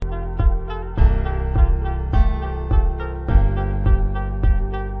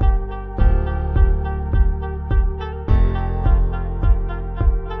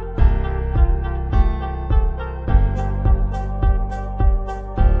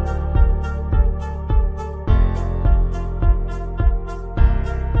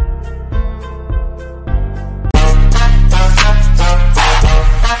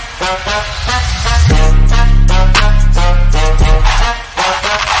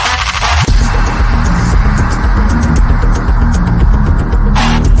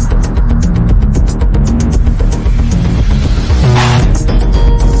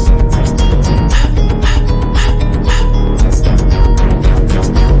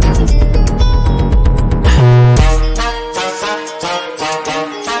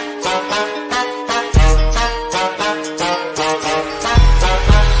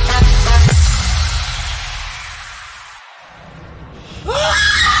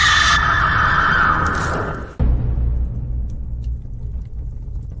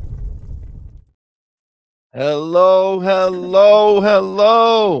Hello, hello,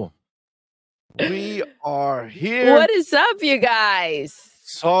 hello. We are here. What is up, you guys?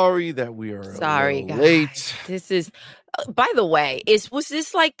 Sorry that we are Sorry, a little guys. late. This is, by the way, was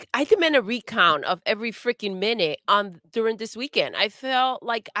this like I demand a recount of every freaking minute during this weekend. I felt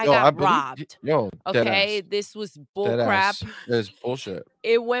like I Yo, I got believe robbed. dead Okay, ass. this was Dead bullcrap. ass. That's bullshit.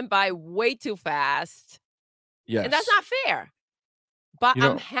 It went by way too fast, and that's Yes. not fair. But You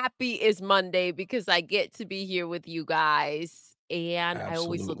I'm know, happy it's Monday because I get to be here with you guys, and I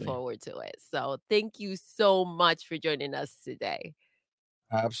always look absolutely. forward to it. So thank you so much for joining us today.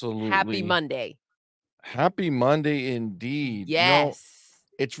 Happy Absolutely. Monday. Happy Monday indeed. Yes.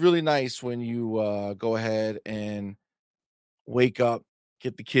 It's really nice when you go ahead and wake up,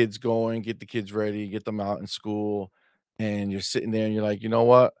 get the kids going, get the kids ready, get them out in school, and you're sitting there and you're like, you know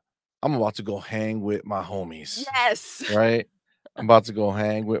what? I'm about to go hang with my homies, Yes. right? I'm about to go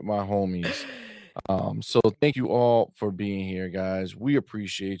hang with my homies. So thank you all for being here, guys. We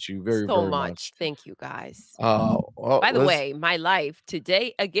appreciate you very, So very much. much. Thank you, guys. Well, By the let's way, my life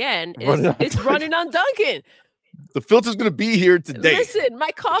today again run it on it's running on Duncan. the filter's gonna be here today. Listen,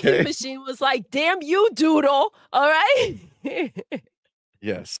 my coffee Okay. machine was like, "Damn you, Doodle." All right?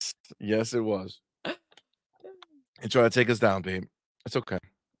 Yes. Yes, it was. And try to take us down, babe. It's okay.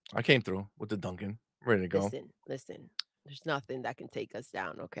 I came through with the Duncan. Ready to go. Listen. There's nothing that can take us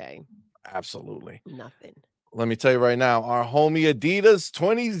down, okay? Absolutely. Nothing. Let me tell you right now, our homie Adidas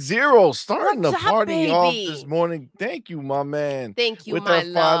 20 starting What's the up, party off this baby? morning. Thank you, my man. Thank you, With my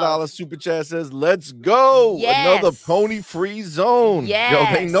that $5 love. super chat says, let's go. Another Yes. pony free zone. Yo,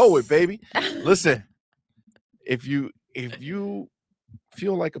 they know it, Yes. baby. Listen, if you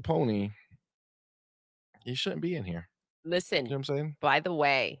feel like a pony, you shouldn't be in here. You know Listen, what I'm saying? by the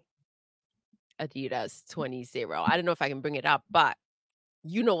way, Adidas 20. I don't know if I can bring it up, but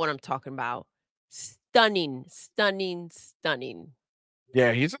you know what I'm talking about. Stunning, stunning, stunning.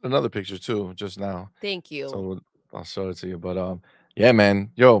 Yeah, he's in another picture too, just now. Thank you. So I'll show it to you. But yeah,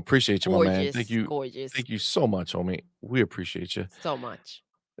 man. Yo, appreciate you, my man. Gorgeous, gorgeous. Thank you so much, homie. We appreciate you. So much.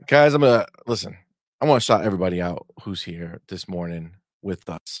 Guys, I'm gonna listen. I want to shout everybody out who's here this morning with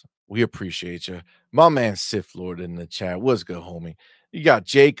us. We appreciate you. My man Sith Lord in the chat. What's good, homie? You got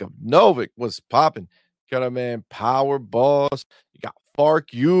Jacob Novik. What's popping? Got our man Power Boss. You got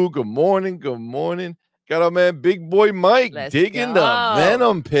Fark You. Good morning. Good morning. Got our man Big Boy Mike Let's digging the go.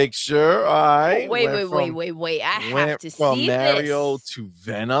 Venom picture. All right. Wait. I have to From see Mario this. to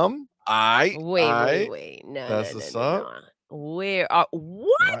Venom. Wait. No, That's what's up. Where are what?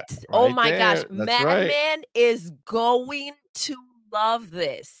 Right, Oh right my gosh. there. That's right. Madman is going to love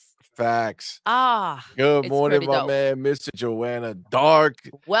this. Facts. Ah, Good it's morning, pretty my dope. man, Mr. Joanna Dark.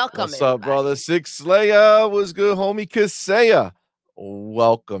 Welcome, What's up, brother? everybody. Six Slayer. What's good, homie? Kasea.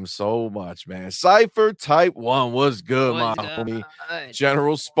 Welcome so much, man. Cypher Type 1 was good, my homie.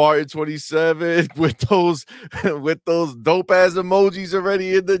 General Spartan 27 with those dope ass emojis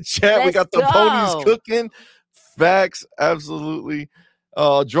already in the chat. We got the ponies cooking. Facts, absolutely.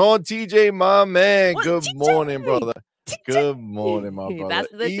 Drawn TJ, my man. Good morning, brother. Good morning, my brother.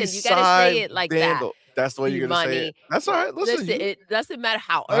 Listen, you gotta say it like Vandal. That's the way you're gonna say it. That's all right. Listen, it doesn't matter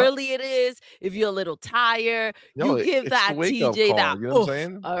how early it is. If you're a little tired, you give that TJ that. You know what I'm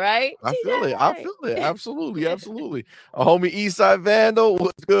saying? All right, I feel it. Absolutely. A homie Eastside Vandal.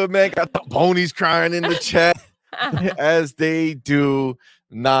 What's good, man? Got the ponies crying in the chat as they do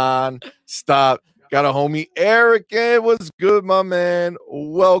non-stop. Got a homie Eric. What's good, my man?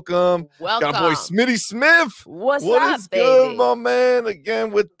 Welcome. Got boy Smitty Smith. What is good, my man?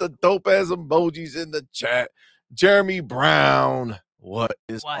 Again with the dope ass emojis in the chat. Jeremy Brown.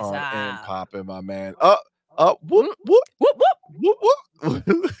 What's on up? and popping, my man? Whoop.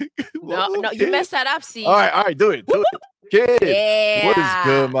 No, you messed that up, see. All right, do it. Kid. Yeah. What is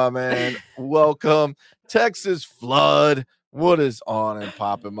good, my man? Welcome. Texas Flood. What is on and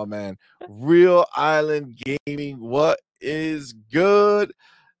popping, my man? Real Island Gaming. What is good?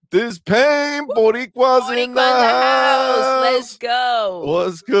 This pain, Boricua's in the house. Let's go.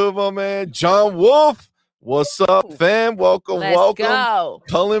 What's good, my man? John Wolf. What's up, fam? Welcome. Go.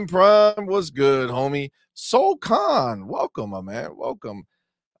 Cullen Prime. What's good, homie? Soul Khan. Welcome, my man. Welcome.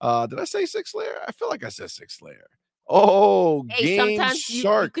 Did I say Six Layer? I feel like I said Six Layer. Oh, hey, Game sometimes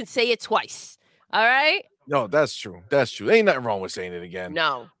Shark. You could say it twice. All right? No, that's true. Ain't nothing wrong with saying it again.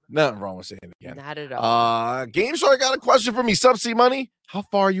 No. Nothing wrong with saying it again. Not at all. Game Shark got a question for me. CMoney. How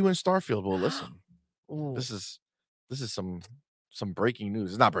far are you in Starfield? Well, listen. This is some breaking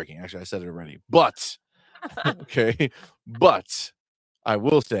news. It's not breaking, actually. I said it already. But okay. But I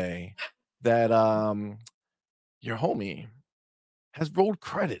will say that your homie has rolled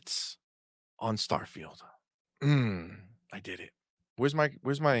credits on Starfield. I did it. Where's my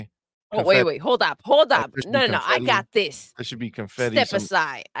Oh, wait, confetti? wait, hold up, hold up. There should be No, no, no, I confetti. got this. There should be confetti, Step some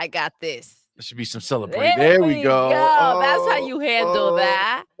aside. I got this. there should be some celebrate. There There we we go. go. That's how Oh, you handle oh,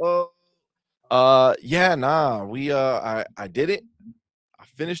 that. oh. Yeah, nah, I did it. I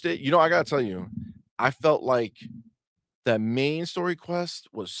finished it. You know, I gotta tell you, I felt like the main story quest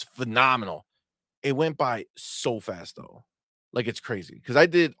was phenomenal. It went by so fast though. Like it's crazy because I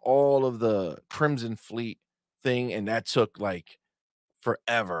did all of the Crimson Fleet thing and that took like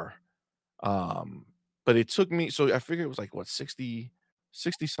forever. Um, but it took me so I figured it was like what 60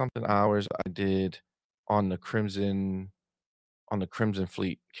 something hours I did on the Crimson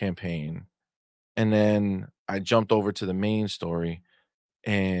Fleet campaign. And then I jumped over to the main story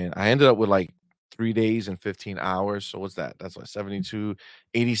and I ended up with like 3 days and 15 hours. So what's that? That's like 72,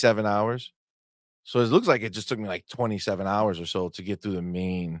 87 hours. So it looks like it just took me like 27 hours or so to get through the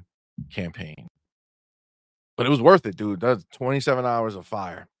main campaign. But it was worth it, dude. That's 27 hours of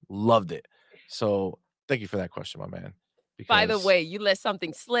fire. Loved it. So thank you for that question, my man. By the Because way, you let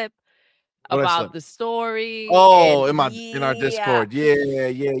something slip what I slip. about the story, Oh, and in our yeah. Discord.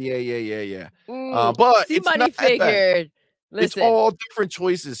 Yeah. But it's not CMoney that bad. figured. It's Listen, all different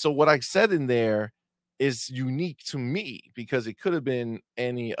choices. So what I said in there is unique to me because it could have been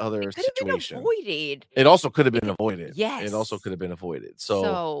any other it could have been situation. avoided. It also could have It been could avoided. It also yes. could have been avoided. So,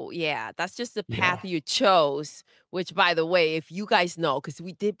 So, yeah, that's just the yeah, path you chose, which, by the way, if you guys know, because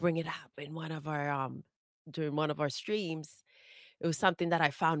we did bring it up in during one of our streams, it was something that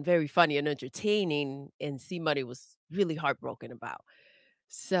I found very funny and entertaining, and C-Money was really heartbroken about.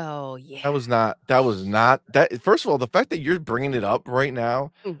 So, yeah. that was not that first of all, the fact that you're bringing it up right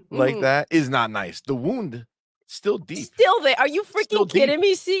now like Mhm. that is not nice. The wound still deep. Still there. Are you Still freaking deep. kidding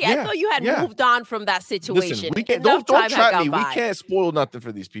me? See, I Yeah, thought you had yeah. moved on from that Listen, situation. we can't Enough don't time had trap me. gone We by. can't spoil nothing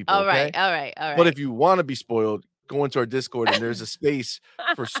for these people, All right, okay? all right, all But if right. you wanna be spoiled, go into our Discord and there's a space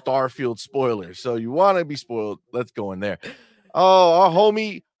for Starfield spoilers. So you wanna be spoiled, let's go in there. Oh, our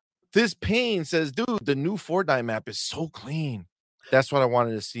homie, this pain says, dude, the new Fortnite map is so clean. That's what I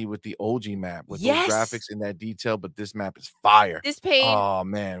wanted to see with the OG map, with those Yes. graphics and that detail, but this map is fire. This pain Oh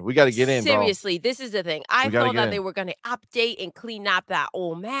man, we gotta get in, bro. seriously, this is the thing. I We gotta thought get that they in. were gonna update and clean up that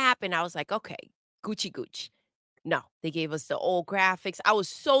old map, and I was like, "Okay, Gucci Gooch." No, they gave us the old graphics. I was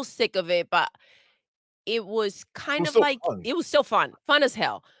so sick of it, but it was It kind was of so like fun. it was still fun, fun as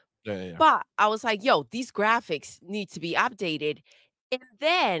hell. Yeah. But I was like, "Yo, these graphics need to be updated." And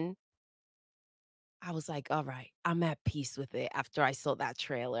then I was like, "All right, I'm at peace with it." After I saw that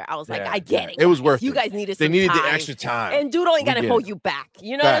trailer, I was like, "I Yeah. get it, It was guys. worth You it. guys needed They some needed the time, extra time. and Doodle ain't We gonna get it. hold you back."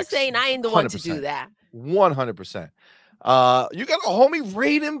 You know what I'm Facts. saying? I ain't the one to do 100%. that. 100%. You got a homie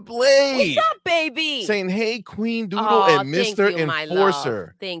Raiden What's Blade up, baby? saying, "Hey, Queen Doodle Oh, and thank Mr. you, my love.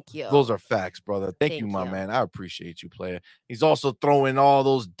 Enforcer." Thank Those you. are facts, brother. Thank you, Thank my you. man. I appreciate you, player. He's also throwing all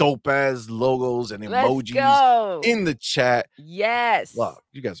those dope ass logos and Let's emojis go. in the chat. Yes. Wow,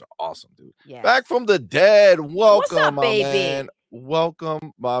 you guys are awesome, dude. Yes. Back from the dead. What's Welcome, up, my man. baby?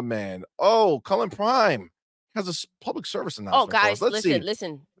 Welcome, my man. Oh, Cullen Prime has a public service Oh, announcement for us. guys, Let's listen, see.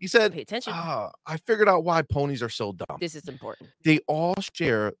 listen. He said, Pay attention. I figured out why ponies are so dumb. This is important. They all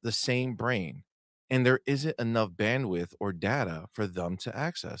share the same brain, and there isn't enough bandwidth or data for them to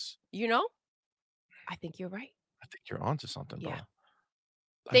access. You know, I think you're right. I think you're onto something, Yeah. bro.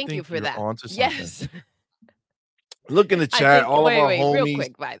 I Thank you think for you're that. onto something. Yes. Look in the I chat, think all of wait, our wait, real homies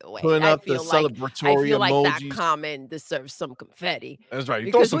quick, by the way. putting up the I celebratory feel like that emojis. comment deserves some confetti That's right.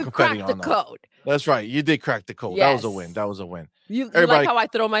 You throw because some we confetti cracked the on that. code. That's right. You did crack the code. That was a win. Yes. That was a win. You like Everybody, how I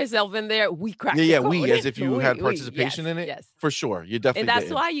throw myself in there? We cracked the yeah, code. we as if you had We, participation yes, in it. yes. For sure. You And definitely that's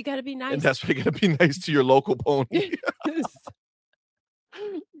did. why you gotta be And nice. that's why you gotta be nice to your local pony. Yes.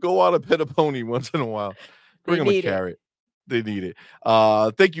 Go out and pet a pony once in a while. They Bring them a need it. carrot. They need it.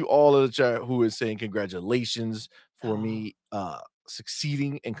 Thank you all in the chat who is saying congratulations for me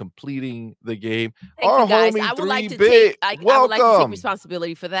succeeding and completing the game. Thank Our you, guys. homie I would like to 3-bit, take I would like to take welcome.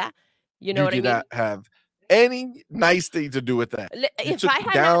 responsibility for that. You know You what I did mean? not have any nice thing to do with that. You If took I me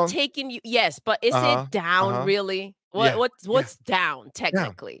had not down. taken you, yes, but is Uh-huh. it down Uh-huh. really? Yeah. What's down Down.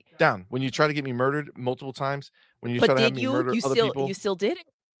 technically? Down. When you try to get me murdered multiple times, when you try But to have did me you? murder other You people. still did it?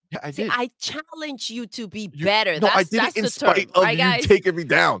 Yeah, I See, did. I challenge you to be You better. No, I did it That's in the spite term, of right, you guys? taking me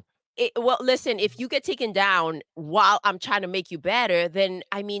down. Well, listen, if you get taken down while I'm trying to make you better, then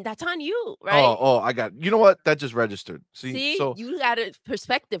I mean that's on you, right? I got you know what? That just registered. See, See, so you got it.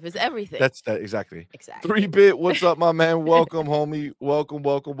 Perspective is everything. that's that exactly. Exactly. 3-bit, what's up, my man? Welcome, homie.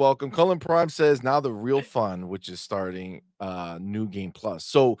 Welcome. Cullen Prime says now the real fun, which is starting New Game Plus.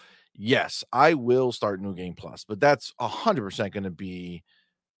 So yes, I will start New Game Plus, but that's 100% gonna be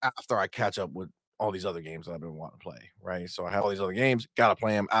after I catch up with all these other games that I've been wanting to play, right? So I have all these other games, gotta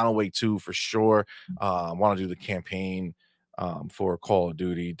play them. Alan Wake 2 for sure. Want to do the campaign for Call of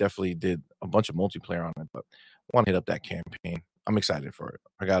Duty. Definitely did a bunch of multiplayer on it, but want to hit up that campaign. I'm excited for it.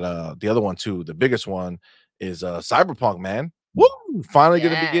 I got the other one too. The biggest one is Cyberpunk, man. Woo! Finally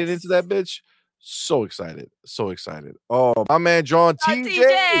gonna be getting into that bitch. So excited. So excited. Oh, my man John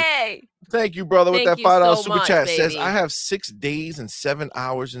TJ. Thank you, brother, with that $5 super chat. Says, I have 6 days and 7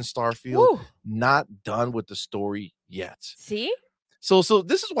 hours in Starfield. Woo. Not done with the story yet. See? So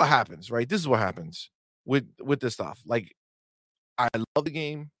this is what happens, right? This is what happens with this stuff. Like, I love the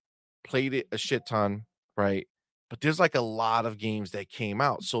game, played it a shit ton, right? But there's like a lot of games that came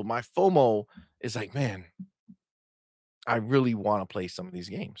out. So my FOMO is like, man, I really want to play some of these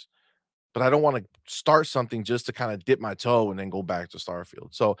games. But I don't want to start something just to kind of dip my toe and then go back to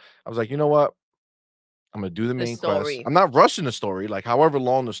Starfield. So I was like, you know what? I'm gonna do the main quest. I'm not rushing the story. Like, however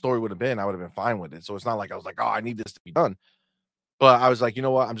long the story would have been, I would have been fine with it. So it's not like I was like, oh, I need this to be done. But I was like, you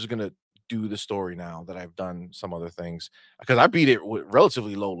know what? I'm just gonna do the story now that I've done some other things because I beat it with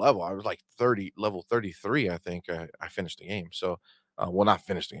relatively low level. I was like level 33, I think. I finished the game. So, well, not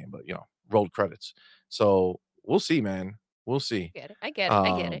finished the game, but rolled credits. So we'll see, man. We'll see. I get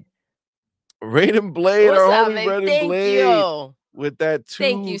it. Raiden Blade, What's our up, homie man? Raiden Thank Blade, you. with that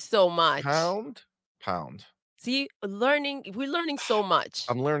Thank you so much. Pound. See, we're learning so much.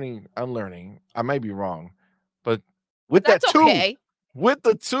 I'm learning. I might be wrong, but with That's that 2, okay. with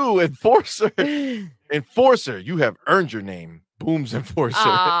the 2 Enforcer, you have earned your name. Booms Enforcer.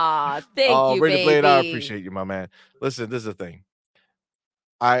 Thank you, Raiden baby. Blade, I appreciate you, my man. Listen, this is the thing.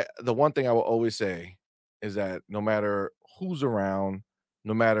 The one thing I will always say is that no matter who's around,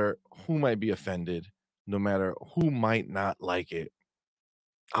 no matter who might be offended, no matter who might not like it,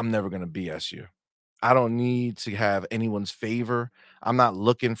 I'm never gonna BS you. I don't need to have anyone's favor. I'm not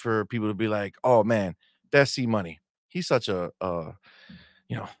looking for people to be like, "Oh man, that's CMoney. He's such a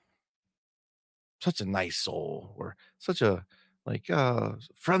you know, such a nice soul, or such a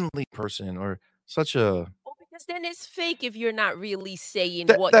friendly person, or such a." Well, because then it's fake if you're not really saying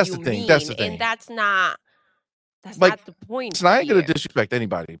what That's you the thing. mean, That's the thing. and that's not Like, the point so I ain't gonna here. disrespect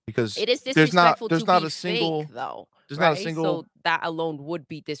anybody because It is disrespectful there's to not be a single fake, though, there's not a right? single So that alone would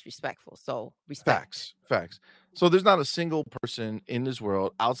be disrespectful. So respect. facts. So there's not a single person in this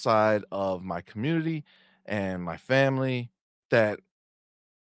world outside of my community and my family that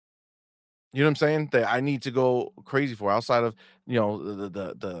you know what I'm saying? That I need to go crazy for outside of,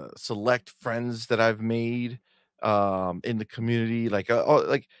 the select friends that I've made in the community. Like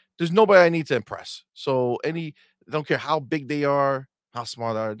there's nobody I need to impress. So don't care how big they are, how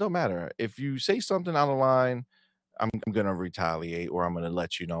small they are, it don't matter. If you say something out of line, I'm gonna retaliate or I'm gonna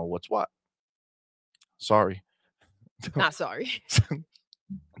let you know what's what. Sorry. Not sorry.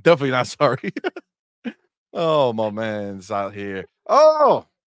 Definitely not sorry. Oh, my man's out here. Oh,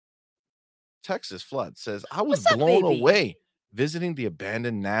 Texas Flood says, I was What's up, blown baby? away visiting the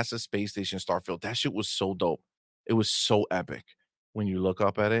abandoned NASA space station Starfield. That shit was so dope. It was so epic. When you look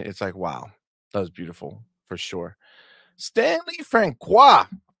up at it, it's like, wow, that was beautiful for sure. Stanley Francois.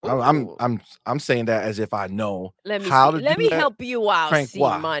 Ooh. I'm saying that as if I know Let me how see. to Let do me that. help you out,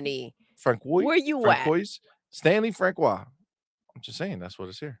 Francois. CMoney. Francois. Where you at? Francois. Stanley Francois. I'm just saying that's what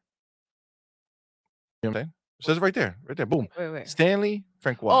it's here. You know what I'm saying? It says it right there. Right there. Boom. Where? Stanley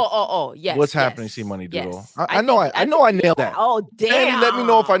Francois. Oh, yes. What's happening, CMoney Doodle? Yes. I know I nailed that. Oh, damn. Stanley, let me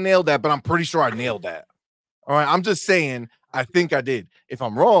know if I nailed that, but I'm pretty sure I nailed that. All right. I'm just saying I think I did. If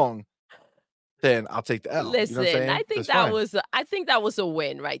I'm wrong, then I'll take the L. Listen, you know what I'm saying? I think that was a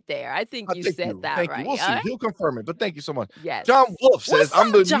win right there. I think you said that thank right. You. We'll see. He'll confirm it, but thank you so much. Yes. John Wolf says,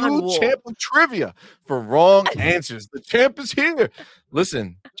 I'm the new Wolf? champ of trivia for wrong answers. The champ is here.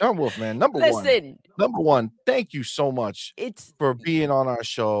 Listen, John Wolf, man, number one, thank you so much for being on our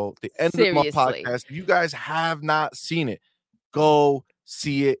show. The end of my podcast. If you guys have not seen it, go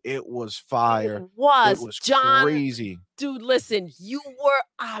see it. It was fire. It was John, crazy. Dude, listen, you were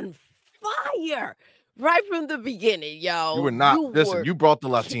on fire right from the beginning, yo. You were not. Listen, you brought the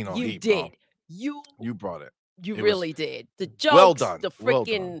Latino you heat, did. Bro. You brought it. You really did. The jokes, well done. The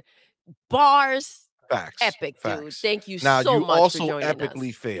freaking bars. Facts. Epic, dude. Facts. Thank you now, so you much also for joining epically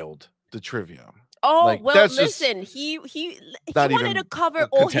us. failed the trivia. Oh, well, listen, he wanted to cover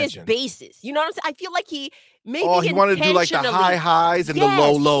all his bases. You know what I'm saying? I feel like he wanted to do like the high highs and the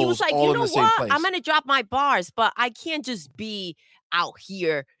low lows. He was like, all you in know the same what? place. I'm gonna drop my bars, but I can't just be out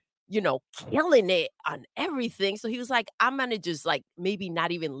here, killing it on everything. So he was like, I'm gonna just maybe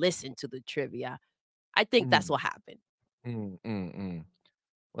not even listen to the trivia. I think that's what happened.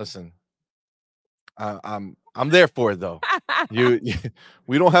 Listen, I'm I'm there for it though.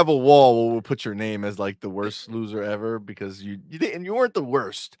 We don't have a wall where we'll put your name as like the worst loser ever because you didn't, you weren't the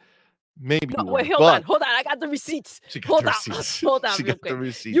worst. Maybe No, you wait, were, hold on, but hold on. I got the receipts. she got the Hold on, receipts. hold on, She real got the quick.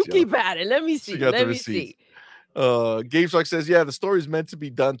 receipts, You yo. keep at it. Let me She see. got the Let me receipts. see. Game Shark says, yeah, the story is meant to be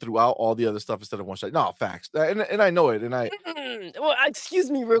done throughout all the other stuff instead of one shot. No, facts. And I know it. And I Well, excuse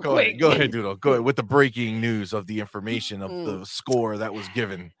me, real quick. Go ahead, Doodle. Go ahead with the breaking news of the information of the score that was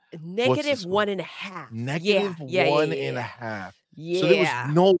given. What's the Negative score? 1.5. Negative Yeah. one and a half. So there was Yeah.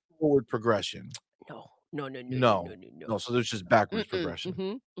 no forward progression. No, no, no, no, no, no, No, no, no. no. So there's just backwards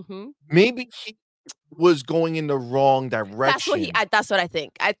progression. Mm-hmm. Maybe he was going in the wrong That's what he. direction. That's what I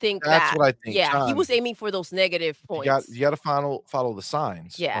think. I think That's that. what I think, Yeah, he John. was aiming for those negative You points. got to follow the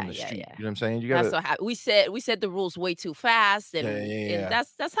signs on Yeah, the yeah, street. yeah. You know what I'm saying? You got That's to what happened. We said the rules way too fast, and yeah.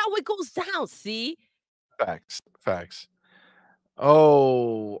 that's how it goes down. See, Facts.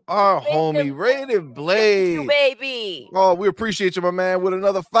 Oh, our homie Rated thank you, Blade. baby. Oh, we appreciate you, my man. With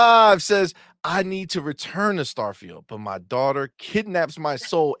another 5 says, I need to return to Starfield, but my daughter kidnaps my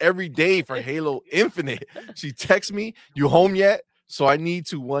soul every day for Halo Infinite. She texts me, "You home yet?" So I need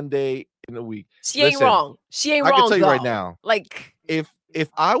to one day in a week. She ain't Listen, wrong. She ain't I can wrong tell you right though. now, Like, if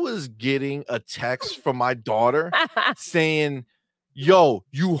I was getting a text from my daughter saying, "Yo,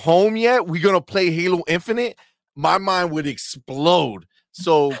 you home yet? We gonna play Halo Infinite," my mind would explode.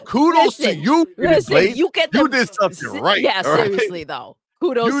 So kudos to you, Rated Blade. you get You them. did something right. Yeah, All right? seriously though. You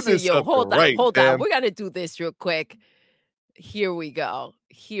Kudos to did you. something Hold on, right, hold on. fam. We're gonna do this real quick. Here we go.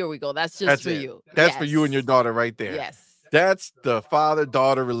 That's just That's for it. you. That's for you and your daughter right there. Yes. That's the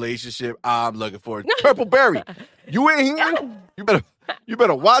father-daughter relationship I'm looking for. Purple Berry, you in here? You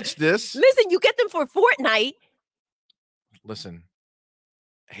better watch this. Listen, you get them for Fortnite. Listen,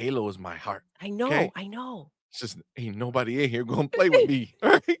 Halo is my heart. I know, okay? I know. It's just ain't nobody in here gonna play with me.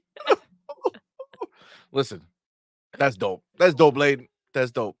 All right? Listen, that's dope. That's dope, Blade.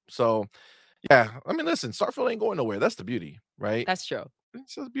 That's dope. So yeah, I mean, listen, Starfield ain't going nowhere. That's the beauty, right? That's true.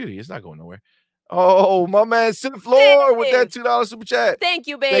 It's the beauty. It's not going nowhere. Oh, my man, Sid Floor with that $2 super chat. Thank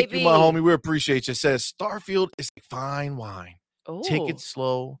you, baby. Thank you, my homie. We appreciate you. Says Starfield is a fine wine. Take it Ooh,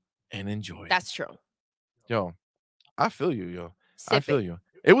 slow and enjoy it. that's true. Yo, I feel you, yo. I Sip feel it. you.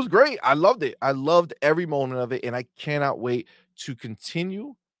 It was great. I loved it. I loved every moment of it, and I cannot wait to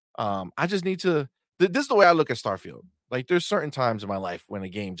continue. I just need to. This is the way I look at Starfield. Like, there's certain times in my life when a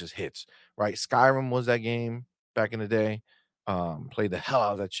game just hits. Right, Skyrim was that game back in the day. Played the hell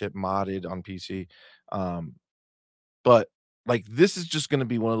out of that shit, modded on PC. But like this is just gonna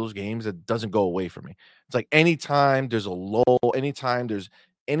be one of those games that doesn't go away from me. It's like anytime there's a lull, anytime there's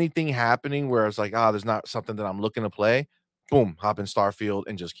anything happening where it's like, there's not something that I'm looking to play, boom, hop in Starfield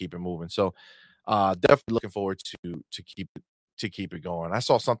and just keep it moving. So definitely looking forward to keep it going. I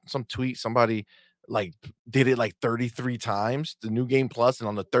saw some tweet, somebody like did it like 33 times, the new game plus, and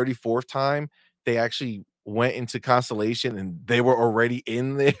on the 34th time, they actually went into Constellation and they were already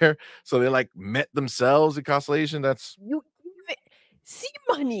in there. So they like met themselves in Constellation. You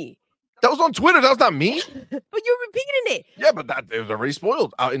CMoney. That was on Twitter. That was not me. But you're repeating it. Yeah, but that it was already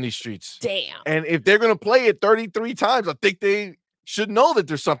spoiled out in these streets. Damn. And if they're gonna play it 33 times, I think they should know that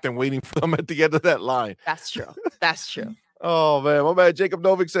there's something waiting for them at the end of that line. That's true. That's true. Oh man, my man Jacob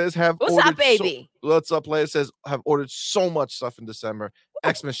Novik says What's up, baby? What's up, player? Says have ordered so much stuff in December.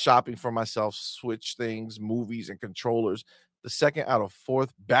 Xmas shopping for myself, Switch things, movies, and controllers. The second out of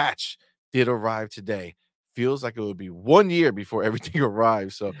fourth batch did arrive today. Feels like it would be 1 year before everything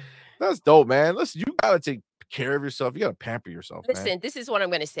arrives. So that's dope, man. Listen, you gotta take care of yourself. You gotta pamper yourself, man. Listen, this is what I'm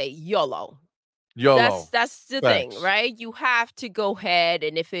gonna say. YOLO. YOLO. That's the thing, right? You have to go ahead,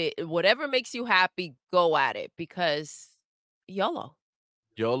 and if it whatever makes you happy, go at it because YOLO.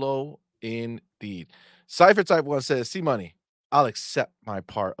 YOLO indeed. Cypher Type 1 says, CMoney, I'll accept my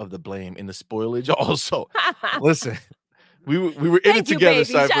part of the blame in the spoilage also. Listen, we were in it together,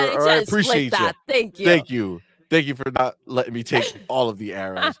 Cypher. All right, appreciate you. Thank you. Thank you for not letting me take all of the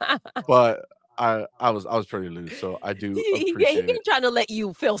arrows. But I was pretty loose, so I do appreciate He it. trying to let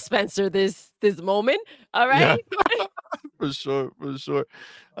you Phil Spencer this moment. All right. Yeah. For sure.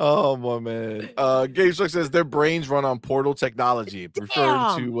 Oh my man. Game Shark says their brains run on portal technology,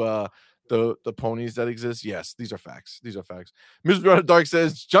 referring to the ponies that exist. Yes, these are facts. Mr. Dark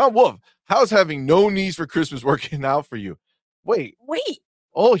says, John Wolf, how's having no knees for Christmas working out for you? Wait.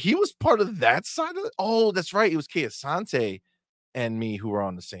 Oh, he was part of that side of it. Oh, that's right. It was Kay Asante and me who were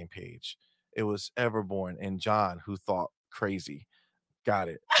on the same page. It was Everborn and John who thought crazy. Got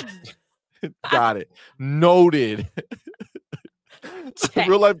it. Got it. Noted.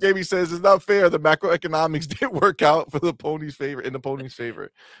 Real life gaming says it's not fair. The macroeconomics didn't work out for the ponies' favor in the ponies'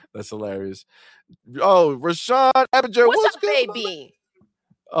 favor. That's hilarious. Oh, Rashawn Abinger, What's up, good, baby?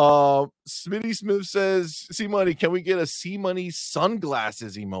 Smitty Smith says, CMoney, can we get a CMoney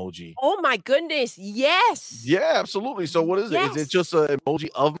sunglasses emoji? Oh my goodness, yes. Yeah, absolutely. So what is it? Is it just an emoji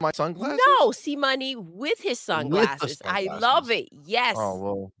of my sunglasses? No, CMoney with his sunglasses. I love it. Yes. Oh,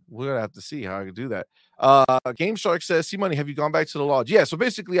 well, we're gonna have to see how I can do that. Game Shark says, CMoney, have you gone back to the lodge? Yeah, so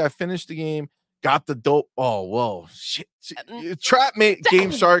basically I finished the game, got the dope. Oh, whoa, shit. Trapment,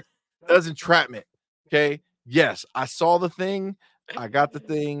 Game Shark doesn't trapment. Okay. Yes, I saw the thing. I got the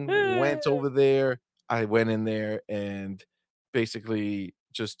thing, went over there. I went in there and basically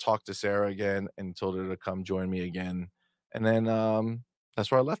just talked to Sarah again and told her to come join me again. And then that's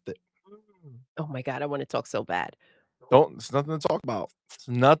where I left it. Oh my God, I want to talk so bad. It's nothing to talk about. It's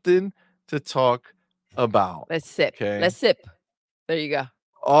nothing to talk about. Let's sip. Okay. Let's sip. There you go.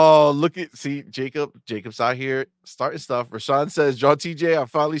 Oh, see, Jacob's out here starting stuff. Rashawn says, John TJ, I'm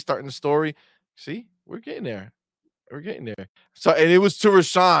finally starting the story. See, we're getting there. So, and it was to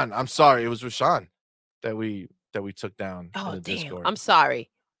Rashawn. I'm sorry, it was Rashawn that we took down in the Discord. I'm sorry.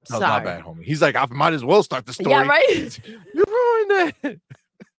 That was my bad, homie. He's like, I might as well start the story. Yeah, right. You ruined it.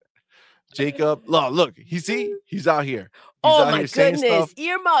 Jacob, look, he's out here. He's oh out my here saying goodness, stuff.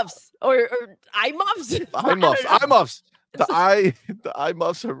 earmuffs or eye muffs. Eye muffs. The eye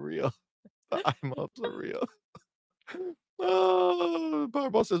muffs are real. The eye muffs are real. Oh,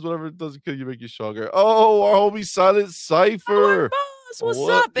 Powerball says whatever it doesn't kill you, make you stronger. Oh, our homie Silent Cypher. What's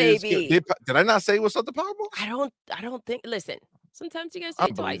up, baby? Did I not say what's up to Powerball? I don't think. Listen, sometimes you guys say I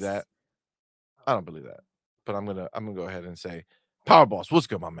don't believe that. I don't believe that. But I'm gonna go ahead and say, Powerballs, what's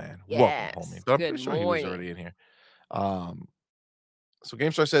good, my man? Yes, welcome, homie. But I'm pretty sure he was already in here. So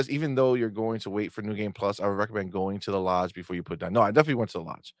GameStar says, even though you're going to wait for New Game Plus, I would recommend going to the lodge before you put down. No, I definitely went to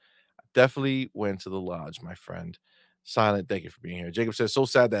the lodge. My friend. Silent, thank you for being here. Jacob says, so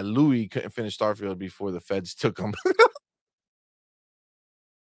sad that Louis couldn't finish Starfield before the feds took him.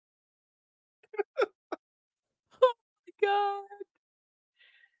 God.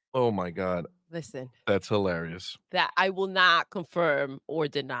 Oh my God. Listen. That's hilarious. That I will not confirm or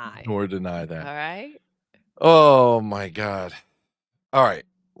deny. Nor deny that. All right. Oh my God. All right.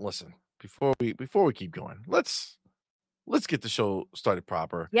 Listen, before we keep going, let's get the show started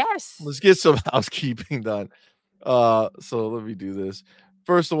proper. Yes. Let's get some housekeeping done. So let me do this.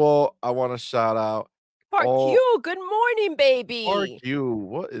 First of all, I want to shout out Park Q. Good morning, baby. Park Q.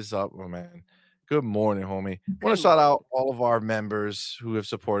 What is up, my man? Good morning, homie. I want to shout out all of our members who have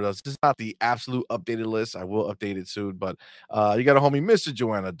supported us. This is not the absolute updated list. I will update it soon, but you got a homie, Mr.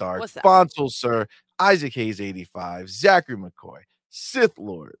 Joanna Dark, Fonsel Sir, Isaac Hayes 85, Zachary McCoy, Sith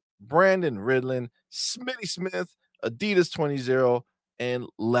Lord, Brandon Ridlin, Smitty Smith, Adidas 20, and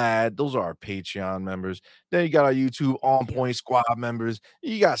Lad. Those are our Patreon members. Then you got our YouTube On Point Squad members.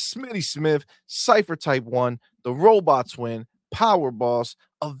 You got Smitty Smith, Cypher Type 1, The Robot Twin, Power Boss,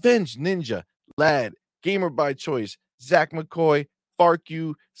 Avenged Ninja, Lad, Gamer by Choice, Zach McCoy,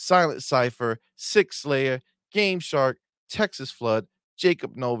 FarQ, Silent Cypher, Six Slayer, Game Shark, Texas Flood,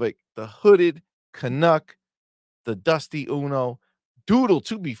 Jacob Novick, The Hooded, Canuck, The Dusty Uno, Doodle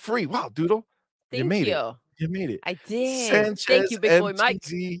to be free. Wow, Doodle. You made it. You made it. I did. Sanchez, thank you, Big Boy Mike.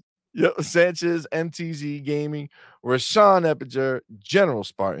 Yep, Sanchez, MTZ Gaming, Rashawn Epiger, General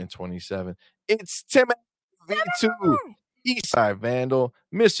Spartan 27. It's Tim V2, Eastside Vandal,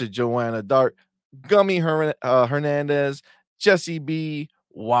 Mr. Joanna Dark, Gummy Hernandez, Jesse B,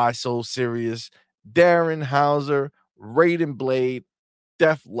 Why So Serious, Darren Hauser, Raiden Blade,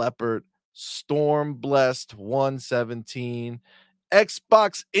 Def Leopard, Storm Blessed 117,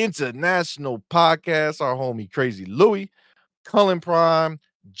 Xbox International Podcast, our homie Crazy Louie, Cullen Prime,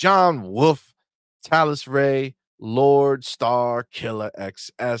 John Wolf, Talus Ray, Lord Star Killer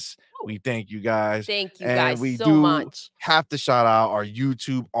XS. We thank you guys. Thank you guys we so do much. Have to shout out our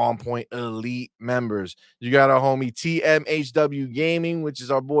YouTube On Point Elite members. You got our homie TMHW Gaming, which is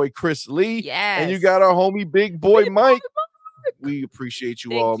our boy Chris Lee. Yes. And you got our homie Big Boy Mike. We appreciate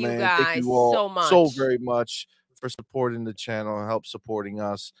you all, man. Thank you all so much. So very much for supporting the channel and help supporting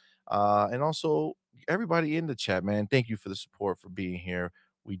us. And also everybody in the chat, man. Thank you for the support, for being here.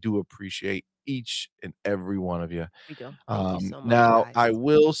 We do appreciate each and every one of you. We do. Thank you so much, now, guys. I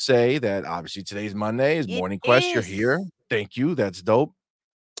will say that obviously today's Monday is Morning Quest. You're here. Thank you. That's dope.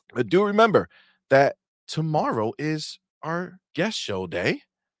 But do remember that tomorrow is our guest show day.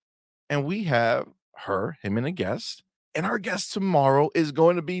 And we have him and a guest. And our guest tomorrow is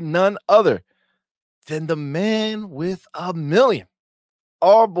going to be none other than the man with $1 million.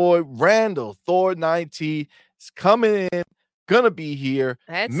 Our boy Randall Thor 9T is coming in, going to be here.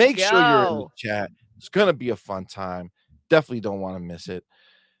 Let's Make sure you're in the go. chat. It's going to be a fun time. Definitely don't want to miss it.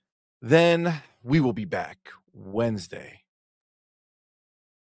 Then we will be back Wednesday,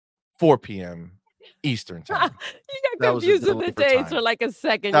 4 p.m. Eastern time. You got confused with the days for like a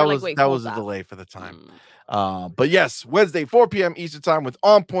second. You're like, wait, that was a delay for the time. But yes, Wednesday, 4 p.m. Eastern time with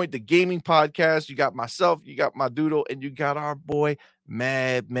On Point, the gaming podcast. You got myself, you got my Doodle, and you got our boy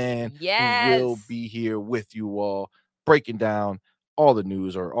Madman, who will be here with you all, breaking down all the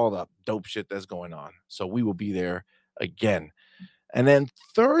news or all the dope shit that's going on. So we will be there again. And then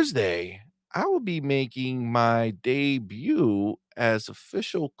Thursday, I will be making my debut as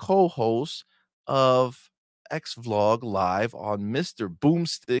official co-host of X Vlog Live on Mr.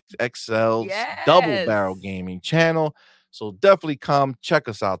 Boomstick XL's Double Barrel Gaming channel. So definitely come check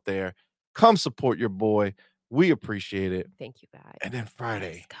us out there. Come support your boy. We appreciate it. Thank you, guys. And then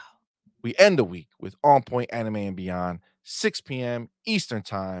Friday, we end the week with On Point Anime and Beyond, 6 p.m. Eastern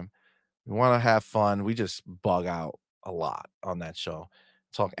time. We want to have fun. We just bug out a lot on that show.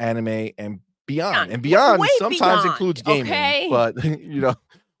 Talk anime and beyond. And beyond sometimes includes gaming, but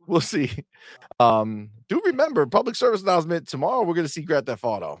we'll see. Do remember, public service announcement tomorrow. We're going to see Grand Theft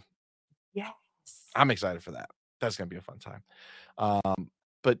Auto. Yes, I'm excited for that. That's going to be a fun time.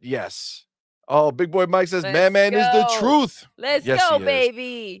 But yes. Oh, Big Boy Mike says, Man is the truth. Let's go,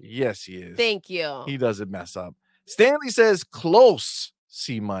 baby. Yes, he is. Thank you. He doesn't mess up. Stanley says, close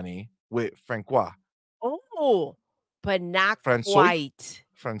CMoney with Francois. Oh, but not quite.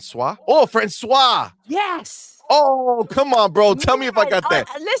 Francois? Oh, Francois. Yes. Oh, come on, bro. Tell me if I got that.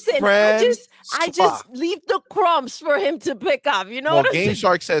 Listen, I just leave the crumbs for him to pick up. You know what I'm saying? Game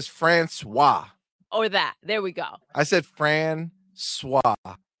Shark says Francois. Or that. There we go. I said Francois.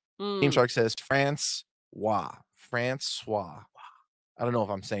 Game Shark says Francois. I don't know if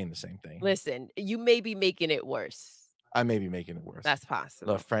I'm saying the same thing. Listen, you may be making it worse. I may be making it worse. That's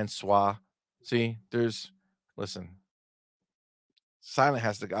possible. Francois. See, listen. Stanley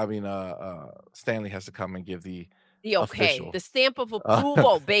has to come and give the okay, official. The stamp of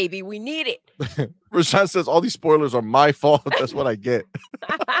approval, baby. We need it. Rashawn says all these spoilers are my fault. That's what I get.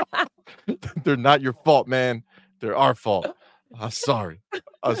 They're not your fault, man. They're our fault. I'm sorry.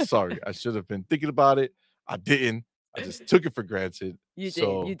 I should have been thinking about it. I didn't. I just took it for granted. You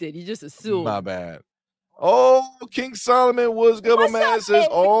did. You just assumed. My bad. Oh, King Solomon was good. My man says,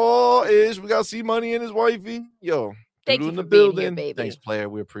 we got CMoney and his wifey. Yo, thank you in the for building. Being here, baby. Thanks, player.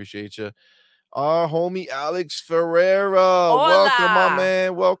 We appreciate you. Our homie Alex Ferreira. Hola. Welcome, my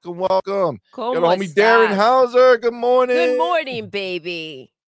man. Welcome. Got our homie estás? Darren Hauser. Good morning. Good morning,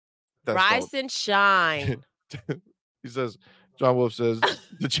 baby. Rise and shine. He says, John Wolf says,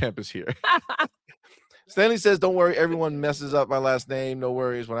 the champ is here. Stanley says, don't worry, everyone messes up my last name. No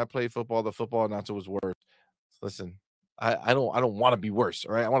worries. When I played football, the football announcer was worse. Listen, I don't want to be worse,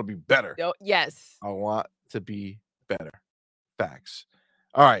 all right? I want to be better. Yes. I want to be better. Facts.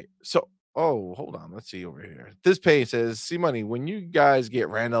 All right. So, hold on. Let's see over here. This page says, CMoney, when you guys get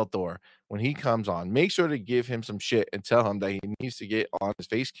Randall Thor, when he comes on, make sure to give him some shit and tell him that he needs to get on his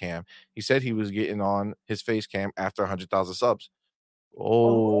face cam. He said he was getting on his face cam after 100,000 subs.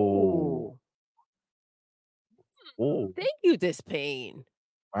 Oh. Thank you, Dispain.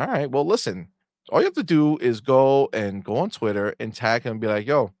 All right. Well, listen, all you have to do is go on Twitter and tag him and be like,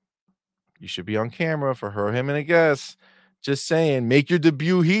 yo, you should be on camera for him and a guest. Just saying, make your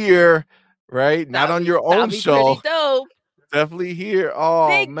debut here, right? Not on your own show. Pretty dope. Definitely here. Oh,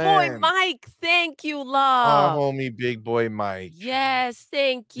 Big man. Boy Mike, thank you, Our love. homie, Big Boy Mike. Yes,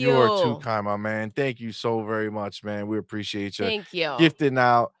 thank you. You are too kind, my man. Thank you so very much, man. We appreciate you. Thank you. Gifting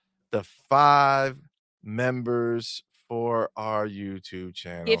out the 5 members for our YouTube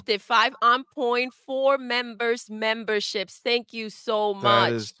channel. Gifted 5 On Point 4 memberships. Thank you so much.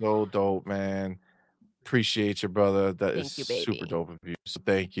 That is so dope, man. Appreciate you, brother. That is super dope of you. So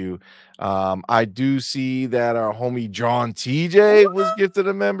thank you. I do see that our homie John TJ was gifted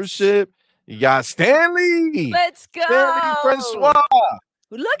a membership. You got Stanley. Let's go. Stanley Francois.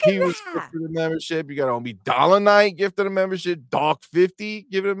 Look at he was gifted a membership. You got homie Dollar Knight gifted a membership. Doc 50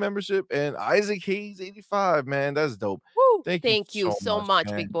 giving a membership. And Isaac Hayes 85. Man, that's dope. Woo. Thank you so much,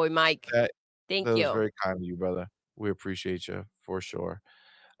 Big Boy Mike. Thank you. That was very kind of you, brother. We appreciate you for sure.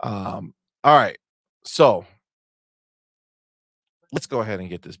 All right. So let's go ahead and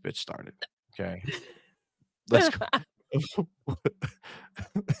get this bitch started. Okay. Let's go.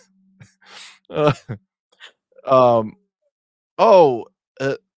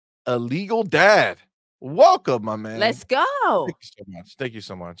 A legal dad. Welcome, my man. Let's go. Thank you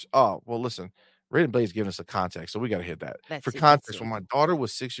so much. Oh, well, listen, Raiden Blade's giving us a context, so we got to hit that. Let's For see, context, when my daughter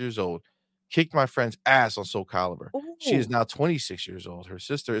was 6 years old, kicked my friend's ass on Soul Calibur. She is Ooh, now 26 years old. Her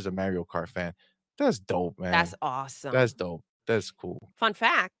sister is a Mario Kart fan. That's dope, that's man. That's awesome. dope. That's cool. Fun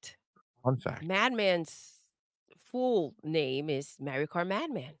fact, Fun fact. Madman's full name is Mario Kart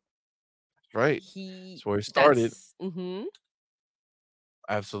Madman. That's right. He That's where it started. that's mhm.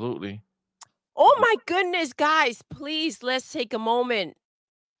 Absolutely. Oh my goodness, guys, please let's take a moment.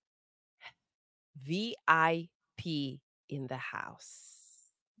 VIP in the house.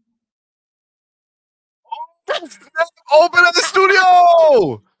 Open at the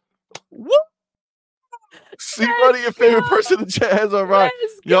studio. Woo! CMoney, your Let's favorite go. person in jazz, all right.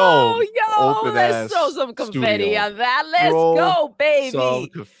 Let's Yo, go, yo. open Let's throw ass some confetti studio. on that. Let's Throw go, some baby.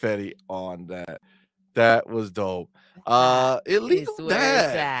 confetti on that. That was dope. That is Illegal where it's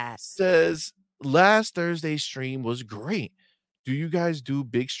Dad at. says last Thursday's stream was great. Do you guys do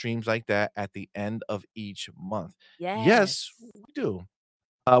big streams like that at the end of each month? Yes, Yes. we do.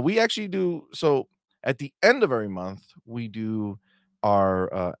 We actually do. So at the end of every month, we do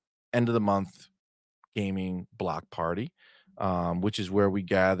our end of the month gaming block party, which is where we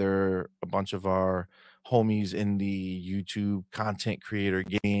gather a bunch of our homies in the YouTube content creator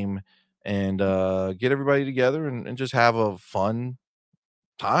game and get everybody together and just have a fun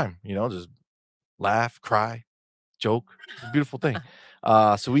time, just laugh, cry, joke. It's a beautiful thing.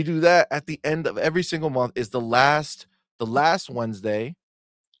 So we do that at the end of every single month is the last Wednesday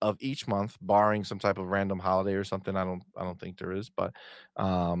of each month, barring some type of random holiday or something. I don't think there is, but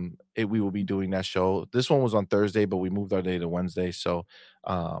we will be doing that show. This one was on Thursday, but we moved our day to Wednesday. So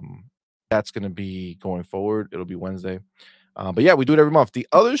um that's gonna be going forward. It'll be Wednesday. But yeah, we do it every month. The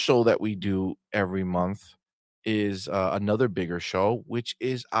other show that we do every month is another bigger show, which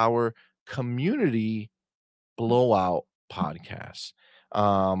is our community blowout podcast.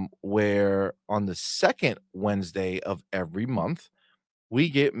 Where on the second Wednesday of every month we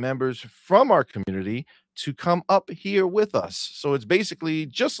get members from our community to come up here with us. So it's basically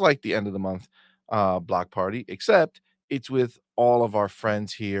just like the end of the month block party, except it's with all of our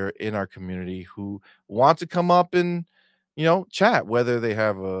friends here in our community who want to come up and chat, whether they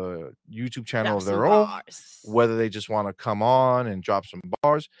have a YouTube channel Drop of some their own, bars. whether they just want to come on and drop some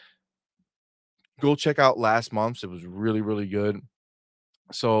bars. Go check out last month's. It was really, really good.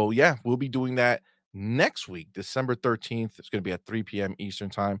 So yeah, we'll be doing that next week, December 13th. It's going to be at 3 p.m. Eastern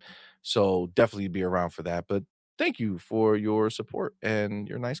time. So definitely be around for that. But thank you for your support and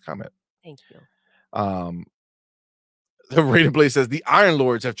your nice comment. Thank you. Um, the Rated Blaze says the Iron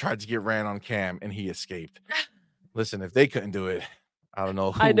Lords have tried to get Ran on cam and he escaped. Listen, if they couldn't do it, I don't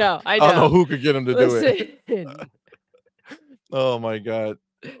know who. I know. I don't know who could get him to do it. Listen. Oh my god.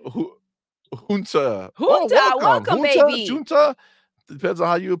 Who Junta. Oh, Junta, welcome, baby. Junta. Depends on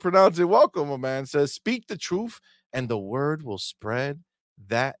how you pronounce it. Welcome, a man says, speak the truth and the word will spread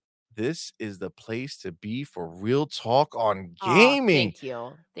that this is the place to be for real talk on gaming. Thank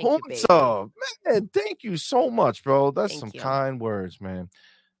you. Thank you, baby. Man, thank you so much, bro. That's Thank some you. kind words, man.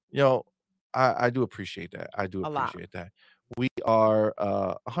 I do appreciate that. I do appreciate that. We are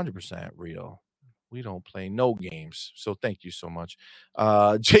 100% real. We don't play no games. So thank you so much.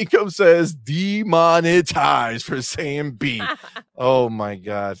 Jacob says demonetized for saying B. Oh my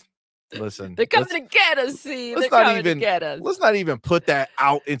god. Listen. They're coming to get us, see. Let's They're not coming to get us. Let's not even put that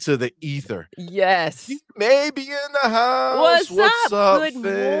out into the ether. Yes. Maybe in the house. What's up? Good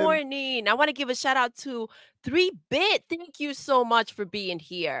fam? morning. I want to give a shout out to 3-Bit. Thank you so much for being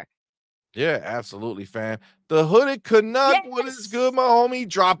here. Yeah, absolutely, fam. The Hooded Canuck, what is good, my homie?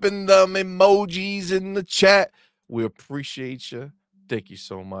 Dropping them emojis in the chat. We appreciate you. Thank you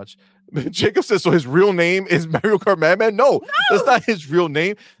so much. Jacob says, so his real name is Mario Kart Madman? No, that's not his real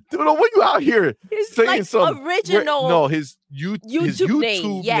name. Dude, what you out here saying like some original no, his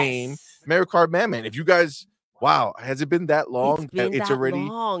YouTube name, Mario Kart Madman. If you guys, wow, has it been that long? It's already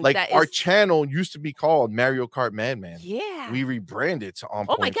long. like our channel used to be called Mario Kart Madman. Yeah. We rebranded to On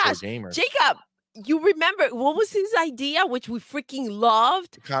Oh my Point gosh, for Gamers. Jacob, you remember what was his idea, which we freaking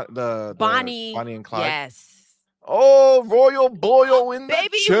loved? The Bonnie and Clyde. Yes. Oh, Royal Boyle in the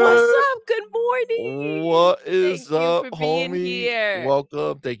baby, chat. what's up? Good morning. What is Thank up, you for homie? being here.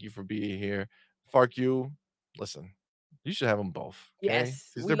 Welcome. Thank you for being here. Fark you. Listen, you should have them both. Okay? Yes,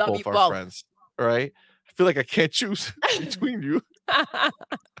 because we they're love both you our friends. All right. I feel like I can't choose between you.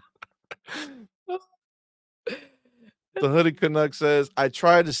 The Hooded Canuck says, I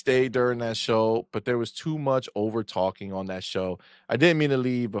tried to stay during that show, but there was too much over talking on that show. I didn't mean to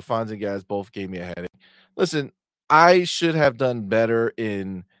leave, but Fonz and Gaz both gave me a headache. Listen, I should have done better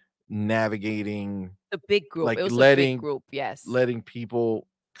in navigating the big group. Like it was letting, a big group, yes. Letting people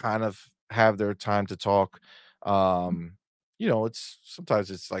kind of have their time to talk. it's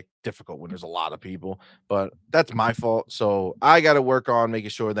sometimes it's like difficult when there's a lot of people, but that's my fault. So I got to work on making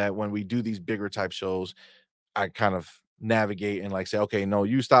sure that when we do these bigger type shows, I kind of navigate and like say, okay, no,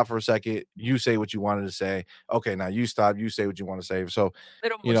 you stop for a second. You say what you wanted to say. Okay, now you stop. You say what you want to say. So,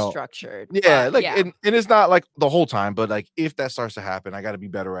 Little you more know, structured, yeah, but like, yeah. and it's not like the whole time, but like if that starts to happen, I got to be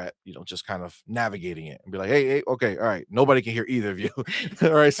better at, just kind of navigating it and be like, hey, okay, all right, nobody can hear either of you. All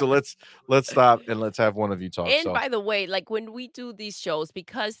right, so let's stop and let's have one of you talk. And So by the way, like when we do these shows,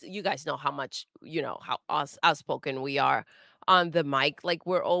 because you guys know how much, how outspoken we are on the mic, like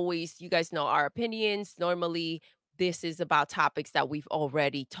we're always, you guys know our opinions. Normally, this is about topics that we've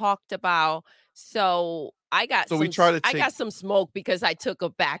already talked about. So we try to I take got some smoke because I took a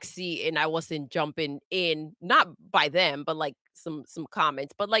back seat and I wasn't jumping in, not by them, but like some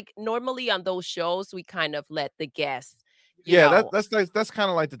comments. But like normally on those shows, we kind of let the guests, you Yeah, know, that's nice. That's kind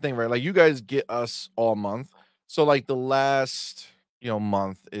of like the thing, right? Like you guys get us all month. So like the last,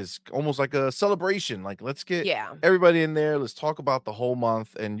 month is almost like a celebration. Like let's get yeah. everybody in there. Let's talk about the whole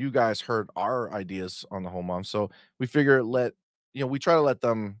month. And you guys heard our ideas on the whole month. So we figure we try to let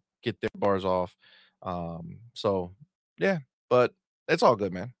them get their bars off. So yeah, but it's all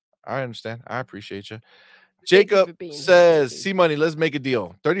good, man. I understand. I appreciate you. Thank you Jacob for being here, says, baby. "C Money, let's make a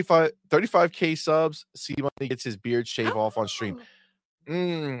deal. 35K subs. C Money gets his beard shave off on stream."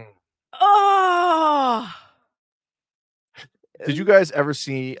 Mm. Oh. Did you guys ever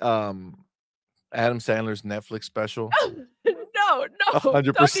see Adam Sandler's Netflix special? No, no, don't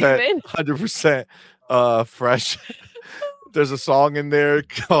 100%, even. 100% fresh. There's a song in there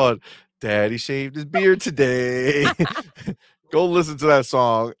called Daddy Shaved His Beard Today. Go listen to that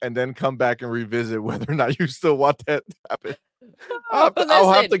song and then come back and revisit whether or not you still want that to happen. I'll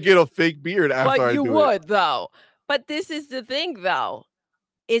have Listen, to get a fake beard after but I you do it. would though. But this is the thing though.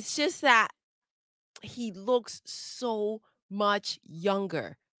 It's just that he looks so much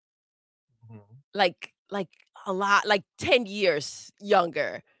younger. Mhm. Like a lot, like 10 years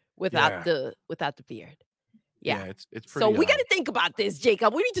younger Yeah. without the beard. Yeah. Yeah, it's So pretty, we got to think about this,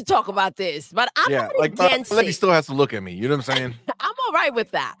 Jacob. We need to talk about this, but I'm yeah, not like, my against lady it. still has to look at me, you know what I'm saying? I'm all right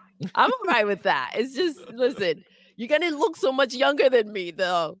with that. I'm all right with that. It's just, listen, you're gonna look so much younger than me,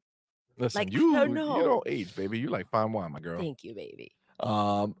 though. Listen, Like, I don't you know. don't age, baby, you like fine wine, my girl. Thank you, baby.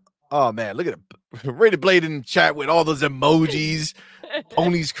 Oh, man, look at it. Rated Blade in the chat with all those emojis,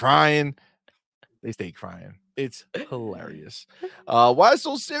 ponies crying. They stay crying. It's hilarious. Why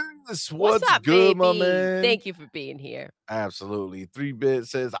so serious? What's What's up, good, my baby? man? Thank you for being here. Absolutely. 3-bit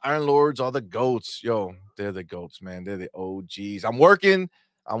says Iron Lords are the goats. Yo, they're the goats, man. They're the OGs. I'm working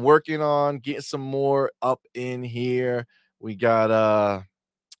on getting some more up in here. We got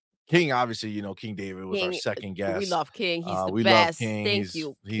King, obviously, King David was our King, second we guest. love King. He's the We love best. King. Thank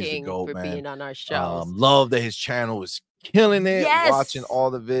you, He's the King, GOAT, for man. being on our shows. Love that his channel is killing it, watching Yes. all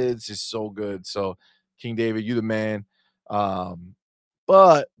the vids is so good. So King David, you the man.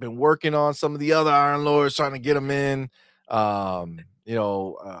 But been working on some of the other Iron Lords, trying to get them in. I've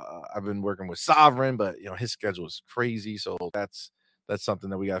been working with Sovereign, but his schedule is crazy. So that's something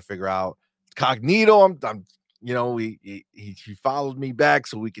that we got to figure out. Cognito, I'm he followed me back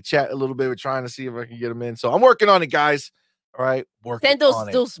so we could chat a little bit. We're trying to see if I can get him in. So I'm working on it, guys. All right, working Send on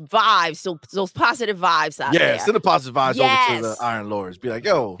it. those vibes, those positive vibes out there. Yeah, send the positive vibes over to the Iron Lords. Be like,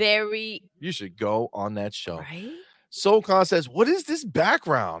 yo, you should go on that show. Right? SoulCon says, what is this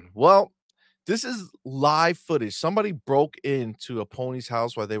background? Well, this is live footage. Somebody broke into a pony's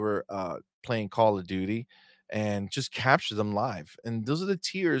house while they were playing Call of Duty and just captured them live. And those are the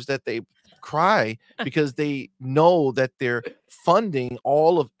tears that they cry because they know that they're funding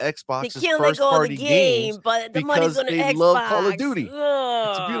all of Xbox's first party games, but the money's because on the they Xbox. love Call of Duty. Ugh.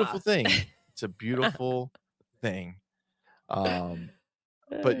 It's a beautiful thing. It's a beautiful thing.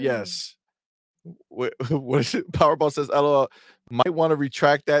 But yes, what is it? Powerball says, LOL, might want to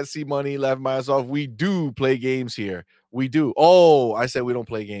retract that. C Money, laugh my ass off. We do play games here. We do. Oh, I said we don't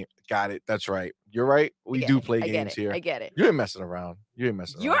play games. Got it. That's right. You're right. We do play games here. I get it. You ain't messing around. You're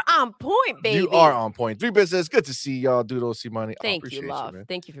on point, baby. You are on point. 3-bit says, good to see y'all. Doodle, C Money. Thank you, love.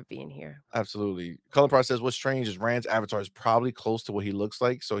 Thank you for being here. Absolutely. Colin Price says, what's strange is Rand's avatar is probably close to what he looks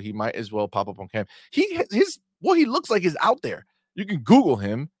like, so he might as well pop up on cam. What he looks like is out there. You can Google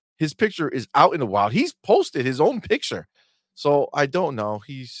him. His picture is out in the wild. He's posted his own picture. So I don't know.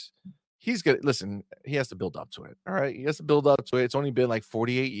 He's gonna listen, he has to build up to it. All right. He has to build up to it. It's only been like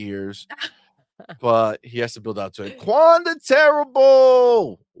 48 years. But he has to build up to it. Quanda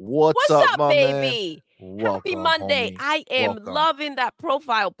Terrible. What's up, my baby? Man? Happy Monday. Homie. I am loving that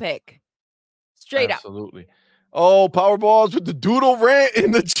profile pic. Straight Absolutely. Oh, Powerballs with the Doodle rant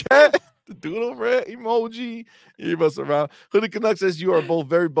in the chat. The Doodle red emoji. You must around. Hoodie Canuck says you are both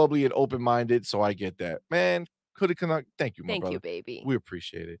very bubbly and open-minded, so I get that. Man, Hoodie Canuck, thank you, my Thank brother. you, baby. We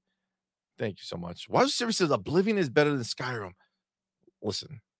appreciate it. Thank you so much. Why Series says Oblivion is better than Skyrim?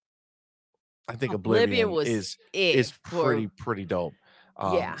 Listen, I think Oblivion was is for pretty dope.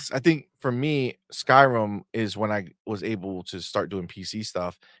 yeah. I think for me, Skyrim is when I was able to start doing PC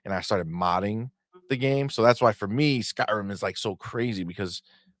stuff and I started modding the game. So that's why for me, Skyrim is like so crazy because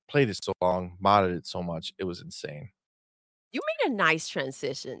played it so long, modded it so much. It was insane. You made a nice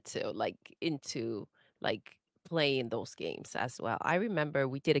transition to into like playing those games as well. I remember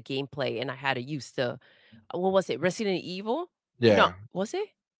we did a gameplay and I had to use the what was it? Resident Evil? No, Yeah. was it?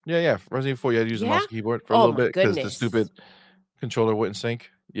 Yeah. Resident Evil 4, you had to use the Yeah? mouse and keyboard for a Oh little my bit because the goodness. stupid controller wouldn't sync.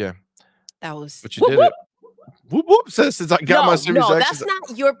 Yeah. That was But you whoop did whoop. it. Whoop whoop says since I got my No, Series no, X. that's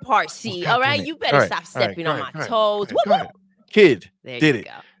not your part, Oh, C. God All damn right. it. You better stop All right, stepping on my toes. Whoop go ahead. whoop. Kid There did you it.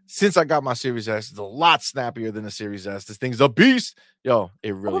 go. Since I got my Series S, it's a lot snappier than the Series S. This thing's a beast. Yo,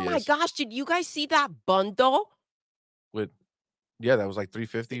 it really Oh my is. gosh, did you guys see that bundle? Yeah, that was like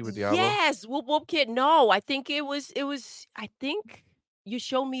 $350 with Diablo. Yes, Whoop Whoop Kid. No, I think I think you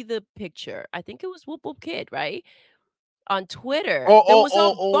showed me the picture. I think it was Whoop Whoop Kid, right? On Twitter. There was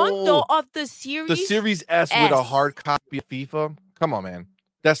a bundle of the The Series Series S with a hard S. copy of FIFA. Come on, man.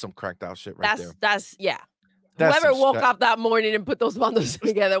 That's some cracked out shit right there. That's yeah. That's Whoever some woke up that morning and put those bundles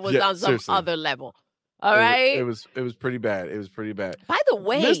together was Yeah, on some seriously. other level. All It right. was pretty bad. It was pretty bad. By the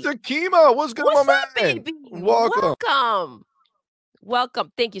way, Mr. Kima, what's good, what's my up, man? baby? Welcome.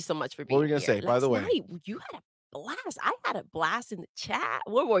 Welcome. Thank you so much for What being were you gonna here. say, by the way? Last night, you had a blast. I had a blast in the chat.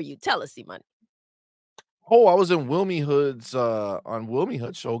 Where were you? Tell us, C-Money. Oh, I was in Wilmy Hood's on Wilmy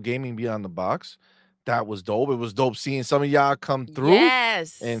Hood show, Gaming Beyond the Box. That was dope. It was dope seeing some of y'all come through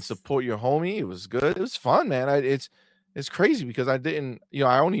Yes. and support your homie. It was good. It was fun, man. It's crazy because I didn't,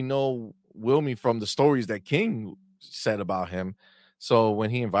 I only know Wilmy from the stories that King said about him. So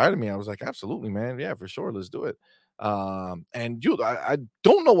when he invited me, I was like, absolutely, man. Yeah, for sure. Let's do it. And I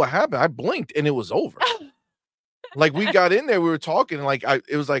don't know what happened. I blinked and it was over. Like we got in there, we were talking, and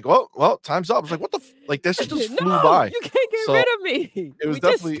it was like, well, time's up. I was like, what the like that shit just flew by. You can't get rid of me. It was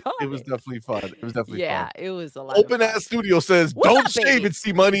definitely fun. It was definitely fun. It was a lot. Open Ass Studio says, don't shave it,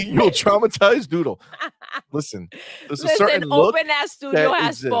 C-Money. You'll traumatize Doodle. Listen, there's a certain look. Open Ass Studio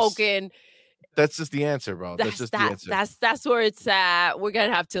has spoken. That's just the answer, bro. That's just the answer. That's where it's at. We're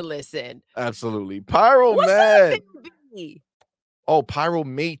gonna have to listen. Absolutely. Pyro What's Man. Up, baby? Oh, Pyro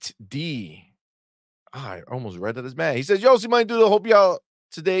Mate D. I almost read that as mad. He says, yo, C-Money Doodle, hope y'all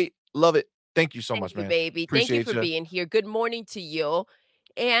today love it. Thank you so much, man. Baby. Thank you for being here. Good morning to you.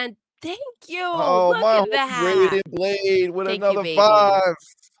 And thank you. Oh, Look my at that. Rated Blade with another 5.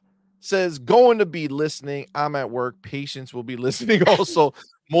 Says, going to be listening. I'm at work. Patients will be listening also.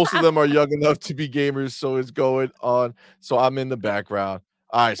 Most of them are young enough to be gamers, so it's going on. So I'm in the background.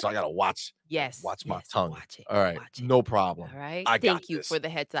 All right, so I got to watch. Watch my tongue. All right, no problem. All right. Thank you for the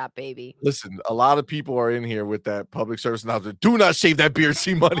heads up, baby. Listen, a lot of people are in here with that public service announcement. Do not shave that beard,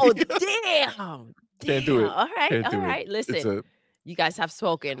 C-Money. Oh, damn. Can't do it. All right. Listen, you guys have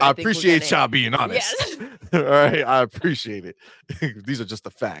spoken. I appreciate y'all being honest. Yes. All right, I appreciate it. These are just the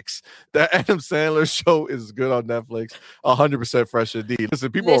facts. The Adam Sandler show is good on Netflix. 100% fresh indeed.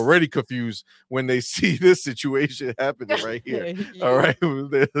 Listen, people are already confused when they see this situation happening right here. All right,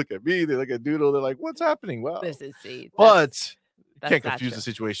 they look at me, they look at Doodle, they're like, "What's happening?" Well, listen, see, but can't confuse the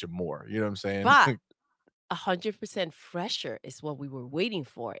situation more. You know what I'm saying? But 100% fresher is what we were waiting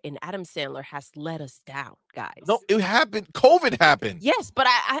for, and Adam Sandler has let us down, guys. No, it happened. COVID happened. Yes, but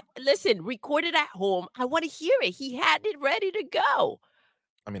I listen, recorded at home. I want to hear it. He had it ready to go.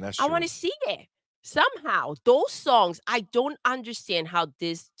 I mean, that's true. I want to see it. Somehow, those songs, I don't understand how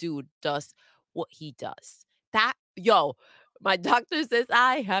this dude does what he does. My doctor says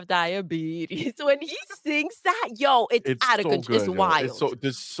I have diabetes. When he sings that, it's out of control. It's wild.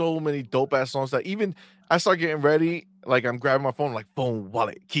 There's so many dope ass songs that even I start getting ready. Like I'm grabbing my phone, like phone,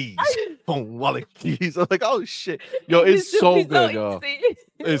 wallet, keys, phone, wallet, keys. I'm like, oh shit, yo, it's so good, yo.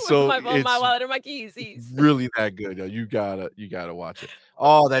 It's so my phone, my wallet, and my keys. Really that good, yo. You gotta watch it.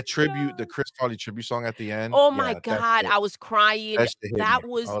 Oh, that tribute, the Chris Farley tribute song at the end. Oh my god, I was crying. That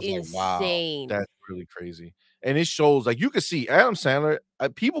was insane. Like, wow, that's really crazy. And it shows, like, you can see Adam Sandler,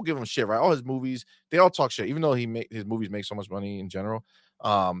 people give him shit, right? All his movies, they all talk shit, even though his movies make so much money in general.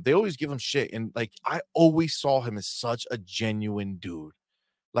 They always give him shit. And like, I always saw him as such a genuine dude.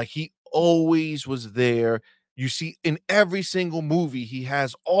 Like, he always was there. You see, in every single movie, he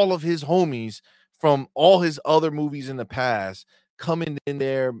has all of his homies from all his other movies in the past coming in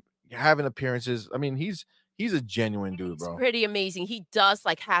there, having appearances. I mean, he's a genuine dude, bro. It's pretty amazing. He does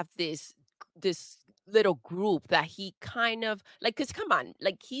like have this this little group that he kind of like, cause come on,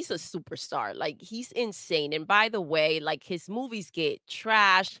 like he's a superstar, like he's insane. And by the way, like his movies get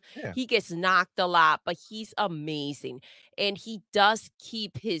trashed, Yeah, he gets knocked a lot, but he's amazing. And he does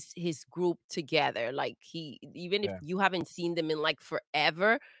keep his group together. Like he, even if yeah. you haven't seen them in like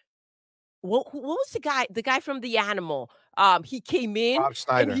forever. What was the guy from The Animal? He came in Rob and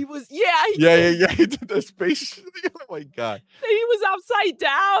Schneider. he was, yeah, he Yeah, yeah, came, yeah. He did the space. Oh my god. he was upside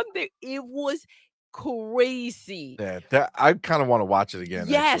down. It was crazy. Yeah, that I kind of want to watch it again.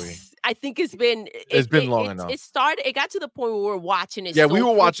 Actually, Yes, I think it's been it's been long enough. it started. It got to the point where we're watching it Yeah, we so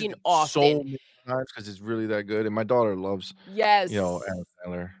will watch it freaking so often. many times because it's really that good, and my daughter loves, Adam Yes,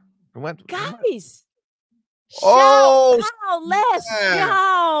 Sandler. We went. guys, shout Oh, out! Let's snap!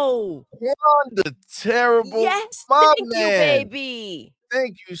 go! Juan the Terrible, Yes, my thank you, man. baby.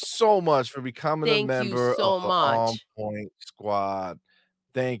 Thank you so much for becoming a Thank you member of so the On much. Point Squad.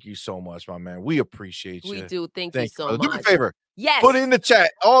 Thank you so much, my man. We appreciate We you. do. Thank you Thank you, so brother. Do me a much. favor. Put it in Yes. the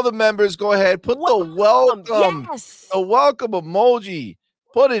chat. All the members, go ahead. Put Welcome. the Yes. welcome emoji.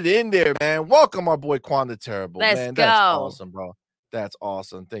 Put it in there, man. Welcome our boy Quan the Terrible, Let's man. That's go. awesome, bro. That's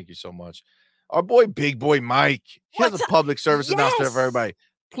awesome. Thank you so much. Our boy Big Boy Mike. He has a What's up? public service announcement for Yes. everybody.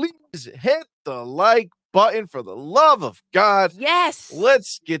 Please hit the like button for the love of God. Yes.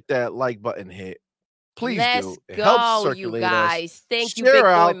 Let's get that like button hit. Please Let's do. It helps go, you circulate us. guys. Thank you, Share Big Boy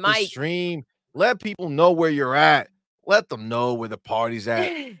out the Mike. stream. Let people know where you're at. Let them know where the party's at.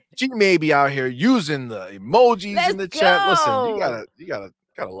 She may be out here using the emojis Let's in the chat. Listen, go. you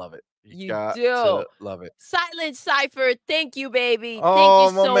gotta love it. You You got do. to love it. Silent Cypher, thank you, baby. Thank Oh,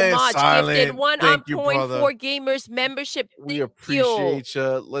 you my so man, much. Gifted Silent. one on Thank you, point brother. for gamers membership. We Thank you. appreciate you.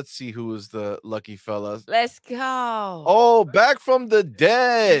 Let's see who is the lucky fella. Let's go. Oh, back from the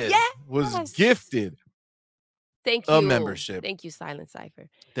dead was Yes. gifted Thank a you. membership. Thank you, Silent Cypher.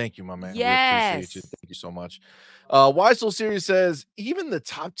 Thank you, my man. We Yes. appreciate you. Thank you so much. Why So Serious says, even the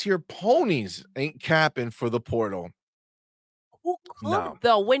top tier ponies ain't capping for the portal. Who could No.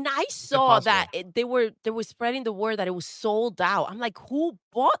 though? When I saw that Impossible. they were spreading the word that it was sold out, I'm like, who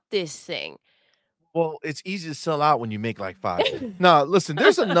bought this thing? Well, it's easy to sell out when you make like 5. No, listen,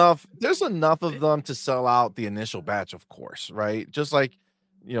 there's enough of them to sell out the initial batch, of course, right? Just like,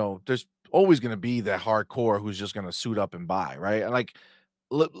 there's always going to be that hardcore who's just going to suit up and buy, right? And like,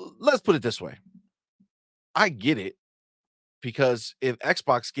 let's put it this way. I get it, because if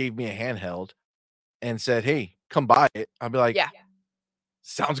Xbox gave me a handheld and said, "Hey, come buy it," I'd be like, Yeah.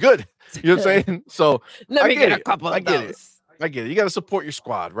 sounds good. You know what I'm saying? So Let I me get get a it. couple I of get it. those. I get it. You got to support your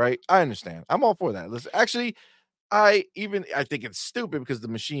squad, right? I understand. I'm all for that. Listen, actually, I think it's stupid because the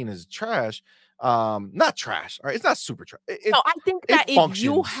machine is trash. Not trash. All right, it's not super trash. No, I think it that if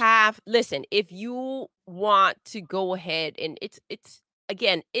you functions. listen, if you want to go ahead and it's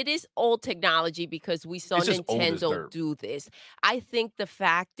again, it is old technology because we saw It's just old as Nintendo dirt. do this. I think the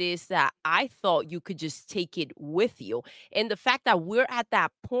fact is that I thought you could just take it with you. And the fact that we're at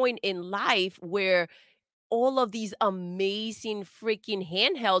that point in life where all of these amazing freaking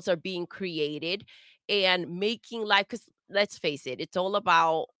handhelds are being created and making life, because let's face it, it's all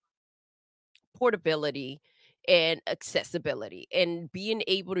about portability and accessibility and being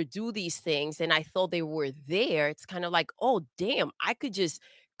able to do these things. And I thought they were there. It's kind of like, oh, damn, I could just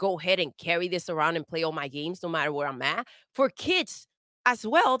go ahead and carry this around and play all my games no matter where I'm at. For kids as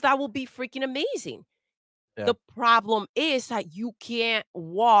well, that will be freaking amazing. Yeah. The problem is that you can't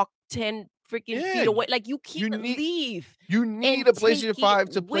walk 10 freaking feet away. Like you you can't need- leave. You need and a PlayStation take 5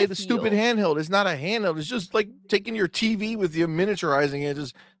 it to play the with stupid you. handheld. It's not a handheld. It's just like taking your TV with you, miniaturizing it.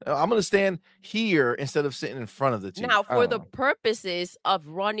 Just I'm gonna stand here instead of sitting in front of the TV. Now, I for don't the know. purposes of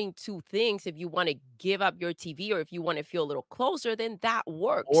running two things, if you want to give up your TV or if you want to feel a little closer, then that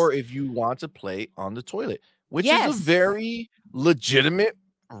works. Or if you want to play on the toilet, which is a Yes. very legitimate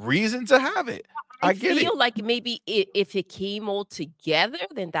reason to have it. I get it. feel like maybe if it came all together,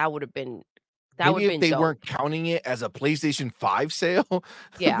 then that would have been Maybe if they dope. weren't counting it as a PlayStation 5 sale,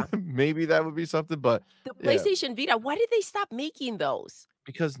 Yeah. maybe that would be something. But The yeah, PlayStation Vita, why did they stop making those?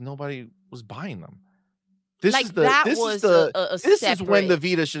 because nobody was buying them. This Like is the that this is was the a this is when the separate.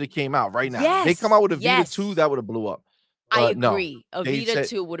 Vita should have came out right now. They Yes. come out with a Vita yes. 2, that would have blew up. I No, agree. A they Vita said-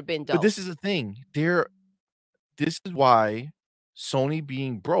 2 would have been but dope. this is the thing. This is why Sony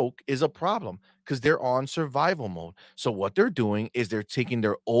being broke is a problem, because they're on survival mode. So what they're doing is they're taking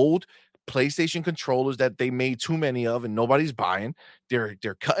their old PlayStation controllers that they made too many of and nobody's buying. They're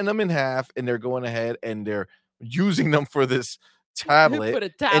cutting them in half and they're going ahead and they're using them for this tablet. Put a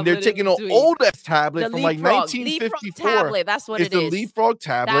And tablet they're in taking an between. old ass tablet The from like Leapfrog 1954. tablet. That's what It's it the is. Leapfrog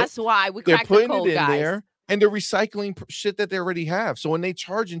tablet. That's why we They're cracked the putting code, it in guys. there and they're recycling shit that they already have. So when they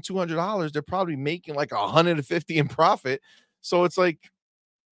charge in $200, they're probably making like 150 in profit. So it's like,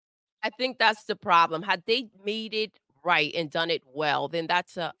 I think that's the problem. Had they made it right and done it well, then yeah,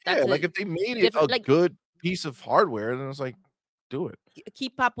 that's like a if they made it a different like good piece of hardware, then it's like, do it.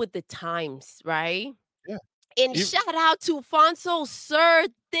 keep up with the times, right? Yeah. And Ev shout out to Fonso, sir.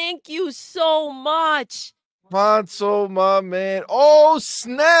 Thank you so much. Fonso, my man. Oh,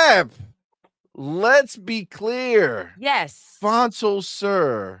 snap. Let's be clear. Yes. Fonso,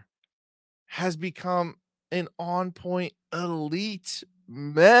 sir, has become an On Point Elite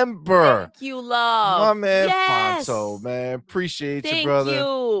member. Thank you, My love. man Fonso, Yes. man. Appreciate you, Thank brother.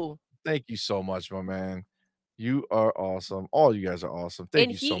 you. Thank you so much, my man. You are awesome. All you guys are awesome.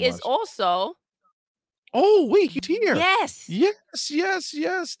 Thank And you so he is much. also Oh, wait, he's here. yes. Yes, yes,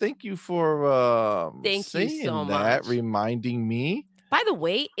 yes. Thank you for Thank you so saying that, much. reminding me. By the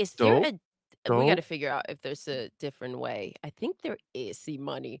way, is there Dope, a we gotta dope. figure out if there's a different way. I think there is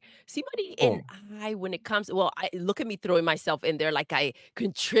CMoney. CMoney and Boom. I, when it comes well, I look at me throwing myself in there like I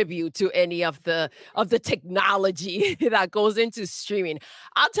contribute to any of the technology that goes into streaming.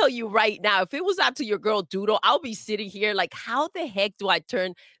 I'll tell you right now, if it was up to your girl Doodle, I'll be sitting here like, how the heck do I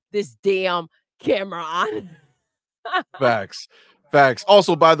turn this damn camera on? Facts. Facts.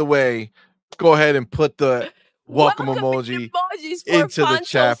 Also, by the way, go ahead and put the welcome Welcoming emoji emojis for into the Fonto,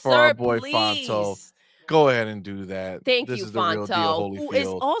 chat for our sir, boy Fonto. please. Go ahead and do that. Thank This you, is the real deal, Fonto, who is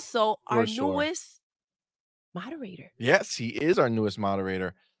Holyfield, also our for sure. newest moderator. Yes, he is our newest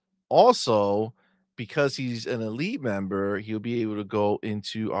moderator. Also, because he's an elite member, he'll be able to go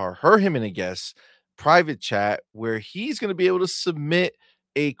into our her, him, and a guest private chat where he's going to be able to submit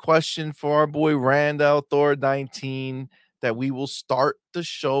a question for our boy Randall Thor 19 that we will start the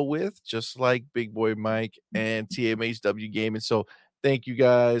show with, just like Big Boy Mike and TMHW Gaming. So thank you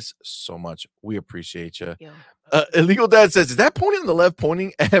guys so much. We appreciate you. Yo. Illegal Dad says, is that pony on the left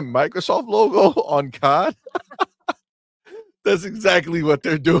pointing at Microsoft logo on COD? That's exactly what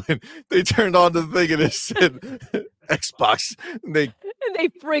they're doing. They turned on the thing and it said Xbox. And they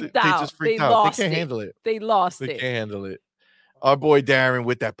freaked they out. just freaked They out. They lost can't it. handle it. They lost They it. can't handle it. Our boy Darren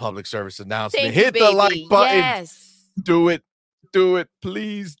with that public service announcement. Thank you, Hit the like baby. button. Yes. Do it. Do it.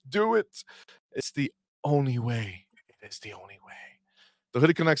 Please do it. It's the only way. It is the only way. The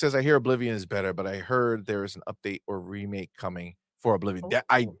Hoodie Connect says, I hear Oblivion is better, but I heard there is an update or remake coming for Oblivion.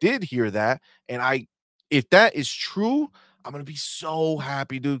 I did hear that. And if that is true, I'm gonna be so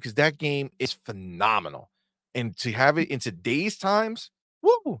happy, dude, because that game is phenomenal. And to have it in today's times,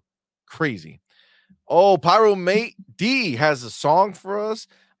 woo, crazy. Oh, Pyro Mate D has a song for us.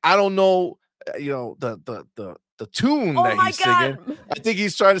 I don't know, the tune that he's singing. I think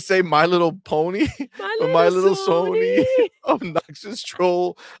he's trying to say My Little Pony, My Little Sony, obnoxious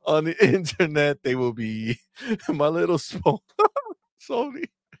troll on the internet. They will be My Little Sony.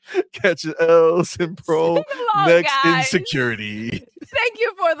 Catching L's in pro next guys. insecurity. Thank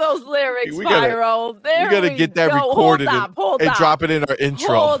you for those lyrics, we Pyro. There we gotta get that recorded hold and up. drop it in our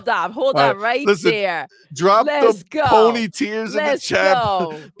intro. Hold up, right there. Drop Let's the pony tears in the chat.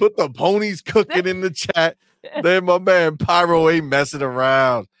 Put the ponies cooking in the chat. Then my man Pyro ain't messing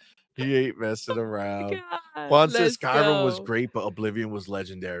around. He ain't messing around. Juan says Skyrim was great, but Oblivion was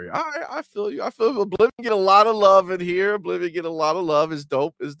legendary. All right, I feel you. I feel Oblivion get a lot of love in here. Oblivion get a lot of love. Is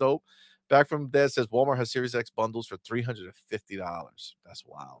dope. Is dope. Back from Dead says Walmart has Series X bundles for $350. That's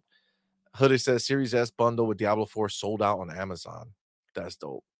wild. Hoodie says Series S bundle with Diablo 4 sold out on Amazon. That's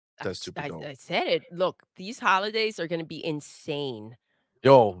dope. That's super dope. I said it. Look, these holidays are gonna be insane.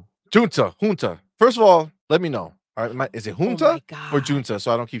 Yo, Junta. First of all, let me know. All right, is it Junta or Junta?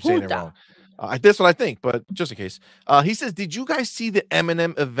 So I don't keep saying it wrong. That's what I think, but just in case. He says, did you guys see the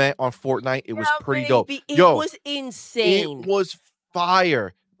Eminem event on Fortnite? It was pretty dope. It was insane. It was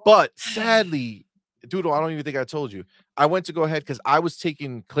fire. But sadly, Doodle, I don't even think I told you. I went to go ahead because I was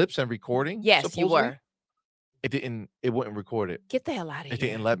taking clips and recording. Yes, supposedly. you were. It wouldn't record it. Get the hell out of here. It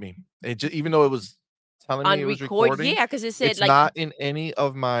didn't let me. It just, even though it was telling me it was recording. Yeah, because it said it's not in any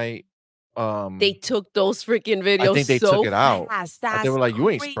of my they took those freaking videos. I think they took it out. They were like, you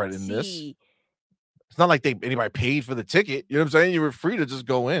ain't spreading this. It's not like anybody paid for the ticket. You know what I'm saying? You were free to just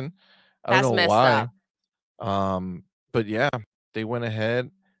go in. I don't know why. But yeah, they went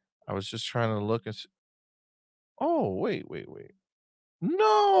ahead. I was just trying to look and see. Oh, wait.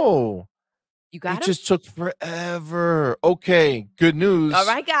 No. You got It him? just took forever. Okay, good news. All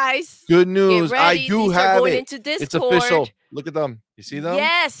right, guys. Good Get news. I ready. do These are have going it. into It's official. Discord. Look at them. You see them?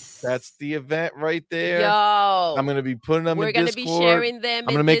 Yes. That's the event right there. Yo. I'm gonna be putting them We're in gonna Discord. be sharing them I'm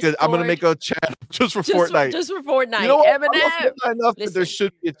in gonna make a channel just for Fortnite. Just for Fortnite. You know what? I love Eminem. Fortnite enough that there Listen.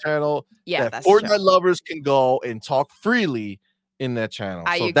 should be a channel Yeah, that that's Fortnite true. lovers can go and talk freely in that channel.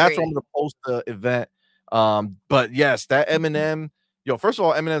 I So that's where I'm agree. gonna post the event. But yes, that Eminem. Yo, first of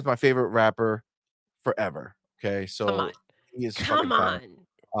all, Eminem's my favorite rapper forever. Okay, Come on. so he is Come fucking fire.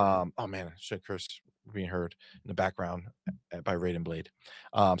 on. Oh man, I should curse being heard in the background by Raiden Blade.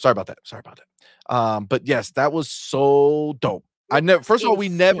 Sorry about that. But yes, that was so dope. First of all, we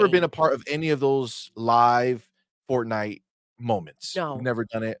never been a part of any of those live Fortnite moments. No. We've never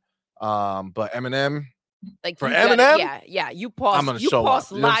done it. But Eminem, like for you Eminem, yeah. You pause. I'm gonna you show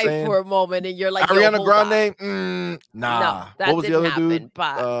pause up. You know what I'm live saying? for a moment, and you're like, Ariana Yo, Grande, nah. No, that what was the didn't other dude?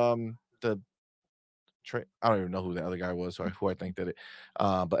 happen, but I don't even know who the other guy was, or who I think did it.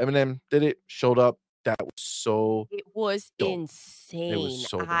 But Eminem did it, showed up. That was so it was dope. insane. It was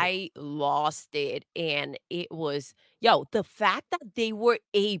so dope. I lost it, and it was the fact that they were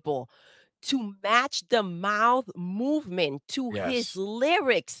able to match the mouth movement to his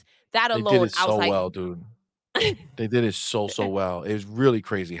lyrics. That They alone, did it I was so like, well, dude. They did it so well. It was really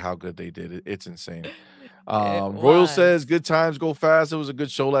crazy how good they did it. It's insane. Royal says good times go fast. It was a good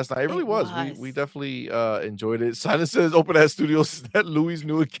show last night. It really was. We definitely enjoyed it. Silence says open ass studios. Is that Louis'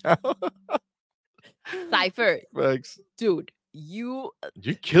 new account? Cypher. Thanks. Dude, you're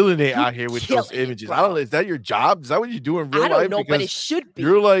killing it out here with those images. I don't know. Is that your job? Is that what you do in real life? I don't know, but it should be.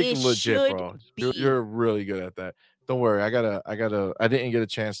 You're like it legit, bro. You're really good at that. Don't worry. I didn't get a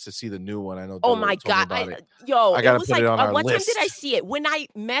chance to see the new one. I know. Oh Doodle my told me God. about it. I gotta was put like, it on our what list. time did I see it? When I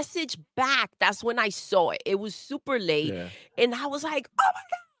messaged back, that's when I saw it. It was super late. Yeah. And I was like, oh my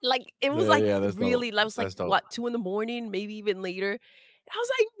God. Like, it was that's really, dope. I was like, That's dope. what, 2 a.m, maybe even later? I was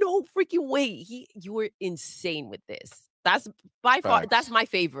like, no freaking way. You were insane with this. That's by far, that's my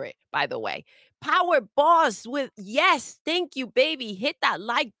favorite, by the way. Power Boss with yes, thank you, baby. Hit that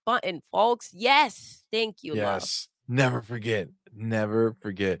like button, folks. Yes, thank you, love. Never forget. Never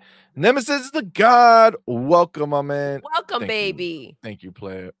forget. Nemesis is the God. Welcome, my man. Welcome, baby. Thank you,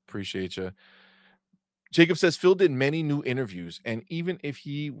 player. Appreciate you. Jacob says Phil did many new interviews, and even if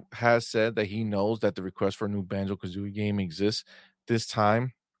he has said that he knows that the request for a new Banjo-Kazooie game exists, this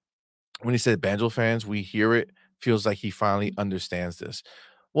time, when he said Banjo fans, we hear it, feels like he finally understands this.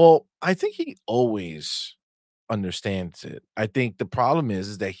 Well, I think he always understands it. I think the problem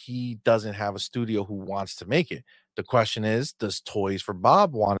is that he doesn't have a studio who wants to make it. The question is, does Toys for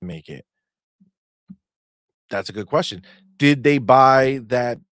Bob want to make it? That's a good question. Did they buy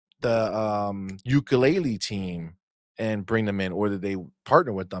the ukulele team and bring them in, or did they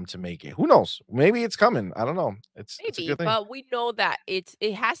partner with them to make it? Who knows? Maybe it's coming. I don't know. It's a good thing. But we know that it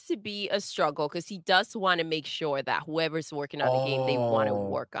has to be a struggle because he does want to make sure that whoever's working on the game, they want to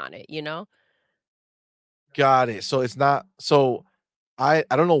work on it, you know? Got it. So it's not I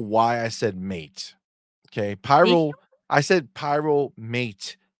don't know why I said mate. Okay. Pyro. I said Pyro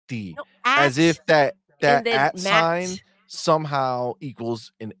mate D. No, as if that at sign Matt somehow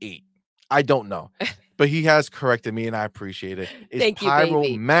equals an 8. I don't know. But he has corrected me and I appreciate it. It's Thank Pyro you,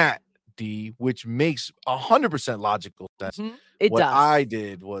 baby. Matt D, which makes 100% logical sense. It what does. I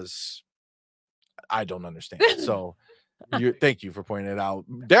did was I don't understand. So thank you for pointing it out.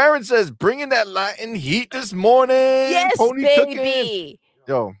 Darren says, bringing that Latin heat this morning. Yes, Pony baby. Cooking.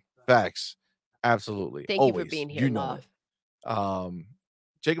 Yo, facts. Absolutely. Thank you for being here, love. It.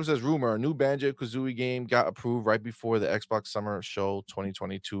 Jacob says, rumor, a new Banjo-Kazooie game got approved right before the Xbox Summer Show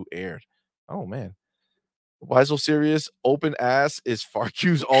 2022 aired. Oh, man. Why so serious? Open ass is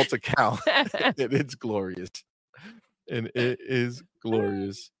FARQ's alt account. And it's glorious. And it is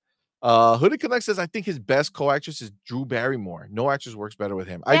glorious. Hooded Connect says, I think his best co-actress is Drew Barrymore. No actress works better with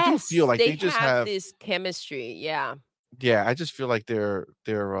him. Yes, I do feel like they just have this chemistry. Yeah. Yeah, I just feel like they're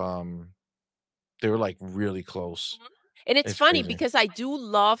like really close. And it's funny because I do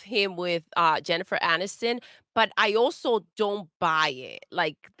love him with Jennifer Aniston, but I also don't buy it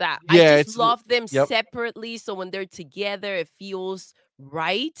like that. Yeah, I just love them separately. So when they're together, it feels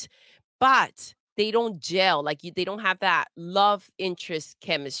right. But they don't gel. Like they don't have that love interest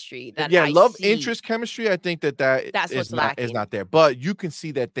chemistry that love interest chemistry. I think that's what's lacking. Is not there. But you can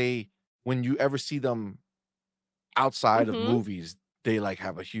see that when you ever see them outside of movies, they like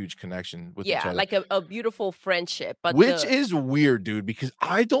have a huge connection with each other. Like a beautiful friendship. But which is weird, dude, because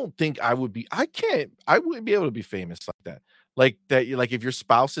I don't think I wouldn't be able to be famous like that. Like that, like if your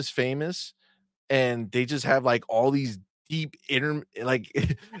spouse is famous and they just have like all these deep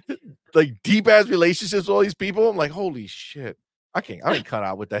like deep ass relationships with all these people. I'm like, holy shit. I ain't cut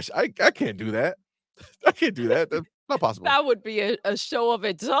out with that. I can't do that. I can't do that. That's not possible. That would be a show of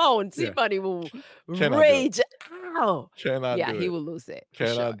its own. Yeah. C-Money will Cannot do it. rage out. Cannot Yeah, do he it. will lose it for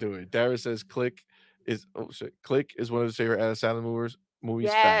sure. Cannot do it. Darius says Click is Click is one of his favorite Adam Sandler movies.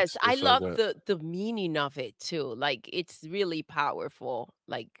 Yes, Facts. I It's so love good. the meaning of it too. Like it's really powerful.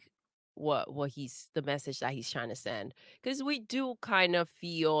 Like what he's the message that he's trying to send. Because we do kind of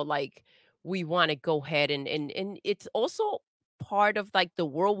feel like we want to go ahead and it's also part of like the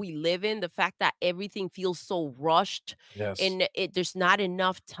world we live in, the fact that everything feels so rushed Yes. and there's not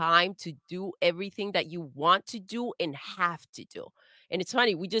enough time to do everything that you want to do and have to do. And it's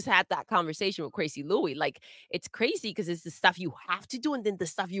funny, we just had that conversation with Crazy Louie. Like it's crazy because it's the stuff you have to do and then the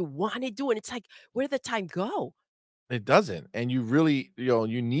stuff you want to do. And it's like, where did the time go? It doesn't. And you really,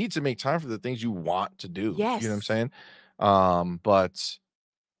 you need to make time for the things you want to do. You know what I'm Yes. saying? But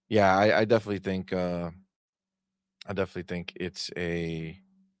yeah, I definitely think it's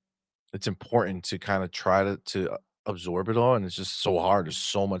important to kind of try to absorb it all. And it's just so hard. There's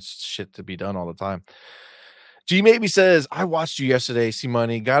so much shit to be done all the time. G Maybe says, I watched you yesterday, C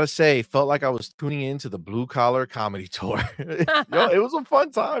Money. Gotta say, felt like I was tuning into the blue collar comedy tour. Yo, it was a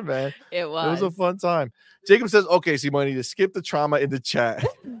fun time, man. It It was a was. fun time. Jacob says, okay, C Money, to skip the trauma in the chat.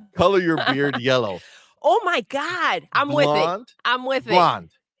 Color your beard yellow. Oh my God. I'm with it. Blonde. I'm with it.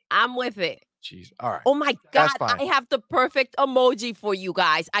 Blonde. I'm with it. Jeez. All right. Oh my That's God. fine. I have the perfect emoji for you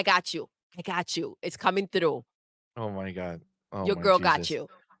guys. I got you. I got you. It's coming through. Oh my God. Oh Your my girl got Jesus. you.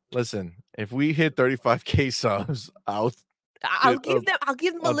 Listen, if we hit 35K subs, I'll give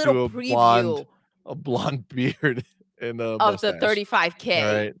them a little preview a blonde beard and a of the mustache. 35K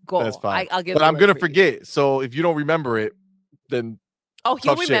All right, goal. that's fine. I'll give but them I'm gonna forget. So if you don't remember it, then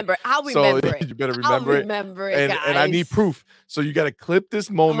you'll remember. I'll remember it. You better remember it. Guys. And I need proof. So you got to clip this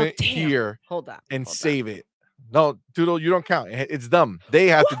moment here. Hold on. And save it. No, Doodle, you don't count. It's them. They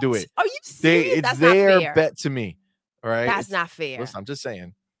have to do it. Are you serious? It's That's their not fair. bet to me. All right. That's not fair. Listen, I'm just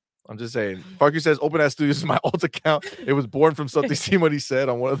saying. Parker says Open Ass Studios is my alt account. It was born from something CMoney said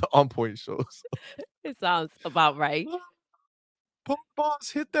on one of the On Point shows. It sounds about right.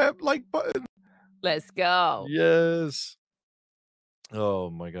 Boss, hit that like button. Let's go. Yes. Oh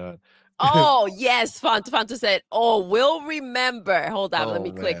my God. Oh yes, Fanta said, "Oh, we'll remember." Hold on, let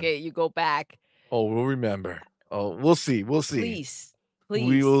me click man. it. You go back. Oh, we'll remember. Oh, we'll see. Please.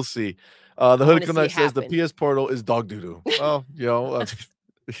 We will see. The Hood Connect says the PS Portal is dog doo-doo. Well,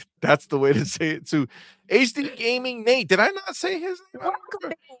 that's the way to say it too. HD Gaming Nate, did I not say his name?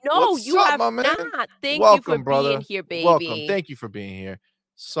 Welcome. No, you have not. Thank you for being here, baby. Welcome. Thank you for being here.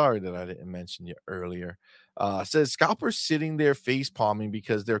 Sorry that I didn't mention you earlier. Says scalpers sitting there face palming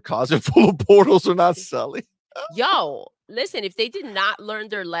because their closet full of portals are not selling. Yo, listen, if they did not learn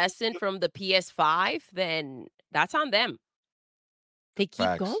their lesson from the PS5, then that's on them. They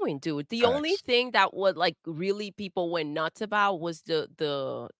keep going, dude. The only thing that would like really people went nuts about was it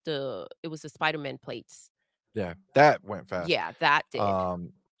was the Spider-Man plates. Yeah, that went fast. Yeah, that did.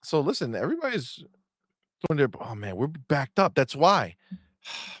 So listen, everybody's doing their man, we're backed up. That's why.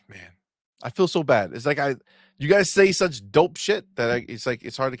 Man, I feel so bad. It's like you guys say such dope shit that it's like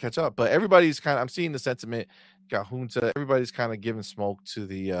it's hard to catch up. But everybody's I'm seeing the sentiment. Got Junta. Everybody's kind of giving smoke to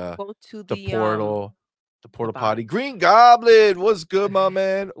the portal. The porta potty. Green Goblin, what's good, my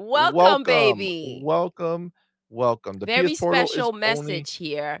man? Welcome, baby. Welcome. The very special message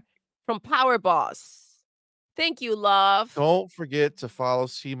here from Power Boss. Thank you, love. Don't forget to follow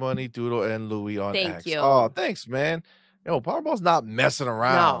CMoney, Doodle, and Louie on X. Thank you. Oh, thanks, man. Power Boss not messing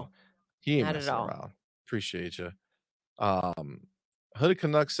around. No, he ain't messing around. Appreciate you. Hooded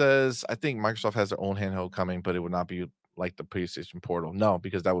Canuck says, I think Microsoft has their own handheld coming, but it would not be like the PlayStation Portal. No,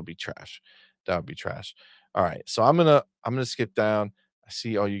 because that would be trash. All right, so I'm gonna skip down. I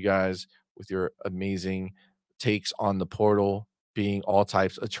see all you guys with your amazing takes on the portal being all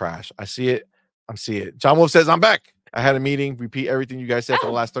types of trash. I see it. John Wolf says, I'm back. I had a meeting. Repeat everything you guys said for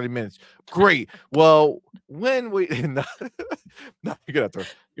the last 30 minutes. Great. Well, when we no, you're gonna have to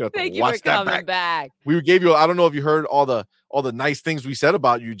watch that back. We gave you. I don't know if you heard all the nice things we said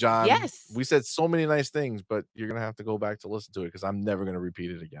about you, John. Yes, we said so many nice things, but you're gonna have to go back to listen to it because I'm never gonna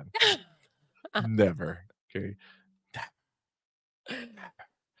repeat it again. Never. Okay.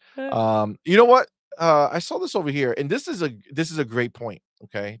 You know what? I saw this over here, and this is a great point.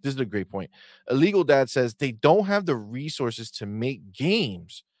 Okay, this is a great point. Illegal Dad says they don't have the resources to make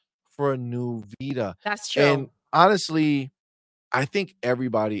games for a new Vita. That's true. And honestly, I think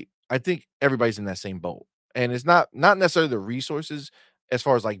everybody's in that same boat. And it's not necessarily the resources as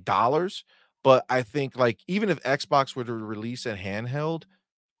far as like dollars, but I think like even if Xbox were to release a handheld,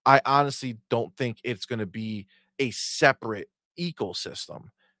 I honestly don't think it's gonna be a separate ecosystem.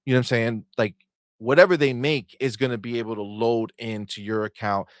 You know what I'm saying? Like, whatever they make is gonna be able to load into your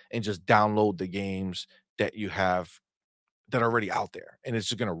account and just download the games that you have that are already out there, and it's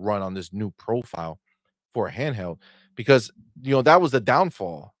just gonna run on this new profile for a handheld because that was the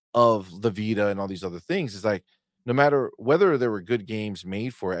downfall of the Vita and all these other things. Is like no matter whether there were good games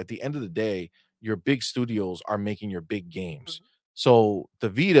made for it, at the end of the day, your big studios are making your big games. Mhm. So the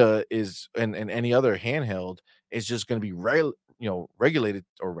Vita is and any other handheld is just going to be regulated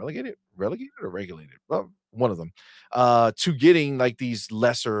or relegated or regulated. Well, one of them to getting like these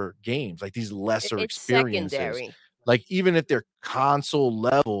lesser games, like these lesser It's experiences. secondary. Like even if they're console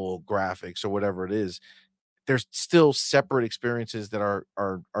level graphics or whatever it is, there's still separate experiences that are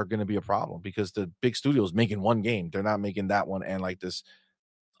going to be a problem because the big studios making one game, they're not making that one and like this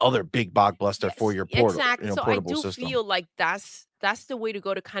other big blockbuster for Yes, your exactly. So I portable do system. feel like that's the way to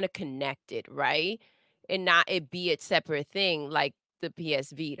go to kind of connect it, right? And not it be a separate thing like the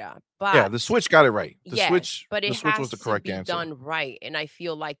PS Vita. Yeah, But the Switch got it right. yes, but The it Switch was the has to correct be answer. done right. And I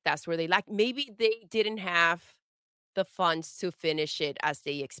feel like that's where they like maybe they didn't have the funds to finish it as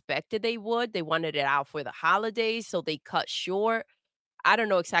they expected they would. They wanted it out for the holidays, so they cut short. I don't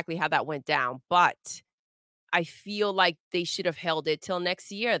know exactly how that went down, but I feel like they should have held it till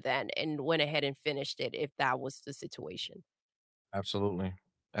next year then and went ahead and finished it if that was the situation. Absolutely.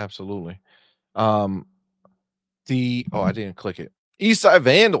 Absolutely. Um I didn't click it. Eastside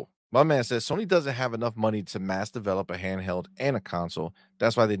Vandal. My man says Sony doesn't have enough money to mass develop a handheld and a console.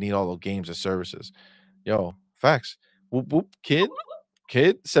 That's why they need all those games and services. Yo, facts. Whoop whoop.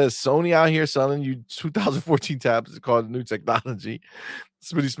 Kid says Sony out here selling you 2014 tablets called new technology.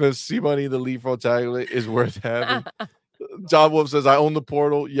 Smitty Smith, CMoney, the lead for tablet is worth having. John Wolf says, I own the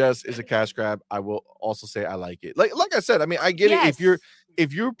portal. Yes, it's a cash grab. I will also say I like it. Like I said, I mean, I get it. Yes,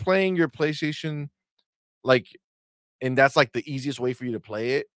 If you're playing your PlayStation, like, and that's like the easiest way for you to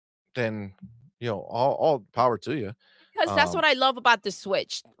play it, then all power to you. because that's Um, what I love about the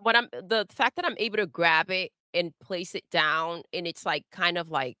Switch. What I'm the fact that I'm able to grab it and place it down and it's like kind of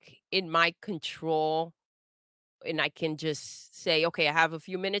like in my control and I can just say, okay, I have a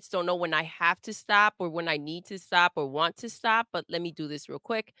few minutes, don't know when I have to stop or when I need to stop or want to stop, but let me do this real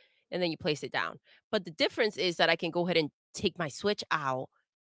quick. And then you place it down. But the difference is that I can go ahead and take my Switch out.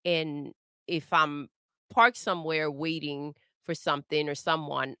 And if I'm parked somewhere waiting for something or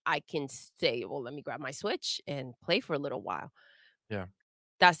someone, I can say, well, let me grab my Switch and play for a little while. yeah.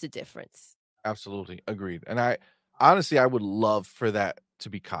 That's the difference. Absolutely, agreed, and I honestly, I would love for that to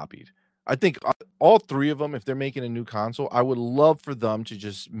be copied. I think all 3 of them, if they're making a new console, I would love for them to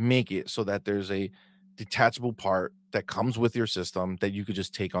just make it so that there's a detachable part that comes with your system that you could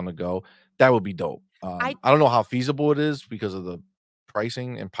just take on the go. That would be dope. I I don't know how feasible it is because of the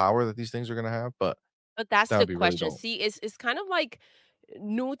pricing and power that these things are gonna have, but But that's that would the be really question. dope. See, it's kind of like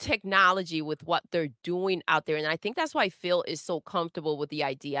new technology with what they're doing out there, and I think that's why Phil is so comfortable with the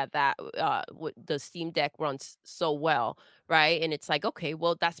idea that the Steam Deck runs so well, right? And it's like, okay,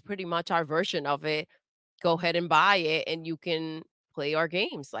 well, that's pretty much our version of it. Go ahead and buy it, and you can play our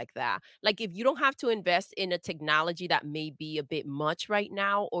games like that. Like if you don't have to invest in a technology that may be a bit much right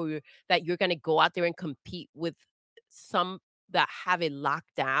now, or that you're going to go out there and compete with some that have it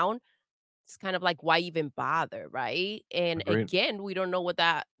locked down, it's kind of like, why even bother, right? And Agreed. again, we don't know what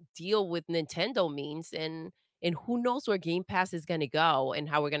that deal with Nintendo means, and who knows where Game Pass is gonna go and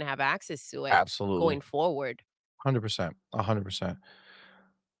how we're gonna have access to it Absolutely. going forward. 100%, 100%.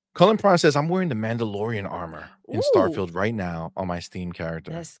 Cullen Prime says, "I'm wearing the Mandalorian armor in Ooh, Starfield right now on my Steam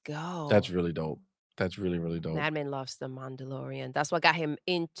character." let's That's go. really dope. That's really, really dope. Madman loves the Mandalorian. That's what got him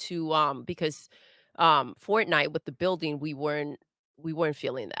into because Fortnite with the building, we weren't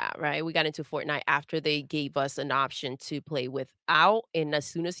feeling that, right? We got into Fortnite after they gave us an option to play without. And as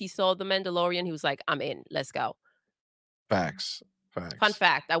soon as he saw the Mandalorian, he was like, I'm in, let's go. Facts. Fun Facts.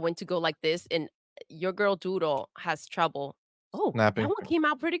 fact, I went to go like this, and your girl Doodle has trouble. Oh, that Snapping. one came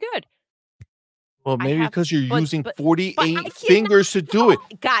out pretty good. Well, I maybe have because you're using but I 48 cannot fingers to do oh,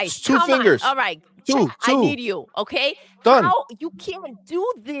 it. guys, It's 2 come on. fingers. All right, chat, 2, I 2. need you, okay? Done. How you can't do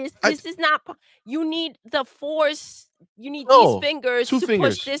this. I This is not po you need the force. You need these No. fingers 2 to push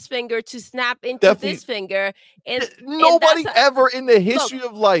fingers. this finger to snap into Definitely this finger, and that's nobody a ever in the look, history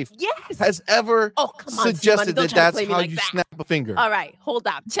of life yes. has ever Oh, come on, C Money, suggested don't that try to that's play me how like you that. snap a finger. All right, hold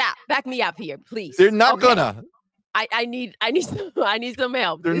up. Chat, back me up here, They're please. not Okay. gonna. I need some I need some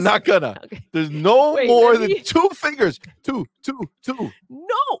help. They're This not gonna. okay. There's no Wait, let more than me 2 fingers. 2, 2, 2.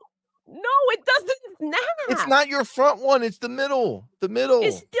 No. No, it doesn't It's snap. not your front one, it's the middle. The It middle.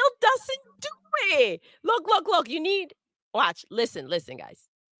 still doesn't do it. Look, look, look. You need watch. Listen, listen, guys.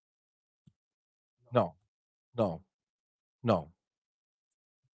 No.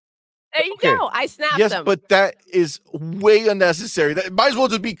 There you Okay. go. I snapped Yes, them. but that is way unnecessary. That might as well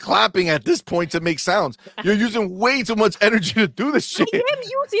just be clapping at this point to make sounds. You're using way too much energy to do this shit. I am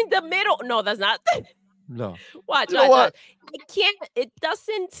using the middle. No, that's not. No. Watch. You know what? I can't. It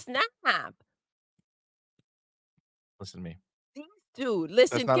doesn't snap. Listen to me. Dude,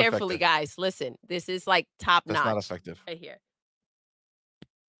 listen carefully, effective. guys. Listen. This is like top notch. That's not effective. Right here.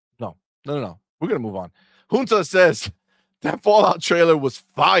 No. We're gonna move on. Junta says that Fallout trailer was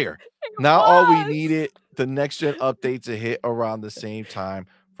fire. Now all we needed the next gen update to hit around the same time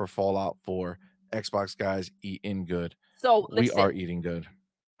for Fallout 4. Xbox guys eating good. So we are eating good.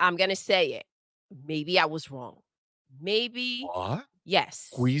 I'm gonna say it. Maybe I was wrong. Maybe. What? Yes.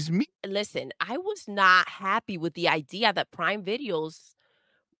 Squeeze me? Listen, I was not happy with the idea that Prime Videos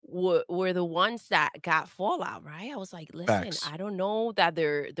were the ones that got Fallout, right? I was like, listen, Facts. I don't know that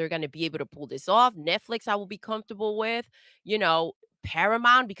they're gonna be able to pull this off. Netflix, I will be comfortable with,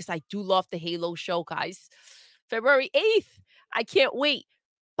 Paramount, because I do love the Halo show, guys. February 8th. I can't wait.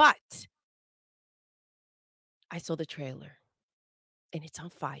 But I saw the trailer and it's on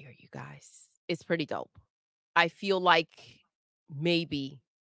fire, you guys. It's pretty dope. I feel like maybe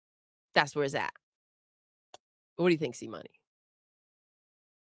that's where it's at. What do you think, CMoney?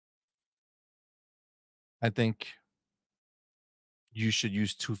 I think you should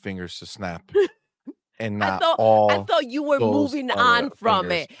use 2 fingers to snap and not I thought you were moving on from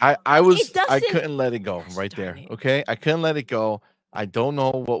fingers. it. I couldn't let it go right there. Okay? I couldn't let it go. I don't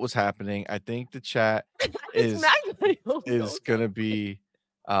know what was happening. I think the chat is gonna be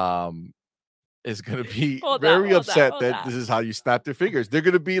very upset that this is how you snap their fingers. They're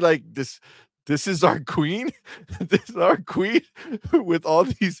gonna be like, this is our queen. This is our queen with all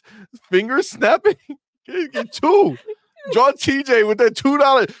these fingers snapping. Get 2. John TJ with that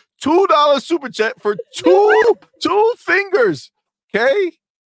 $2 super chat for two fingers. Okay.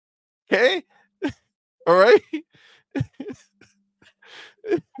 All right.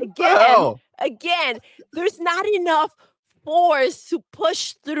 Again, there's not enough force to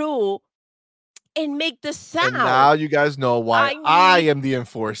push through and make the sound. And now you guys know why I am the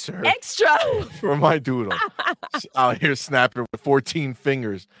enforcer. Extra for my Doodle. Out here snapping with 14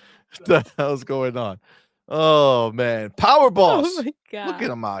 fingers. What the hell's going on? Oh man, Power Boss. Oh my God. Look at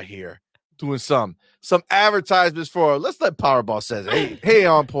him out here doing some advertisements for. Let's let Power Boss says, hey,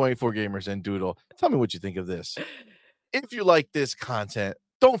 on point for gamers and Doodle. Tell me what you think of this. If you like this content,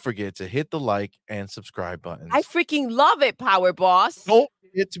 don't forget to hit the like and subscribe buttons. I freaking love it, Power Boss. Don't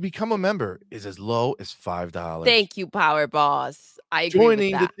forget to become a member. Is as low as $5. Thank you, Power Boss. I agree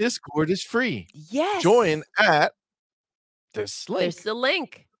Joining with that. the Discord is free. Yes. Join at this link. There's the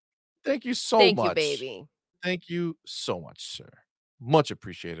link. Thank you so much. Thank you, baby. Thank you so much, sir. Much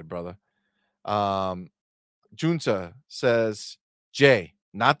appreciated, brother. Junta says J,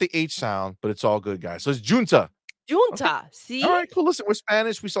 not the H sound, but it's all good, guys. So it's Junta. Okay. See? All right, cool. Listen, we're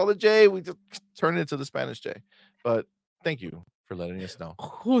Spanish. We saw the J. We just turned it into the Spanish J. But thank you for letting us know.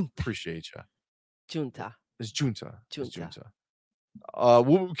 Junta. Appreciate you. Junta. It's Junta. It's Junta.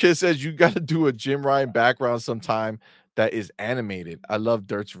 Woo Kid says you got to do a Jim Ryan background sometime that is animated. I love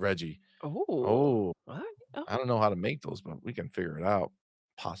Dirt's Reggie. Oh. What? Oh. I don't know how to make those, but we can figure it out.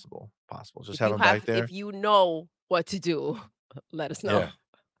 Possible. Just have them back there. If you know what to do, let us know. Yeah.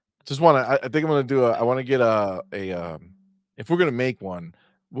 Just want to. I think I'm gonna do I want to get if we're gonna make one,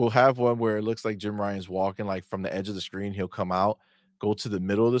 we'll have one where it looks like Jim Ryan's walking like from the edge of the screen. He'll come out, go to the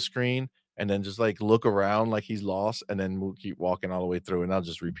middle of the screen, and then just like look around like he's lost, and then we'll keep walking all the way through, and I'll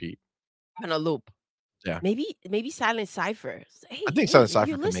just repeat. On a loop. Yeah. Maybe Silent Cypher. Hey, I think Silent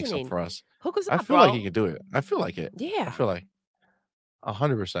Cypher can make some for us. Hook us up, I feel like he could do it. I feel like it. Yeah. I feel like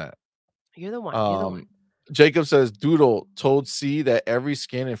 100%. You're the one. You're the one. Jacob says Doodle told C that every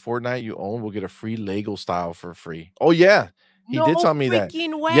skin in Fortnite you own will get a free Lego style for free. Oh yeah, he did tell me that.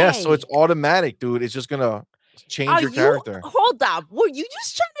 Way. Yes, so it's automatic, dude. It's just gonna change your character. Hold up. Were you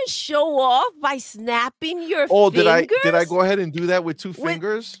just trying to show off by snapping your fingers? Oh, did I go ahead and do that with 2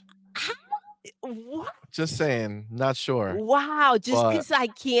 fingers? What? Just saying, not sure. Wow, just because I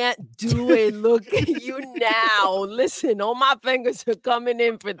can't do it, look at you now. Listen, all my fingers are coming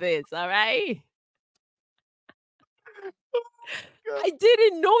in for this, all right? I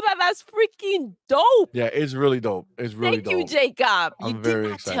didn't know that. That's freaking dope. Yeah, it's really dope. It's really dope. Thank you, Jacob. I'm you very did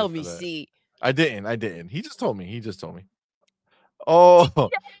not excited tell for me, that. see. I didn't. He just told me. Oh,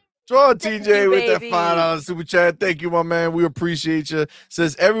 Draw Thank you, TJ with that baby. $5 super chat. Thank you, my man. We appreciate you.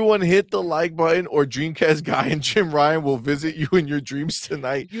 Says everyone hit the like button or Dreamcast guy and Jim Ryan will visit you in your dreams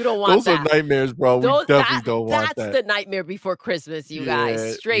tonight. You don't want Those are that. nightmares, bro. We definitely don't want That's that. the nightmare before Christmas, you guys.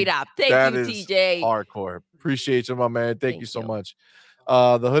 Yeah, Straight up. Thank that you, is TJ. hardcore. Appreciate you, my man. Thank you Thank so you. much.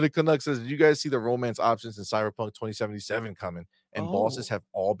 The Hooded Canuck says, did you guys see the romance options in Cyberpunk 2077 coming? And bosses have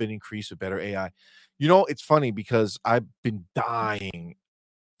all been increased with better AI. You know, it's funny because I've been dying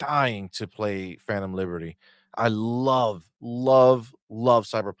to play Phantom Liberty. I love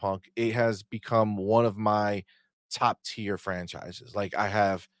Cyberpunk. It has become one of my top tier franchises. Like I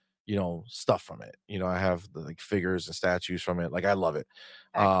have, stuff from it. I have the like figures and statues from it. Like I love it.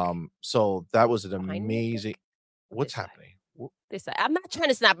 So that was an Behind me again? amazing. What's This side. happening? This side. I'm not trying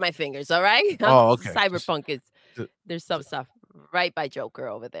to snap my fingers, all right? Oh, okay. Cyberpunk is Ju- there's some stuff right by Joker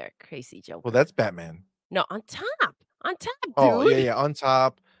over there. Crazy Joker. well, that's Batman. No, on top. On top, Oh, yeah, dude. yeah. On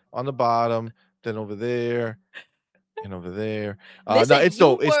top, on the bottom, then over there, and over there. No, Listen, it's you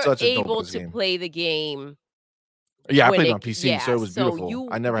dope. It's were such a dope able ass to game. play the game Yeah, I when played it it on PC, so yeah, it was so beautiful.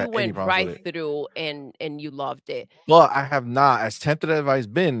 I never you had any went problems with right it. through and you loved it. But I have not, as tempted as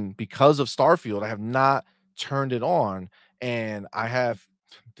I've been because of Starfield, I have not turned it on, and I have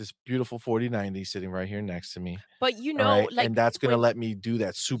this beautiful 4090 sitting right here next to me. But All right, like and that's gonna when let me do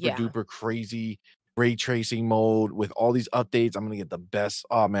that super yeah. duper crazy ray tracing mode with all these updates. I'm gonna get the best.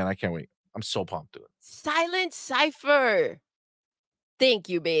 Oh man, I can't wait. I'm so pumped to it. Silent Cipher. Thank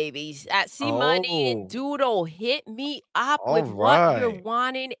you, babies. At CMoney and Oh, Doodle, hit me up all with what you're right.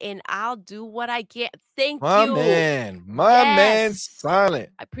 wanting, and I'll do what I can. Thank My you. man, Yes. Silent.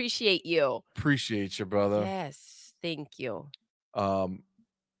 I appreciate you. Appreciate you, brother. Yes. Thank you.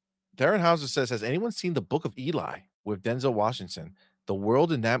 Darren Hauser says, has anyone seen the Book of Eli with Denzel Washington? The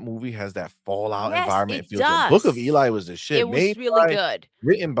world in that movie has that Fallout Yes, environment. It it feels good. Book of Eli does. was the shit. It was really good.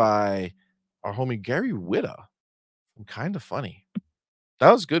 Written by our homie Gary Whitta from Kind of Funny.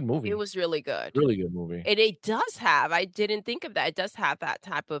 That was a good movie. It was really good. Really good movie. And it does have, I didn't think of that. It does have that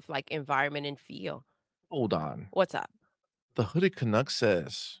type of like environment and feel. Hold on. What's up? The Hooded Canuck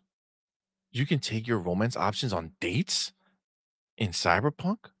says you can take your romance options on dates in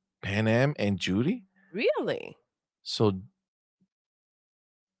Cyberpunk, Pan Am, and Judy. Really? So,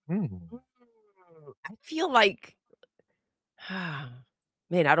 I feel like,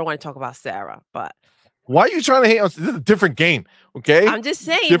 man, I don't want to talk about Sarah, but why are you trying to hate on this? Is a different game, okay? I'm just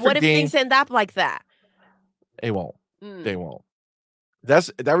saying, Different what if game. things end up like that? They won't. They won't. That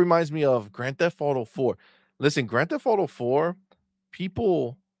reminds me of Grand Theft Auto 4. Listen, Grand Theft Auto 4,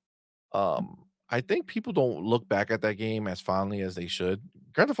 people, I think people don't look back at that game as fondly as they should.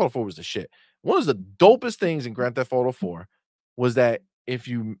 Grand Theft Auto 4 was the shit. One of the dopest things in Grand Theft Auto 4 was that if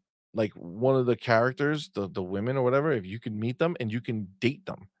you like one of the characters, the women or whatever, if you can meet them and you can date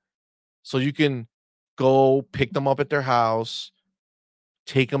them. So you can go pick them up at their house,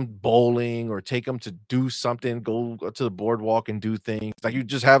 take them bowling or take them to do something, go to the boardwalk and do things. Like you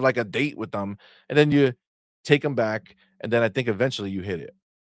just have like a date with them and then you take them back. And then I think eventually you hit it.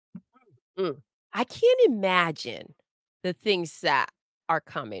 I can't imagine the things that are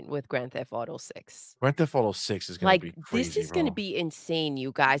coming with Grand Theft Auto 6. Grand Theft Auto 6 is going to be crazy, this is going to bro. be insane,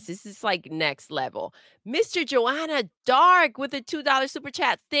 you guys. This is like next level. Mr. Joanna Dark with a $2 super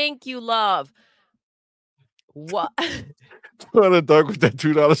chat. Thank you, love. What? Joanna Dark with that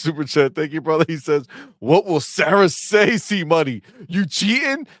 $2 super chat. Thank you, brother. He says, what will Sarah say, CMoney? You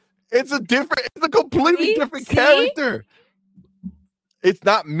cheating? It's a completely different character. It's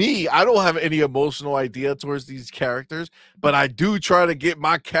not me. I don't have any emotional idea towards these characters, but I do try to get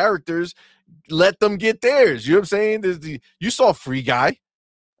my characters, let them get theirs. You know what I'm saying? You saw Free Guy,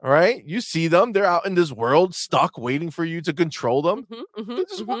 all right? You see them. They're out in this world stuck waiting for you to control them. They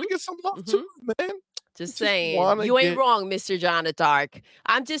just want to get some love too, man. Just saying. You ain't wrong, Mr. Joanna Dark.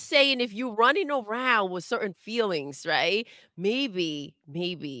 I'm just saying if you're running around with certain feelings, right? Maybe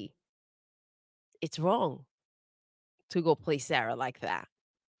it's wrong to go play Sarah like that.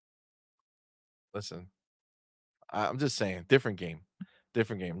 Listen, I'm just saying, different game.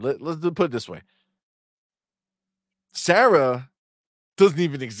 Let's put it this way. Sarah doesn't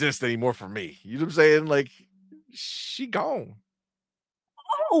even exist anymore for me. You know what I'm saying? Like, she gone.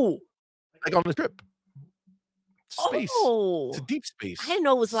 Oh! Like on the trip. Space. Oh! To deep space. I didn't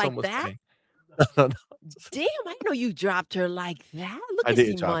know it was like that. No. Damn, I didn't know you dropped her like that. Look I at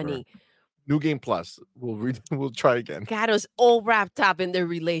didn't drop her. CMoney. New Game Plus. We'll try again. Got us all wrapped up in their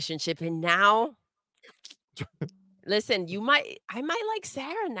relationship, and now, listen, I might like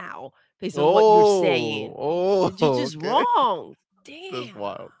Sarah now based on what you're saying. Oh, You're just wrong. Damn. That's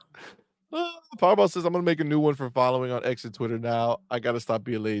wild. Powerball says, I'm gonna make a new one for following on X and Twitter now. I gotta stop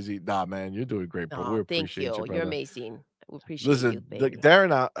being lazy. Nah, man, you're doing great, bro. Oh, We thank appreciate you, you. You're brother. amazing. We appreciate you, Listen, baby.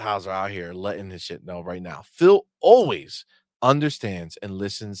 Darren Hauser out here letting his shit know right now. Phil always understands and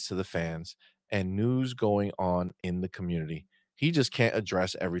listens to the fans and news going on in the community. He just can't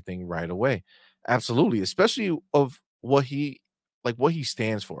address everything right away. Absolutely, especially of what he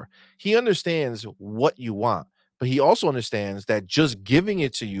stands for. He understands what you want, but he also understands that just giving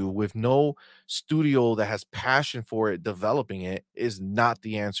it to you with no studio that has passion for it, developing it is not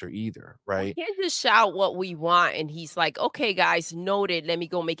the answer either, We right? can't just shout what we want and he's like, "Okay, guys, noted. Let me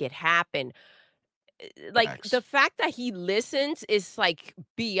go make it happen." Like, the Facts. fact that he listens is, like,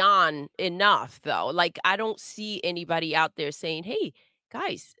 beyond enough, though. Like, I don't see anybody out there saying, "Hey,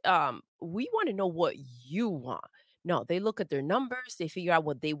 guys, we wanna know what you want." No, they look at their numbers, they figure out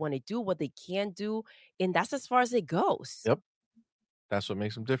what they wanna do, what they can do, and that's as far as it goes. Yep. That's what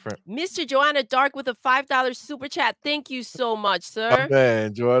makes him different. Mr. Joanna Dark with a $5 super chat. Thank you so much, My sir.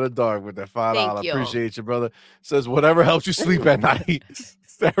 man, Joy the Dark with that Thank $5. you. Appreciate you, brother. Says whatever helps you sleep at night.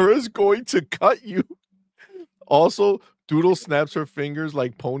 Sarah's going to cut you. Also, Doodle snaps her fingers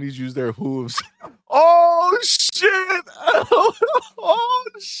like ponies use their hooves. Oh shit! Oh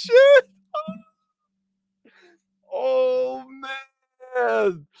shit! Oh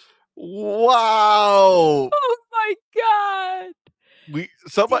man! Wow! Oh my god.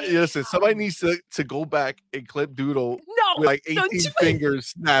 Somebody listen, somebody Damn. needs to go back and clip Doodle No, with like don't 18 you fingers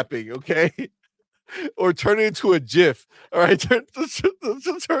snapping, okay? Or turn it into a GIF. All right, turn it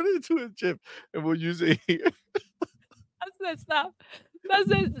into a GIF, and we'll use it here. That's messed up. That's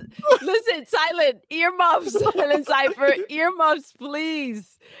it. Listen, silent earmuffs, silent cipher, earmuffs,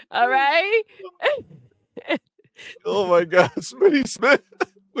 please. All right. Oh my God, Smitty Smith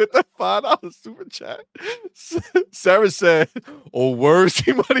with the $5 super chat. Sarah said, "Oh, words,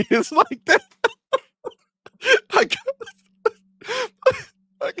 money is like that." I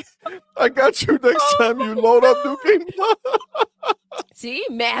got, I got you next time you load up new game. See,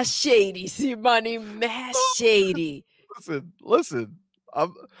 mass shady. See, money, mass shady. Listen. I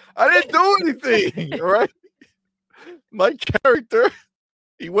didn't do anything. All right, my character.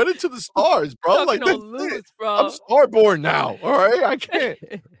 He went into the stars, bro. Talking Like that's on it. loose, I'm bro. starborn now. All right,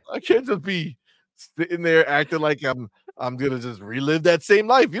 I can't just be sitting there acting like I'm gonna just relive that same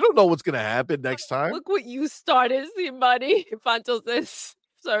life. You don't know what's gonna happen next time. Look what you started, see, money. Fanto says,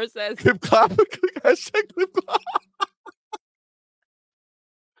 sir says. Clip clap, hashtag clip clap.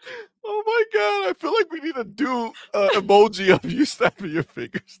 Oh my God, I feel like we need to do emoji of you snapping your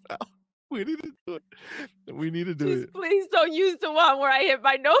fingers now. We need to do it. We need to do Just it. please don't use the one where I hit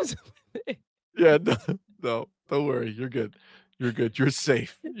my nose. Yeah, no, don't worry. You're good. You're good. You're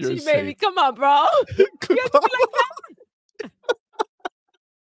safe. You're She made me safe. come on, bro. You have to be like that.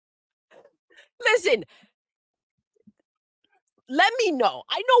 Listen. Let me know.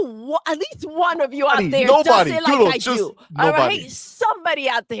 I know at least one of you out there does it like I do. All right, somebody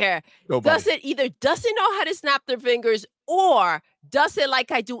out there does it either doesn't know how to snap their fingers or does it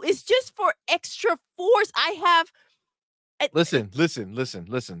like I do. It's just for extra force. I have. Listen.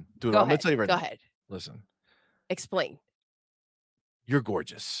 Dude, I'm gonna tell you right now. Go ahead. Listen. Explain. You're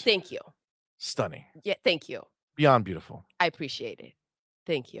gorgeous. Thank you. Stunning. Yeah, thank you. Beyond beautiful. I appreciate it.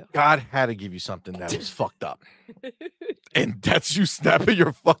 Thank you. God had to give you something that was fucked up. And that's you snapping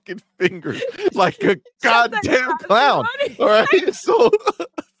your fucking fingers like a goddamn clown. All right. So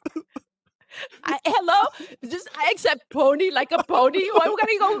hello? I accept pony like a pony. Why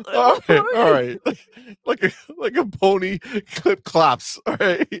we gotta go? All right. Like a pony clip claps. All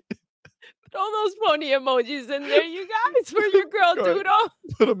right. Throw those pony emojis in there, you guys, for your girl Doodle.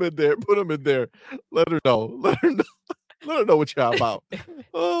 Put them in there. Put them in there. Let her know. Let her know. Let her know what you're about.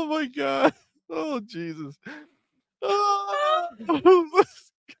 Oh my God. Oh Jesus. Oh.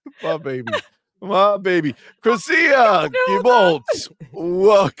 My baby. My baby. Chrisia Gibolt.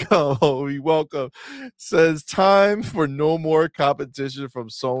 Welcome, homie. Welcome. Says time for no more competition from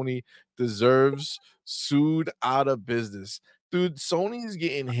Sony. Deserves sued out of business. Dude, Sony's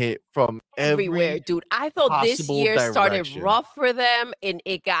getting hit from everywhere, dude. I thought this year started rough for them and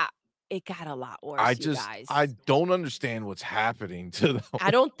it got a lot worse. I don't understand what's happening to them. I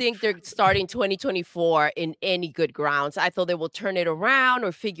don't think they're starting 2024 in any good grounds. I thought they will turn it around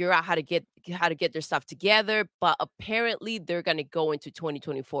or figure out how to get their stuff together, but apparently they're going to go into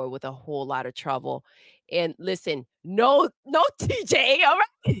 2024 with a whole lot of trouble. And listen, no TJ, all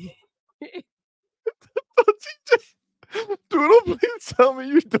right? No TJ. Doodle, please tell me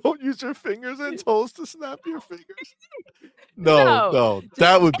you don't use your fingers and toes to snap your fingers. No, just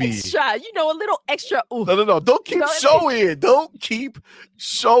that would be extra, a little extra oof. No. Don't keep showing it. Don't keep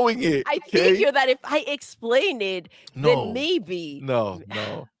showing it. I Okay? figure that if I explain it, then maybe. No.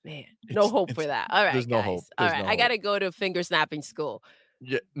 Man, no hope for that. All right, There's no hope. guys. All There's right, no I hope. gotta go to finger snapping school.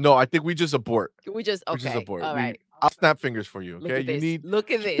 Yeah, no, I think we just abort. We just Abort. all right. I'll snap fingers for you. Look Okay, at you this. need.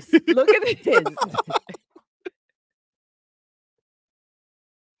 Look at this. Look at this.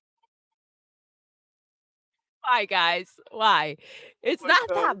 Why, guys? Why? It's not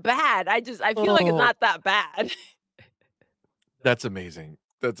that bad. I feel like it's not that bad. That's amazing.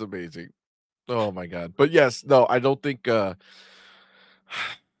 That's amazing. Oh my god. But yes, no, I don't think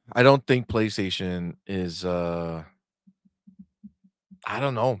PlayStation is I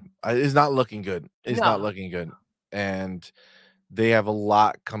don't know. It's not looking good. It's not No. looking good. And they have a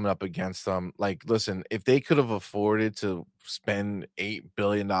lot coming up against them. Like, listen, if they could have afforded to spend $8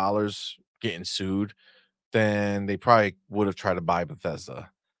 billion getting sued, then they probably would have tried to buy Bethesda.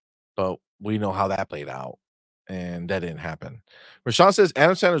 But we know how that played out, and that didn't happen. Rashawn says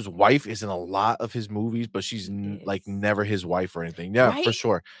Adam Sandler's wife is in a lot of his movies, but she's like never his wife or anything. Yeah, for Right?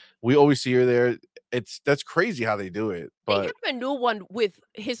 sure. We always see her there. That's crazy how they do it. They But have a new one with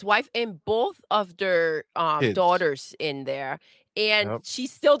his wife and both of their kids. daughters in there, and Yep. she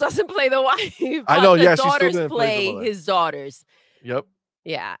still doesn't play the wife. I know, The yeah, she still daughters didn't play the play mother. his daughters. Yep.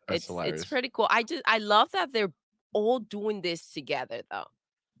 Yeah, That's it's hilarious. pretty cool. I love that they're all doing this together, though.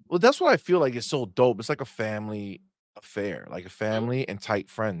 Well, that's what I feel like is so dope. It's like a family affair, like a family and tight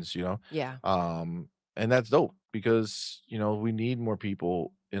friends, you know? Yeah. And that's dope because, we need more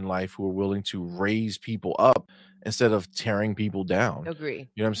people in life who are willing to raise people up instead of tearing people down. Agree.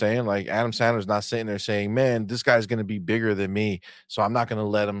 You know what I'm saying? Like Adam Sandler's not sitting there saying, "Man, this guy's going to be bigger than me, so I'm not going to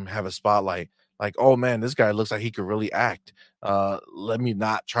let him have a spotlight." Like, "Oh man, this guy looks like he could really act. Let me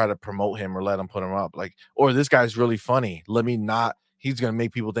not try to promote him or let him put him up." Like, or this guy's really funny. Let me not He's gonna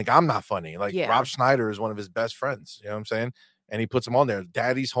make people think I'm not funny. Like Rob Schneider is one of his best friends. You know what I'm saying? And he puts him on there.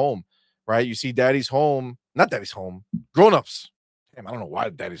 Daddy's Home, right? You see Daddy's Home, not Daddy's Home, Grown Ups. Damn, I don't know why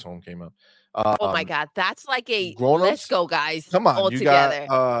Daddy's Home came up. Oh my god, that's like a Grown let's Ups. go, guys. Come on, all you together.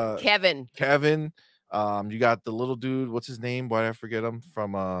 got Kevin. You got the little dude. What's his name? Why did I forget him?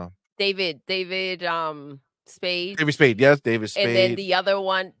 From David Spade. David Spade. Yes, David Spade. And then the other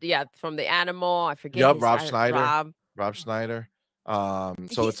one, from the animal. I forget. Yep, his Rob Schneider. Rob Schneider. So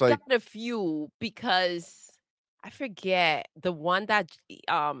He's it's like got a few because I forget the one that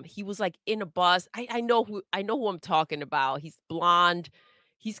he was like in a bus. I know who I'm talking about. He's blonde.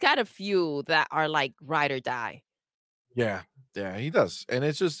 He's got a few that are like ride or die. Yeah, he does. And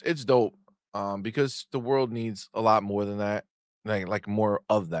it's dope. Because the world needs a lot more than that. Like more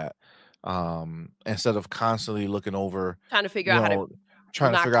of that. Instead of constantly looking over, Trying to figure out how to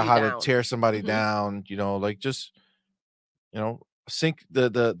trying to knock figure out you how down. to tear somebody down, like just sink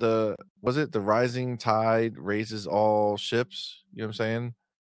the was it the rising tide raises all ships? You know what I'm saying?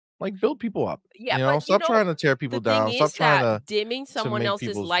 Like build people up. Yeah, but Stop trying to tear people the thing down. Stop is trying that dimming to someone make else's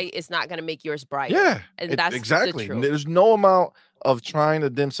people's light is not gonna make yours brighter. Yeah, And that's exactly. the truth. There's no amount of trying to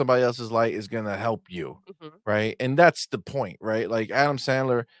dim somebody else's light is gonna help you, right? And that's the point, right? Like Adam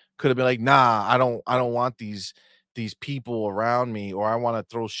Sandler could have been like, "Nah, I don't want these people around me, or I want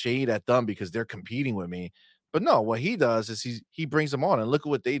to throw shade at them because they're competing with me." But no, what he does is he brings them on, and look at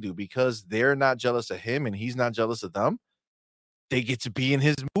what they do because they're not jealous of him and he's not jealous of them. They get to be in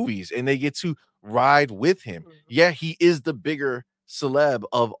his movies and they get to ride with him. Yeah, he is the bigger celeb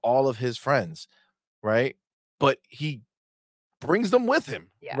of all of his friends, right? But he brings them with him,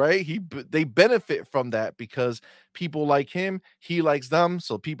 right? They benefit from that because people like him, he likes them,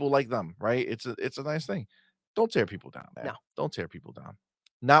 so people like them, right? It's a nice thing. Don't tear people down, man. No. Don't tear people down.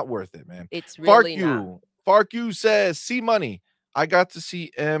 Not worth it, man. It's really not. Farku says, CMoney. I got to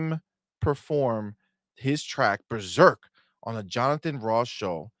see M perform his track Berserk on a Jonathan Ross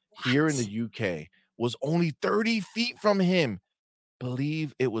show here in the UK. Was only 30 feet from him.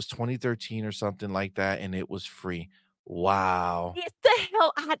 Believe it was 2013 or something like that, and it was free. Wow. Get the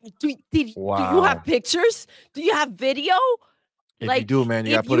hell out. Do you have pictures? Do you have video? If you do, man,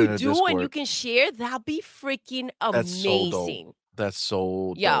 you gotta put it in the Discord. If you do and you can share, that'd be freaking amazing. That's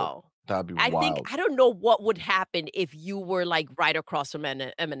so dope. Yo. That'd be wild. I don't know what would happen if you were like right across from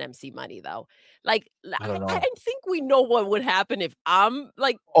Eminem CMoney though. Like I don't know. I think we know what would happen if I'm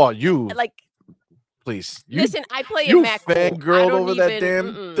like please. Listen, I play in Mac. Fangirl over that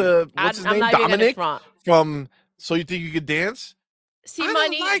damn what's his name? Dominic from So You Think You Could Dance?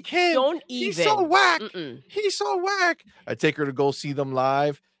 CMoney, like him. Don't even. He's so whack. He's so whack. I take her to go see them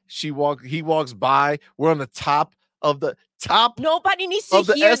live. He walks by. We're on the top of the top. Nobody needs to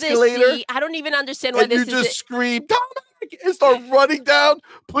hear escalator, this. I don't even understand why this is. You just scream, Dominic! and start running down,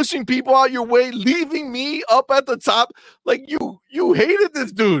 pushing people out your way, leaving me up at the top. Like you hated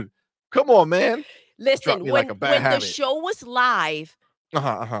this dude. Come on, man. Drop Listen, me like a bad when the habit. show was live,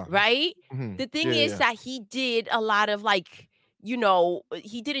 Uh-huh. right? Mhm. The thing Yeah, is yeah. that he did a lot of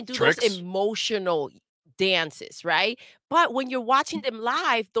he didn't do those Tricks? emotional dances, right? But when you're watching them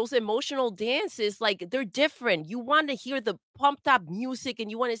live, those emotional dances, like they're different. You want to hear the pumped up music and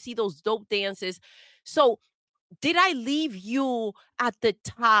you want to see those dope dances. So, did I leave you at the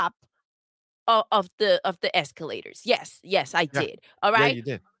top of the escalators? Yes, yes, I Yeah. did. All Yeah, right. you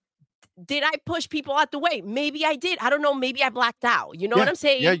did. Did I push people out the way? Maybe I did. I don't know. Maybe I blacked out. You know what Yeah.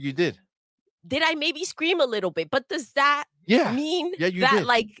 I'm Yeah, saying? you did. Did I maybe scream a little bit? But does that Yeah. mean Yeah, you that did.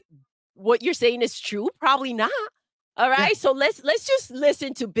 like what you're saying is true? Probably not. All Yeah. right. So let's just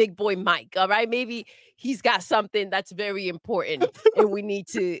listen to Big Boy Mike. All right. Maybe he's got something that's very important and we need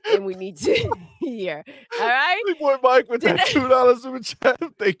to hear. All right. Big boy Mike with Did that I, $2 super chat.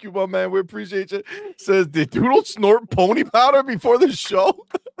 Thank you, my man. We appreciate you. Says, did Doodle snort pony powder before the show?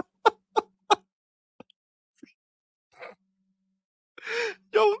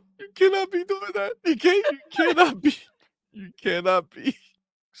 Yo, you cannot be doing that. You cannot be. You cannot be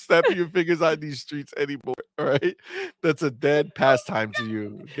snapping your fingers on these streets anymore. All right. That's a dead pastime to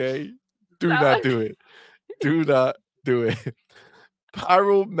you. Okay. Do not do it. Do not do it.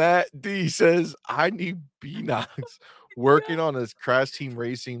 Pyro Matt D says, I need B-Nox working on his Crash Team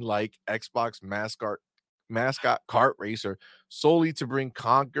Racing like Xbox mascot kart racer solely to bring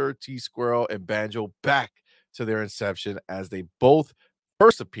Conker, T Squirrel, and Banjo back to their inception as they both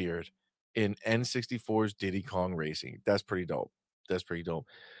first appeared in N64's Diddy Kong Racing. That's pretty dope. That's pretty dope.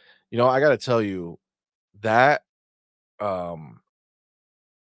 You know, I gotta tell you that the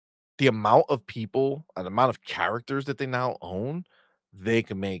amount of people and amount of characters that they now own, they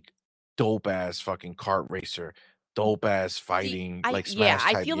can make dope ass fucking kart racer, dope ass see, fighting I like yeah, Smash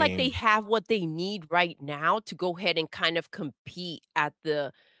I type feel like they games. have what they need right now to go ahead and kind of compete at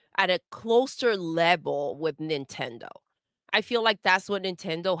a closer level with Nintendo. I feel like that's what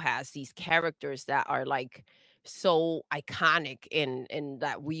Nintendo has, these characters that are like so iconic and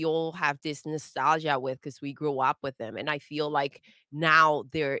that we all have this nostalgia with because we grew up with them. And I feel like now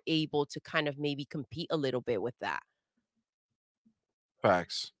they're able to kind of maybe compete a little bit with that.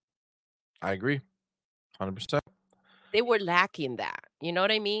 Facts. I agree. 100%. They were lacking that. You know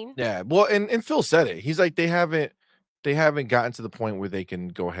what I mean? Yeah. Well, and Phil said it. He's like they haven't gotten to the point where they can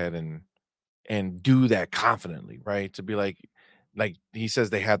go ahead and do that confidently, right? To be like he says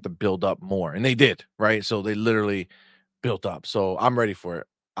they have to build up more. And they did, right? So they literally built up. So I'm ready for it.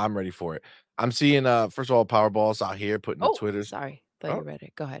 I'm ready for it. I'm seeing first of all Powerballs out here putting the Oh, Twitters. sorry. Thought Oh, you read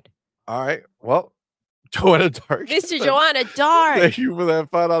it. Go ahead. all right. Well, Joanna Dark. Mr. Joanna Dark. Thank you for that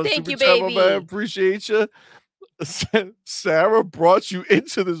 $5 Thank super you, chat, my man. baby. Appreciate you. Sarah brought you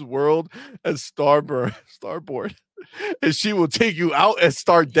into this world as Starboard, and she will take you out and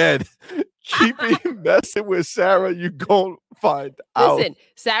start dead. Keeping messing with Sarah, you gon' find out. Listen,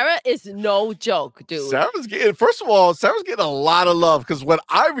 Sarah is no joke, dude. Sarah's getting, first of all, Sarah's getting a lot of love because what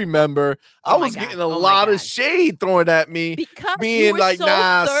I remember, I was getting a lot of shade thrown at me, because being like, so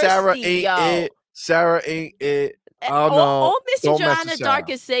nah, thirsty, Sarah ain't it. Sarah ain't it. Oh no. All Mr. Don't mess Joanna with Dark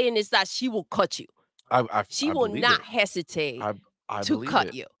Sarah. is saying is that she will cut you. She I will believe not it. hesitate I to believe cut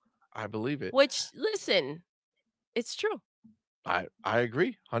it. you. I believe it. Which, listen, it's true. I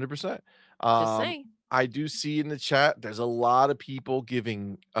agree 100%. Just saying. I do see in the chat there's a lot of people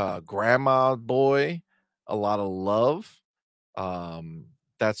giving Grandma Boy a lot of love.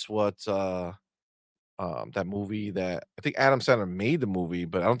 That's what that movie that I think Adam Sandler made the movie,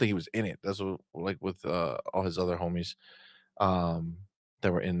 but I don't think he was in it. That's what, like with all his other homies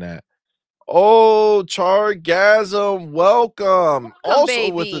that were in that. Oh, Chargasm, welcome.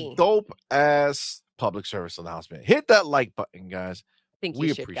 Also with a baby. dope ass public service announcement. Hit that like button, guys. Think We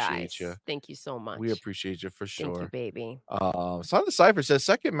you should, appreciate guys. you. Thank you so much. We appreciate you for Thank you, sure. baby. Silent Cypher says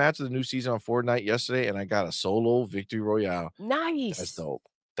second match of the new season on Fortnite yesterday, and I got a solo victory royale. Nice. That's dope.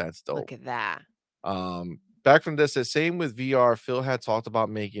 That's dope. Look at that. Back from this, says same with VR. Phil had talked about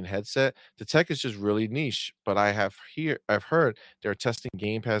making headset. The tech is just really niche, but I've heard they're testing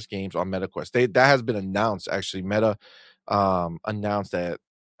Game Pass games on MetaQuest. That has been announced actually. Meta announced that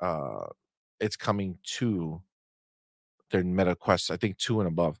it's coming to their MetaQuest. I think 2 and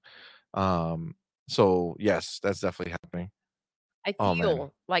above. So yes, that's definitely happening. I Oh man,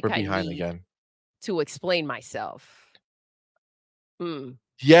 feel like we're I behind need again. to explain myself.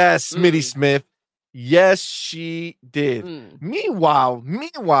 Yes, Smitty Smith. Yes, she did. Meanwhile,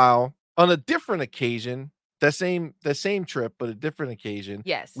 on a different occasion, that same trip, but a different occasion.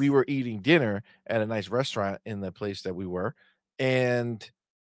 Yes. We were eating dinner at a nice restaurant in the place that we were, and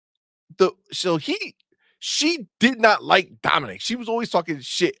she did not like Dominic. She was always talking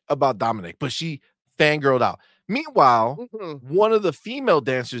shit about Dominic, but she fangirled out. Meanwhile, one of the female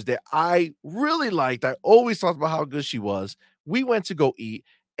dancers that I really liked, I always talked about how good she was. We went to go eat,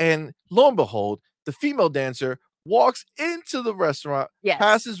 and lo and behold, the female dancer walks into the restaurant,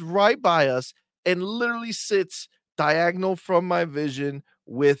 passes right by us, and literally sits diagonal from my vision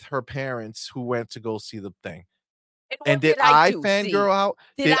with her parents who went to go see the thing. And did I fangirl out?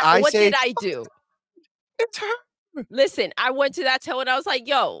 Did I what say, did I do? It's her. Listen, I went to that toe and I was like,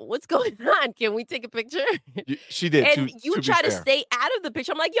 yo, what's going on? Can we take a picture? She did. And you try to stay out of the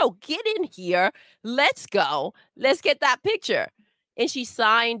picture. I'm like, yo, get in here. Let's go. Let's get that picture. And she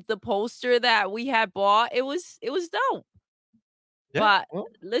signed the poster that we had bought. It was dope. Yeah, but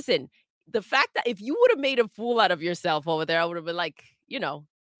listen, the fact that if you would have made a fool out of yourself over there, I would have been like,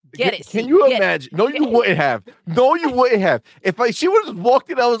 get it. Can you imagine? No, you wouldn't have. No, you wouldn't have. If she would have walked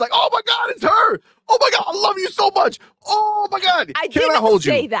in, I was like, oh my God, it's her. Oh my God, I love you so much. Oh my God. Can I hold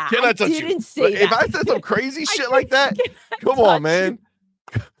you? That. Can I touch you? If I said some crazy shit like that, come on, man.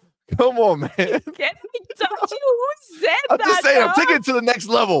 Come on, man. Can I touch you? Who said that? I'm just saying, I'm taking it to the next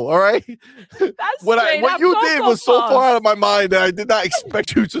level, all right? What you did was so far out of my mind that I did not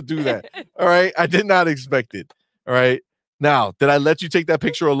expect you to do that, all right? I did not expect it, all right? Now, did I let you take that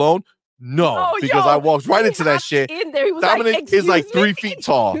picture alone? No, because I walked right into that shit. In there, he was Dominic is like 3 feet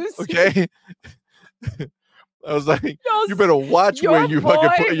tall, okay? I was like, you better watch where you fucking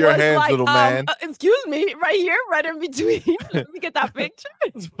put your hands, little man. Excuse me, right here, right in between. Let me get that picture.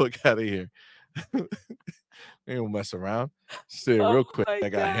 Let's fuck out of here. We don't mess around. Say it real quick. I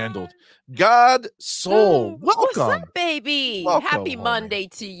got handled. God Soul, welcome. What's up, baby? Welcome, Happy Monday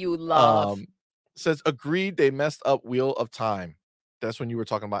to you, love. Says, agreed, they messed up Wheel of Time. That's when you were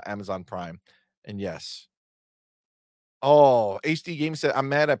talking about Amazon Prime. And yes. Oh, HD Game said, I'm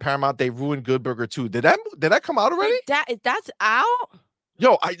mad at Paramount. They ruined Good Burger 2. Did that come out already? That's out?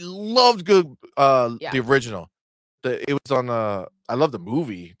 Yo, I loved the original. It was on I love the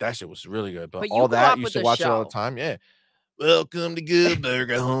movie. That shit was really good. But all that, you used to watch it all the time. Yeah. Welcome to Good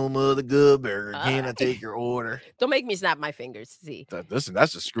Burger, home of the Good Burger. Can I take your order? Don't make me snap my fingers. See. Listen,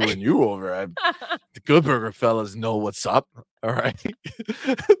 that's just screwing you over. The Good Burger fellas know what's up. All right.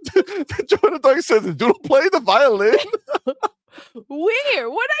 Jordan Dog says, Doodle play the violin. Where?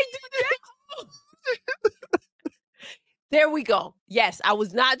 What I do now? There we go. Yes, I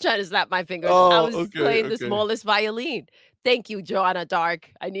was not trying to snap my fingers. I was playing the smallest violin. Thank you, Joanna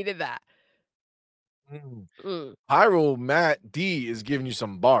Dark. I needed that. Pyro Matt D is giving you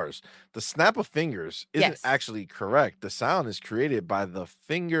some bars. The snap of fingers isn't actually correct. The sound is created by the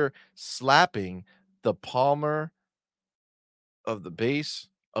finger slapping the palmer of the base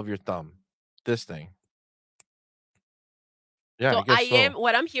of your thumb. This thing. Yeah, so I am.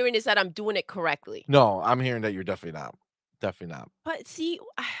 What I'm hearing is that I'm doing it correctly. No, I'm hearing that you're definitely not. Definitely not. But see,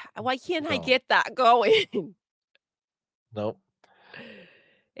 why can't I get that going? Nope.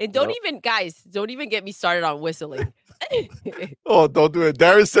 And don't even get me started on whistling. Oh, don't do it.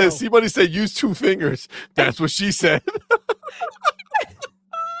 Darren says, somebody said use 2 fingers. That's what she said.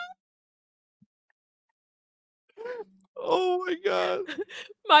 Oh my God.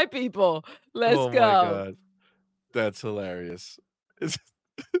 My people, let's go. Oh my God. That's hilarious.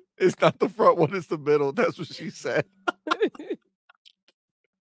 It's not the front one, it's the middle. That's what she said.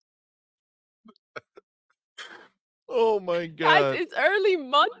 Oh my God. Guys, it's early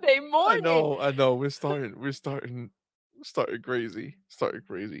Monday morning. I know. We're starting crazy. Starting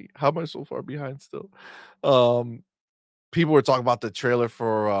crazy. How am I so far behind still? People were talking about the trailer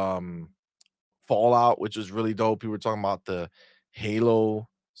for Fallout, which was really dope. People were talking about the Halo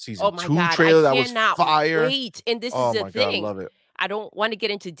season 2 trailer that was fire. Wait. And this is the thing. God, I love it. I don't want to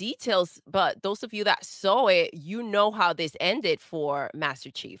get into details, but those of you that saw it, you know how this ended for Master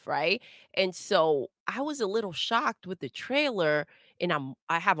Chief, right? And so I was a little shocked with the trailer, and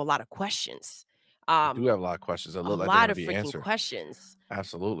I have a lot of questions. I do have a lot of questions. A lot of freaking questions.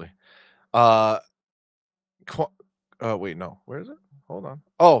 Absolutely. Wait, no. Where is it? Hold on.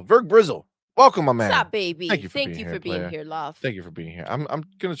 Oh, Verg Brizzle. Welcome, my man. What's up, baby? Thank you for being here, love. Thank you for being here. I'm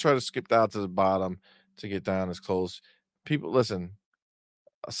gonna try to skip down to the bottom to get down as close. People, listen.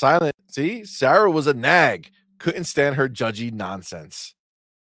 Silent. See, Sarah was a nag. Couldn't stand her judgy nonsense.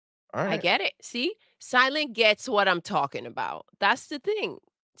 All right. I get it. See, Silent gets what I'm talking about. That's the thing.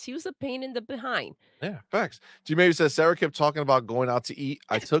 She was a pain in the behind. Yeah, facts. G maybe says Sarah kept talking about going out to eat.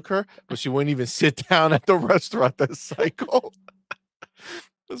 I took her, but she wouldn't even sit down at the restaurant. That's psycho.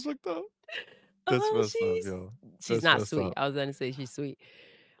 That's fucked up. That's Oh, messed up, yo. she's That's not messed sweet. up. I was gonna say she's sweet.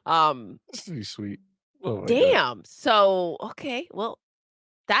 Um, That's pretty sweet. Oh my god. damn. So, okay, well,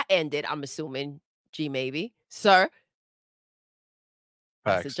 that ended, I'm assuming. G maybe. Sir,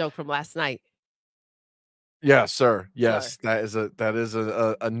 that's a Facts. joke from last night. Yes, sir. Sir. Yes, that is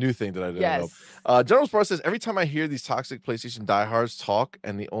a new thing that I didn't know. Yes. General Spar says every time I hear these toxic PlayStation diehards talk,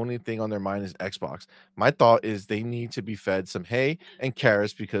 and the only thing on their mind is Xbox, my thought is they need to be fed some hay and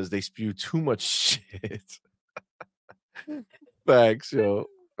carrots because they spew too much shit. Facts, yo.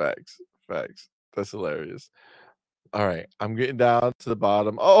 Facts. Facts. That's hilarious. All right, I'm getting down to the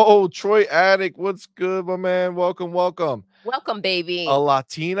bottom. Oh, Troy Attic, what's good, my man? Welcome, welcome. Welcome, A baby.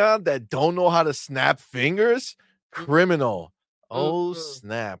 Latina that don't know how to snap fingers? Criminal. Oh, Mm-mm.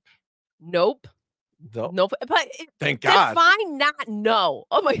 snap. Nope. No, Nope. But thank God. define not no.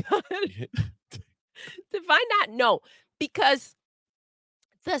 Oh my god. Define not no. Because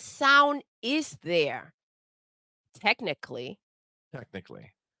the sound is there, technically.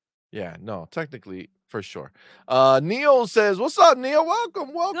 Technically. Yeah, no, technically, for sure. Neil says, "What's up, Neil? Welcome,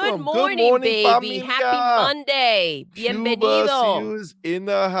 Good welcome. Good morning, morning, baby. Happy familia. Monday. Cuba, see Bienvenido. you is in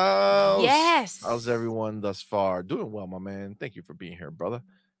the house. How's Yes. everyone thus far? Doing well, my man. Thank you for being here, brother.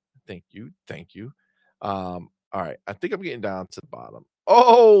 Thank you. Thank you. All right. I think I'm getting down to the bottom.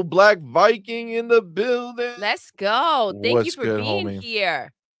 Oh, Black Viking in the building. Let's go. Thank you What's for good, being homie?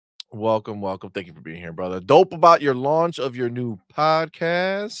 here. Welcome, welcome. Thank you for being here, brother. Dope about your launch of your new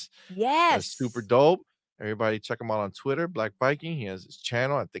podcast. That's super Yes. dope. Everybody check him out on Twitter, Black Viking. He has his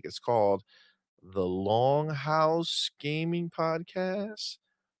channel. I think it's called the Longhouse Gaming Podcast.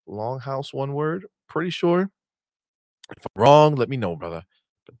 Longhouse, one word. Pretty sure. If I'm wrong, let me know, brother.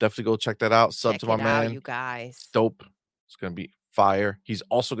 But definitely go check that out. Sub to Check my it out, man. you guys. Dope. It's gonna be fire. He's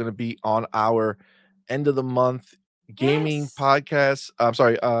also gonna be on our end of the month gaming Yes. podcast. I'm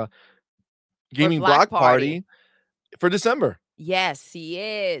sorry, Or gaming Black block Party. party for December. Yes, he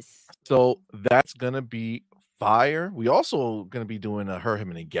is. So that's gonna be fire. We also gonna be doing a her, him,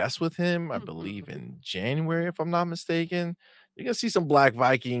 and a guest with him, I believe Mhm. in January, if I'm not mistaken. You're gonna see some Black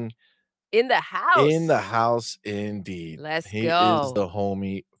Viking In the in the house. house indeed. Let's He is go. the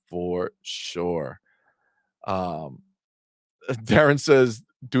homie for sure. Um Darren says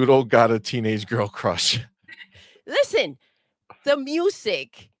Doodle got a teenage girl crush. Listen, the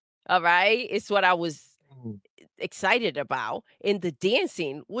music, all right, is what I was Mm, excited about, and the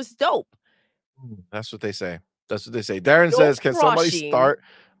dancing was dope. That's what they say. That's what they say. Darren No says, "Can somebody crushing. start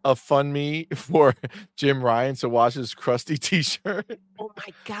a fund me for Jim Ryan to watch his crusty t-shirt?" Oh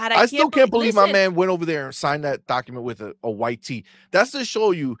my god, I I still can't can't believe believe my listen. man went over there and signed that document with a white tee. That's to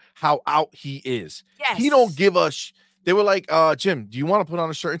show you how out he is. He don't Yes. give a they were like, Jim, do you want to put on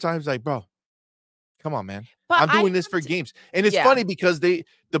a shirt in time? He's like, bro, come on, man. But I'm I doing this have for to games. And it's yeah. funny because the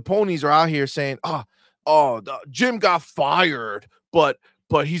ponies are out here saying, Jim got fired, but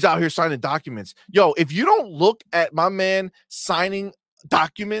he's out here signing documents. Yo, if you don't look at my man signing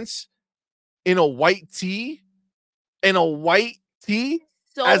documents in a white tee,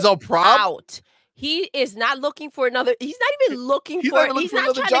 as So a prop, out. He is not looking for another he's not even looking he's not for even looking he's for not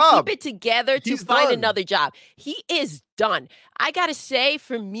another trying to keep job. it together to He's find done. another job. He is done. I gotta say,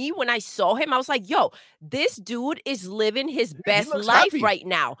 for me, when I saw him, I was like, yo, this dude is living his Yeah, he best looks life happy. right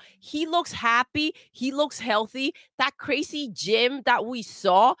now. He looks happy. He looks healthy. That crazy gym that we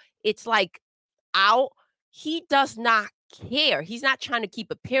saw, it's like out. He does not care. He's not trying to keep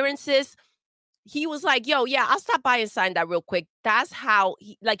appearances. He was like, "Yo, yeah, I'll stop by and sign that real quick." That's how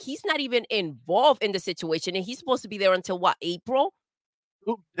he's not even involved in the situation, and he's supposed to be there until what, April?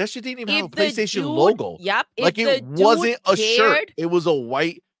 Ooh, that shit didn't even have a If the PlayStation dude logo. yep, Like, if it the dude wasn't a shirt. cared It was a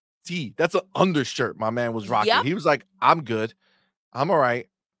white tee. That's an undershirt my man was rocking. yep, He was like, "I'm good. I'm alright.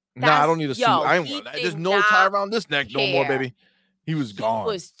 Nah, I don't that's need a suit. yo, I ain't he there's did no tie not around this neck no more, care. baby." He was He gone.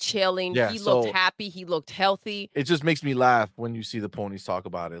 was chilling, Yeah, he looked so happy, he looked healthy. it just makes me laugh when you see the ponies talk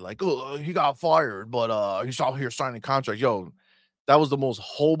about it. Like, "Oh, he got fired, but he's out here signing contracts." Yo, that was the most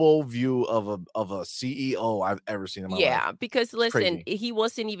hobo view of a CEO I've ever seen in my life. Yeah, because It's listen, crazy. he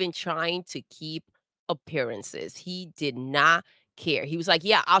wasn't even trying to keep appearances. He did not care. He was like,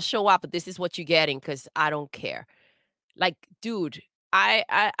 "Yeah, I'll show up, but this is what you're getting because I don't care." Like, dude,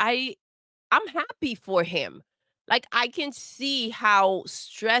 I'm happy for him. Like, I can see how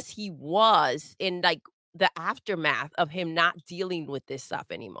stressed he was in like the aftermath of him not dealing with this stuff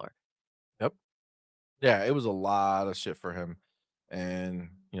anymore. Yep. Yeah, it was a lot of shit for him. And,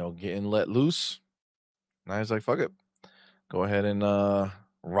 getting let loose. Now he's like, fuck it. Go ahead and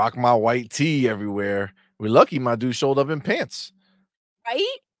rock my white tee everywhere. We're lucky my dude showed up in pants.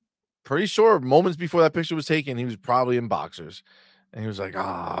 Right? Pretty sure moments before that picture was taken, he was probably in boxers. And he was like,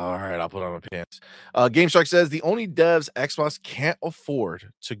 all right, I'll put on my pants. GameShark says the only devs Xbox can't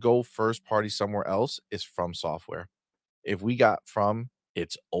afford to go first party somewhere else is From Software. If we got From,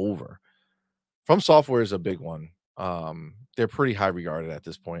 it's over. From Software is a big one. They're pretty high regarded at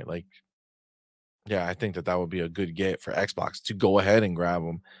this point. Like, yeah, I think that would be a good get for Xbox to go ahead and grab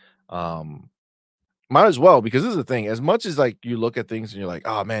them. Might as well, because this is the thing. As much as like you look at things and you're like,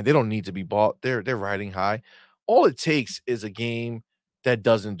 oh man, they don't need to be bought. They're riding high. All it takes is a game that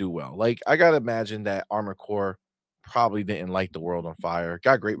doesn't do well. Like I gotta imagine that Armored Core probably didn't light the world on fire.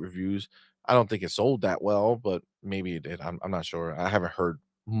 Got great reviews. I don't think it sold that well, but maybe it did. I'm not sure. I haven't heard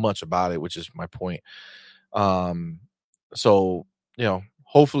much about it, which is my point. Um, so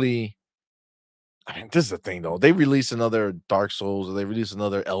hopefully, I mean, this is the thing though. They release another Dark Souls, or they release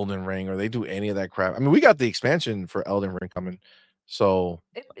another Elden Ring, or they do any of that crap. I mean, we got the expansion for Elden Ring coming. So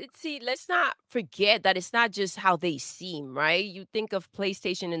See, let's not forget that it's not just how they seem, right? You think of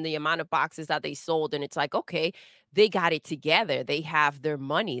PlayStation and the amount of boxes that they sold, and it's like, okay, they got it together. They have their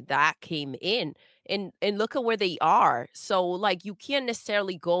money that came in, and look at where they are. So, like, you can't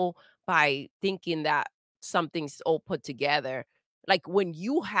necessarily go by thinking that something's all put together. Like when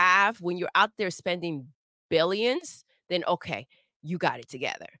you're out there spending billions, then okay, you got it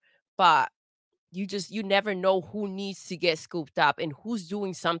together. But you never know who needs to get scooped up and who's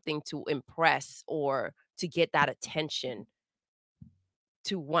doing something to impress or to get that attention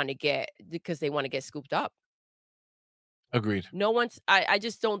to want to get because they want to get scooped up. agreed. No one's I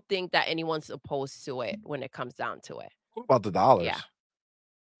just don't think that anyone's opposed to it when it comes down to it. What about the Yeah. dollars?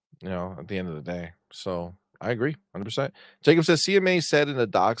 At the end of the day. So I agree, 100%. Jacob says CMA said in the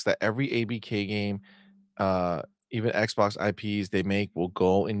docs that every ABK game, uh, even Xbox IPs they make will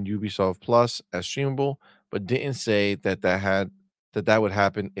go in Ubisoft Plus as streamable, but didn't say that would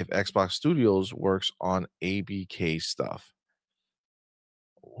happen if Xbox Studios works on ABK stuff.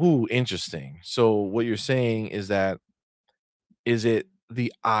 Ooh, interesting. So what you're saying is that is it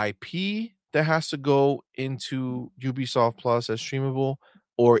the IP that has to go into Ubisoft Plus as streamable,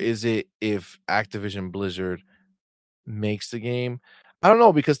 or is it if Activision Blizzard makes the game? I don't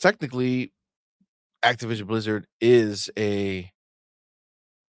know because technically Activision Blizzard is I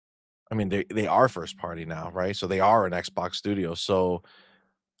mean they are first party now, right? So they are an Xbox studio. So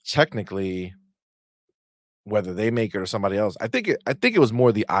technically whether they make it or somebody else. I think it was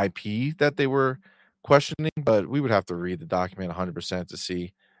more the IP that they were questioning, but we would have to read the document 100% to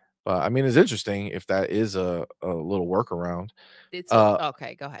see. But I mean, it's interesting if that is a little workaround. It's Uh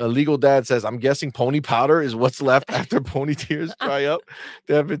okay, go ahead. a legal dad says, I'm guessing pony powder is what's left after pony tears dry up.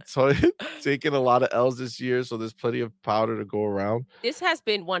 They have been taking a lot of L's this year, so there's plenty of powder to go around. This has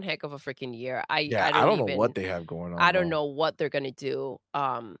been one heck of a freaking year. Yeah, I don't know what they have going I on don't though. know what they're gonna do,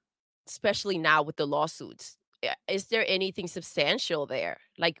 especially now with the lawsuits. Is there anything substantial there?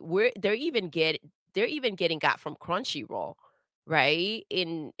 Like they're even getting got from Crunchyroll, right?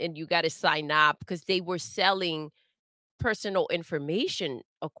 And you got to sign up because they were selling personal information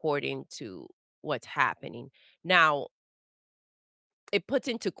according to what's happening. Now, it puts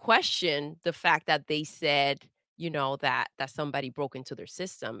into question the fact that they said, that somebody broke into their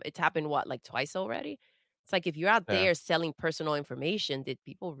system. It's happened what, like twice already? It's like if you're out Yeah. there selling personal information, did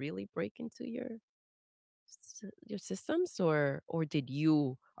people really break into your systems or are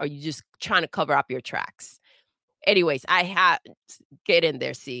you just trying to cover up your tracks? Anyways, I had get in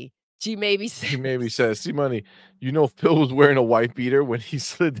there, see. G maybe He says maybe says, see money, Phil was wearing a white beater when he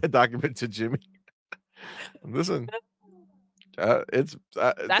slid that document to Jimmy. Listen, it's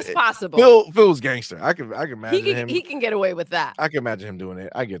that's possible. Phil's gangster. I can He imagine can him. he can get away with that. I can imagine him doing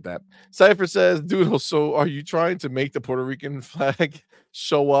it. I get that. Cypher says, Doodle, so are you trying to make the Puerto Rican flag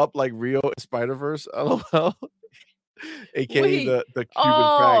show up like Rio in Spider Verse? LOL. AKA Wait. the Cuban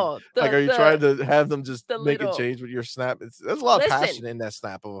flag. Oh, Like, the are you trying the to have them just the make a little change with your snap? There's a lot of listen, passion in that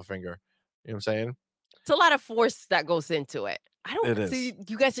snap of a finger. You know what I'm saying? it's a lot of force that goes into it. I don't It is. see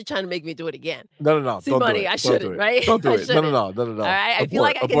you guys are trying to make me do it again. No, no, no. See, Don't do money, it. I Don't do shouldn't, it. right? Don't do I it. No, no, shouldn't. no, no, no, All no. right. I feel Abort.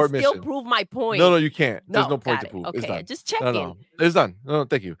 like I can Abort still mission. prove my No, point. no, you can't. There's No, no point got to it. prove. It's Okay. done. Just No, checking. no. It's done. No,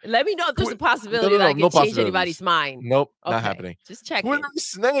 thank you. Let me know if there's a No, possibility no, that no. I can No change possibilities. anybody's mind. Nope, not Okay. happening. Just Twitter checking.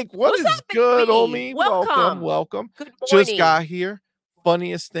 Snake, what What's is up, good, baby? homie? Welcome, Welcome. welcome. Good Just morning. got here.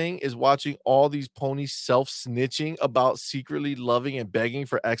 Funniest thing is watching all these ponies self-snitching about secretly loving and begging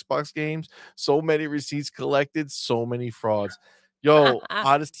for Xbox games. So many receipts collected, so many frauds. Yo,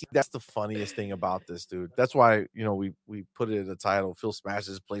 honestly, that's the funniest thing about this, dude. That's why, we put it in the title. Phil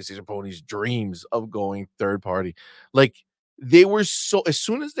smashes PlayStation Ponies' dreams of going third party. Like, they were so, as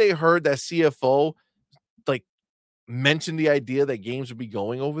soon as they heard that CFO like mentioned the idea that games would be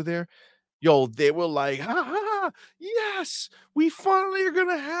going over there, Yo, they were like, ha ha ha, yes, we finally are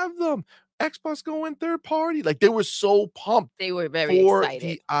gonna have them. Xbox going third party. Like they were so pumped They were very for excited.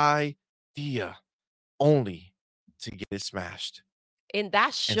 the idea, only to get it smashed And that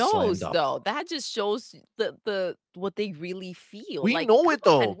and slammed shows, up. though. That just shows the what they really feel. We Like, know come it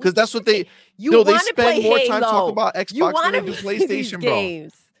though, on, we because that's what get it. they You yo, they wanna spend play more time talking Halo. about You Xbox than wanna they do play these PlayStation, bro.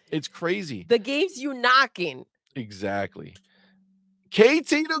 games. It's crazy. The games you knocking. Exactly. KT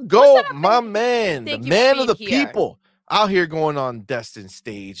to What's go, up, my man? man, the Thank you for man of being the here. people, out here going on Destin's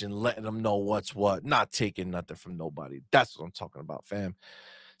stage and letting them know what's what, not taking nothing from nobody. That's what I'm talking about, fam.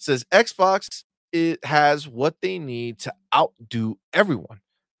 Says Xbox, it has what they need to outdo everyone.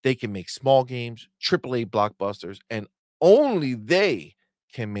 They can make small games, AAA blockbusters, and only they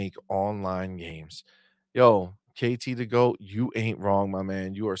can make online games. Yo, KT to go, you ain't wrong, my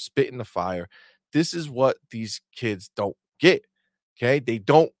man. You are spitting the fire. This is what these kids don't get. Okay, they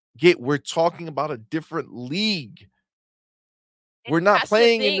don't get. We're talking about a different league. And We're not that's the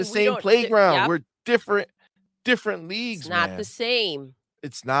playing in the thing, we same don't playground. yep. We're different It's leagues, not the man. same.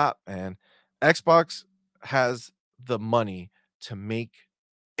 It's not, man. Xbox has the money to make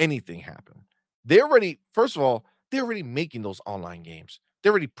anything happen. They already, first of all, they're already making those online games.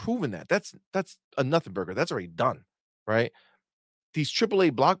 They're already proven that. That's a nothing burger. That's already done, right? These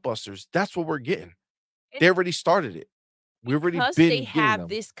AAA blockbusters, that's what we're getting. And They already started it. We've already because they been getting have them.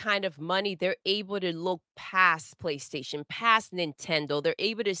 this kind of money, they're able to look past PlayStation, past Nintendo. They're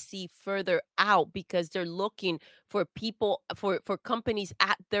able to see further out because they're looking for people, for companies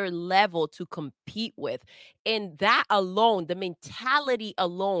at their level to compete with. And that alone, the mentality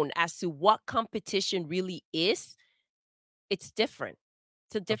alone as to what competition really is, it's different.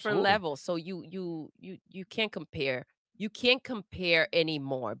 It's a different Absolutely. level. So you can't compare. You can't compare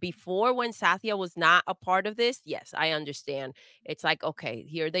anymore. Before, when Satya was not a part of this, yes, I understand. It's like, okay,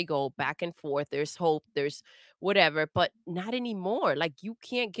 here they go back and forth. There's hope, there's whatever, but not anymore. Like, you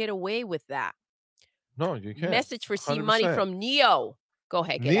can't get away with that. No, you can't. Message for CMoney 100%. from Neo. Go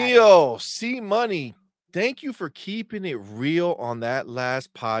ahead, get at it. Neo, CMoney, thank you for keeping it real on that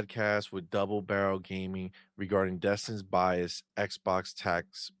last podcast with Double Barrel Gaming regarding Destin's Bias Xbox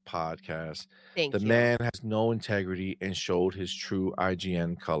Tax podcast. The Thank you. man has no integrity and showed his true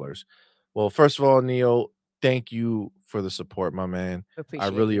IGN colors. Well, first of all, Neo, thank you for the support, my man. I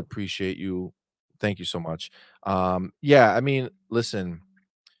Appreciate really you. appreciate you. Thank you so much. Yeah, I mean, listen,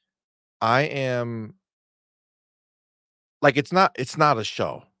 I am like, it's not a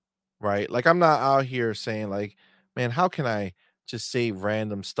show, right? Like, I'm not out here saying like, "Man, how can I just say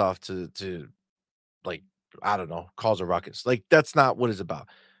random stuff to like, I don't know, cause a ruckus?" Like, that's not what it's about.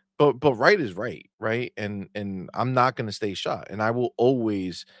 But right is right, right? And I'm not gonna stay shut, and I will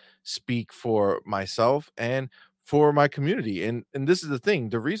always speak for myself and for my community. And this is the thing,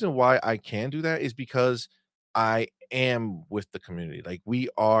 the reason why I can do that is because I am with the community. Like,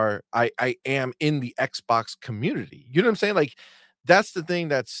 I am in the Xbox community. You know what I'm saying? Like, that's the thing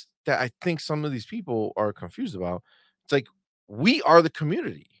that I think some of these people are confused about. It's like, we are the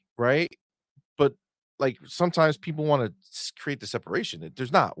community, right? But like sometimes people want to create the separation.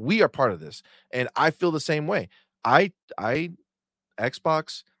 There's not. We are part of this, and I feel the same way. I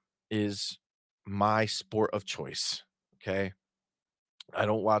Xbox is my sport of choice. Okay, I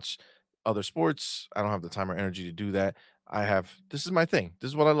don't watch other sports. I don't have the time or energy to do that. I have this is my thing. This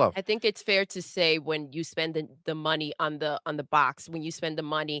is what I love. I think it's fair to say, when you spend the money on the box, when you spend the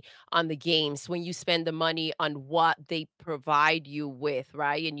money on the games, when you spend the money on what they provide you with,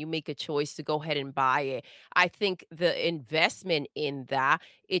 right? And you make a choice to go ahead and buy it. I think the investment in that,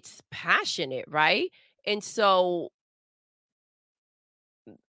 it's passionate, right? And so,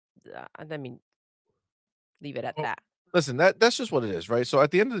 I mean, leave it at Well, that. listen, that's just what it is, right? So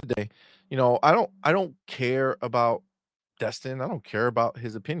at the end of the day, I don't care about Destin. I don't care about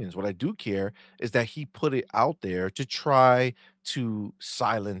his opinions. What I do care is that he put it out there to try to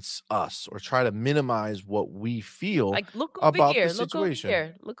silence us or try to minimize what we feel Like, look over about the here, look over situation.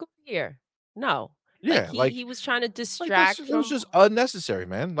 here, look over here. No, like, Yeah, he was trying to that's distract it was from. just unnecessary,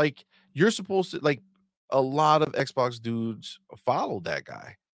 man. Like, you're supposed to like a lot of Xbox dudes follow that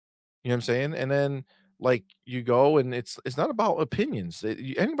guy. You know what I'm saying? And then, like, you go and it's not about opinions.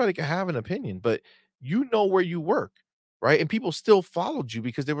 Anybody can have an opinion, but you know where you work, right? And people still followed you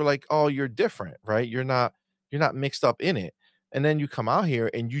because they were like, "Oh, you're different, right? You're not mixed up in it." And then you come out here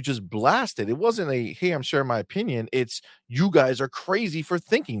and you just blast it. It wasn't a, "Hey, I'm sharing my opinion." It's, "You guys are crazy for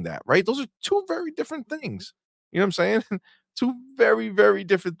thinking that," right? Those are two very different things. You know what I'm saying? Two very, very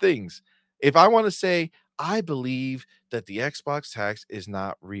different things. If I want to say, I believe that the Xbox tax is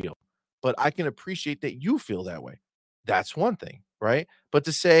not real, but I can appreciate that you feel that way. That's one thing, right? But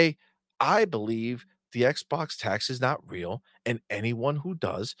to say, I believe the Xbox tax is not real, and anyone who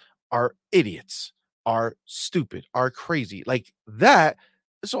does are idiots, are stupid, are crazy. Like that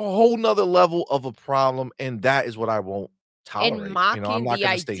is a whole nother level of a problem, and that is what I won't And tolerate. I'm mocking not the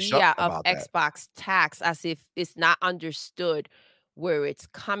gonna stay shut idea of about that. Xbox tax as if it's not understood where it's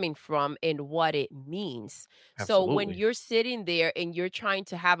coming from and what it means. So when Absolutely. you're sitting there and you're trying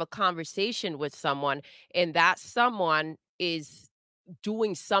to have a conversation with someone and that someone is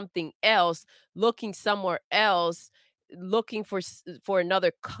doing something else, looking somewhere else, looking for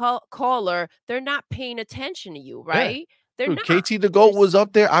another caller, they're not paying attention to you, Yeah. right? They're Dude, not. KT the GOAT There's was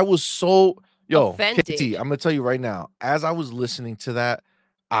up there. I was so KT, offended. I'm gonna tell you right now, as I was listening to that,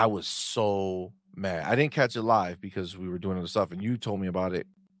 I was so mad. I didn't catch it live because we were doing other stuff, and you told me about it,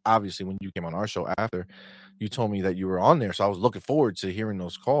 obviously, when you came on our show after. You told me that you were on there, so I was looking forward to hearing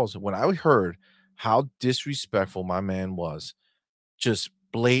those calls. When I heard how disrespectful my man was, just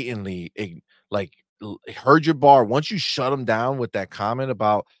blatantly like heard your bar. Once you shut him down with that comment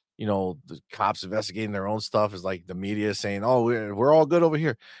about the cops investigating their own stuff, is like the media saying, oh, we're all good over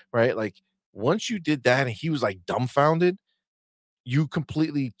here, right? Like once you did that and he was like dumbfounded, you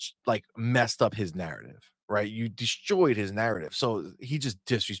completely like messed up his narrative, right? You destroyed his narrative. So he just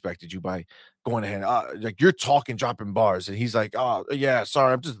disrespected you by going ahead, like you're talking, dropping bars, and he's like, "Oh yeah,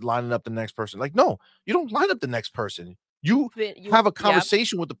 sorry, I'm just lining up the next person." Like, no, you don't line up the next person. You have a Yep.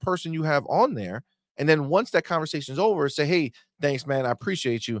 conversation with the person you have on there, and then once that conversation is over, say, "Hey, thanks, man, I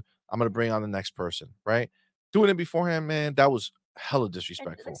appreciate you. I'm gonna bring on the next person." Right? Doing it beforehand, man, that was hella And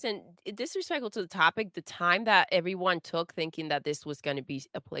disrespectful. listen, disrespectful to the topic, the time that everyone took thinking that this was going to be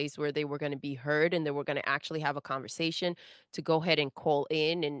a place where they were going to be heard and they were going to actually have a conversation to go ahead and call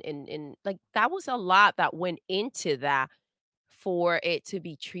in and like that was a lot that went into that for it to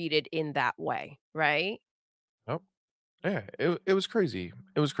be treated in that way, right? Yep. Yeah, it was crazy.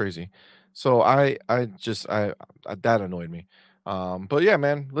 It was crazy. So I just that annoyed me. But yeah,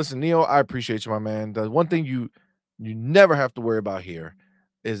 man. Listen, Neo, I appreciate you, my man. The one thing you never have to worry about here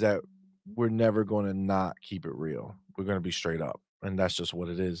is that we're never going to not keep it real. We're going to be straight up, and that's just what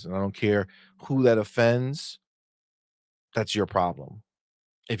it is. And I don't care who that offends. That's your problem.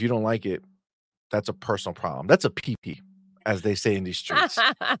 If you don't like it, that's a personal problem. That's a PP, as they say in these streets.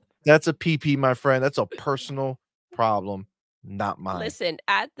 That's a PP, my friend. That's a personal problem, not mine. Listen,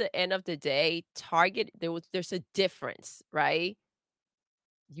 at the end of the day, there's a difference, right?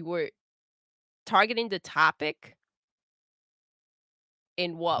 You were targeting the topic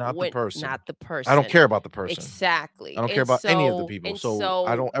in what Not the went person. not the I don't person. care about the person. I Exactly. don't care And about any of the so people, and so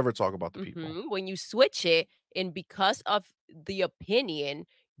I so don't ever talk about the people. when you switch it and because of the opinion,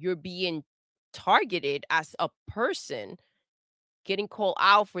 you're being targeted as a person, getting called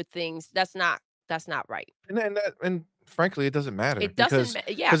out for things, that's not right. And frankly, it doesn't matter It doesn't because ma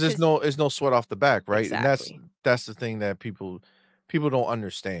yeah, because because there's no sweat off the back, right? And exactly. that's the thing that people don't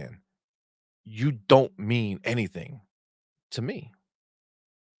understand. You don't mean anything to me.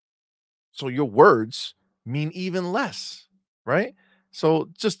 So your words mean even less, right? So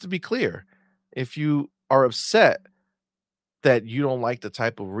just to be clear, if you are upset that you don't like the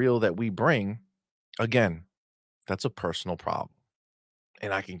type of reel that we bring, again, that's a personal problem.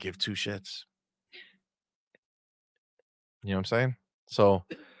 And I can give two shits. You know what I'm saying? So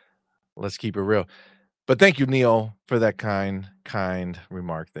let's keep it real. But thank you, Neil, for that kind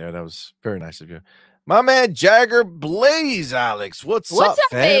remark there. That was very nice of you. My man Jagger Blaze, Alex. What's What's up,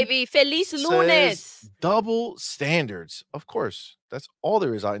 up, fam? baby? Feliz Says lunes. double standards. Of course, that's all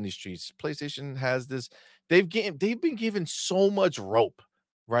there is out in these streets. PlayStation has this. They've been given so much rope,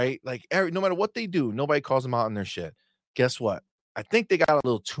 right? Like no matter what they do, nobody calls them out on their shit. Guess what? I think they got a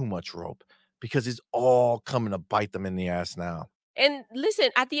little too much rope because it's all coming to bite them in the ass now. And listen,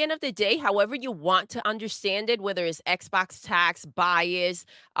 at the end of the day, however you want to understand it, whether it's Xbox tax, bias,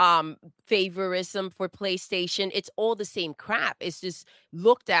 favorism for PlayStation, it's all the same crap. It's just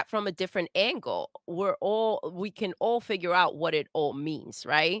looked at from a different angle. We can all figure out what it all means,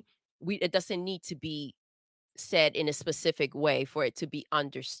 right? It doesn't need to be said in a specific way for it to be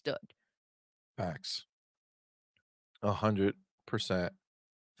understood. Facts. 100%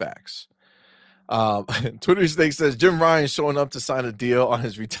 facts. Twitter Snake says Jim Ryan showing up to sign a deal on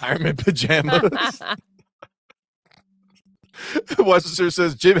his retirement pajamas. Webster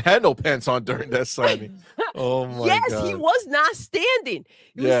says Jim had no pants on during that signing. Oh my Yes, he god. was not standing.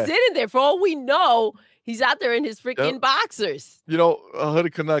 He was Yeah. sitting there. For all we know, he's out there in his Yep. freaking boxers.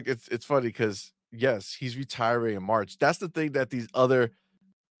 Hooded Canuck, it's funny because yes, he's retiring in March. That's the thing that these other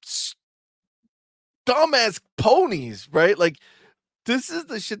dumbass ponies, right? Like this is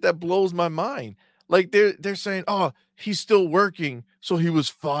the shit that blows my mind. Like they're saying, "Oh, he's still working, so he was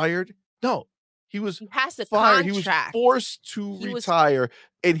fired." No, he was He has a fired. He was contract. forced to He was retire,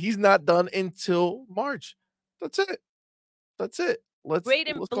 and he's not done until March. That's it. That's it. Let's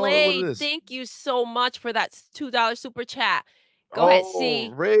Raiden call it what it Blade, is. thank you so much for that $2 super chat. Go ahead, Oh,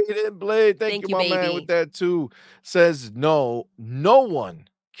 C. Raiden Blade, thank Thank you, you, my man, with baby. that too. Says no one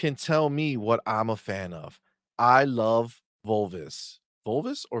can tell me what I'm a fan of. I love Volvis.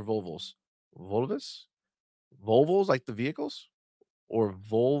 Volvis or Volvos? Volvis? Volvos like the vehicles? Or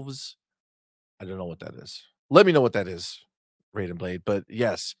Volvs? I don't know what that is. Let me know what that is, Raiden Blade. But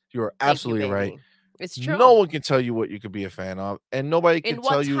yes, you're Thank you, absolutely right. baby. It's No true. one can tell you what you could be a fan of, and nobody can And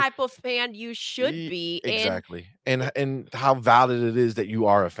what tell you type of fan you should be, and exactly, and how valid it is that you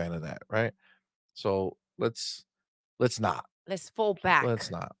are a fan of that, right? So let's not. let's fall Let's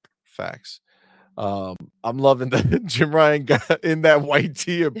back. not. Facts. I'm loving that Jim Ryan got in that white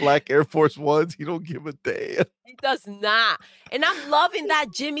tee and black Air Force Ones. He don't give a damn. He does not. And I'm loving that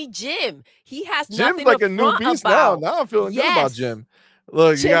Jimmy Jim. He has Jim's nothing to like a new front beast now. about. Now I'm feeling good about Yes. Jim.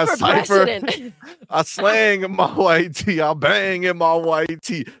 Look, you Jim got for Cypher. president. I slang in my white tee. I bang in my white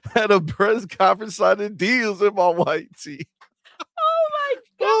tee. Had a press conference signing deals in my white tee. Oh my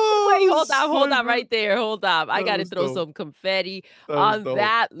God. Wait, Oh, hold so on right good. there. Hold up. I That got to was throw dope. some confetti That was on dope.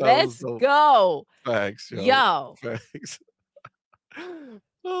 that. That was Let's dope. go. Facts, yo. Yo, Facts.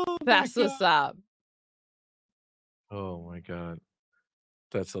 Oh my that's what's god. up. Oh my god.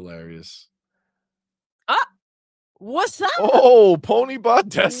 That's hilarious. Ah, what's up? Oh, Pony Bot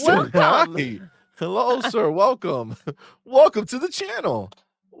Destiny. Welcome. Hi. Hello, sir. Welcome. Welcome to the channel.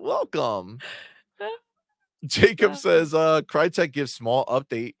 Welcome. Jacob says, Crytek gives small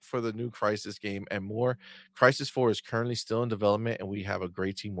update for the new Crisis game and more. Crisis 4 is currently still in development, and we have a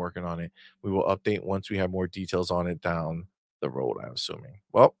great team working on it. We will update once we have more details on it down the road, I'm assuming.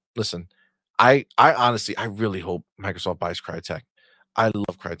 Well, listen, I honestly, I really hope Microsoft buys Crytek. I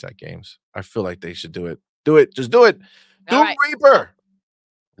love Crytek games. I feel like they should do it. Do it. Just do it. All Doom right. Reaper.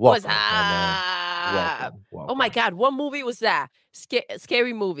 What's Welcome, my man. up? Welcome. Oh my Welcome. God. What movie was that?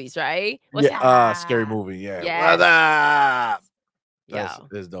 Scary movies, right? What's Yeah, scary up? movie. Yeah. What Yes. up? That's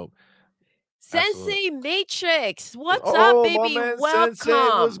Yo. is dope. Absolutely. Sensei Matrix. What's up, Oh, my baby? man Sensei was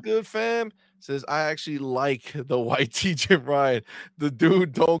Welcome. good, fam. Says I actually like the white T Jim Ryan. The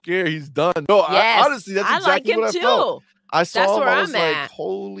dude don't care. He's done. No, Yes, honestly, that's I like exactly him what I felt. too. I That's saw him. where I I'm was like, at.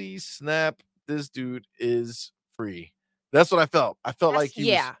 holy snap, this dude is free. That's what I felt. I felt That's like he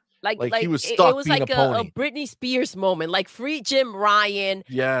like was it stuck was being a like a pony. Britney Spears moment, like free Jim Ryan, and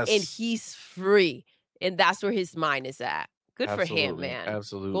Yes, he's free, and that's where his mind is at. Good for him, absolutely, man. Go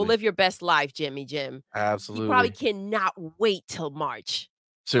absolutely, live your best life, Jimmy Jim. He probably absolutely. cannot wait till March.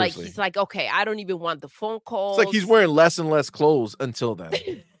 Like Seriously, he's like, okay, I don't even want the phone it's like he's calls. wearing less and less clothes until then.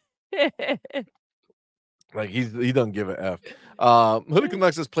 Like he doesn't give a f. Hooligan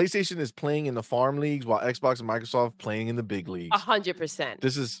Knox says PlayStation is playing in the farm leagues while Xbox and Microsoft playing in the big leagues. 100%.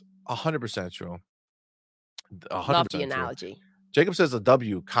 This is 100% true. Love the 100% true. analogy. Jacob says a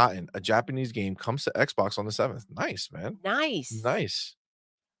W Cotton, a Japanese game, comes to Xbox on the 7th. Nice, man. Nice. Nice.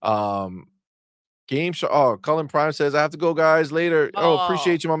 Game show. Oh, Cullen Prime says I have to go, guys. Later. Oh, Oh,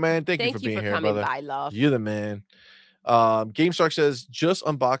 appreciate you, my man. Thank you for being here, coming brother. by, love. You're the man. GameShark says just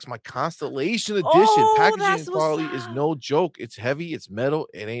unboxed my Constellation edition. Oh, Packaging that's what's quality is up. no joke. It's heavy, it's metal,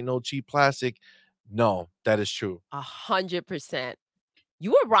 it ain't no cheap plastic. No, that is true. 100%.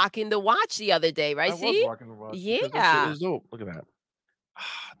 You were rocking the watch the other day, right? I was See? rocking the watch because that shit Yeah. is dope. Look at that.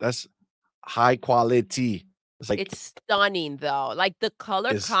 That's high quality. It's like It's stunning though. Like the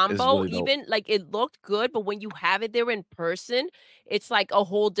color is combo, really dope. even like it looked good, but when you have it there in person, it's like a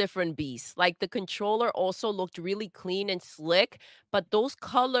whole different beast. Like the controller also looked really clean and slick, but those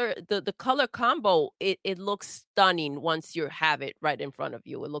the color combo, it looks stunning once you have it right in front of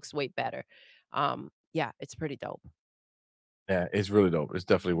you. It looks way better. Yeah, it's pretty dope. Yeah, it's really dope. It's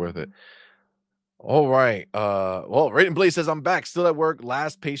definitely worth it. All right. Well, Raiden Blaze says I'm back, still at work.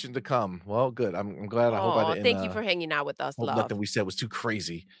 Last patient to come. Well, good. I'm glad. I hope I Oh, didn't thank you for hanging out with us, hope love. nothing we said was too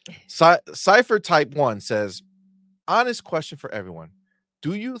crazy. Cypher Type 1 says, honest question for everyone.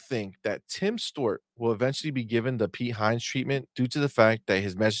 Do you think that Tim Stewart will eventually be given the Pete Hines treatment due to the fact that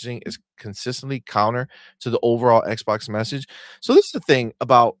his messaging is consistently counter to the overall Xbox message? So this is the thing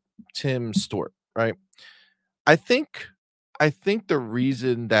about Tim Stewart, right? I think the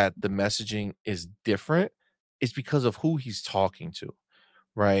reason that the messaging is different is because of who he's talking to,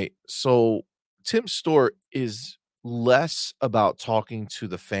 right? So Tim Stewart is less about talking to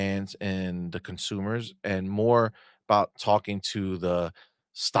the fans and the consumers and more about talking to the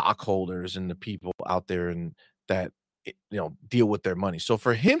stockholders and the people out there and that deal with their money. So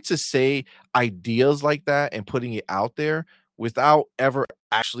for him to say ideas like that and putting it out there without ever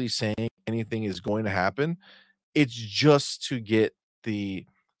actually saying anything is going to happen. It's just to get the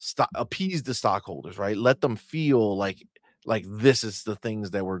appease the stockholders, right? Let them feel like this is the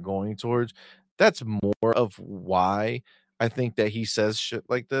things that we're going towards. That's more of why I think that he says shit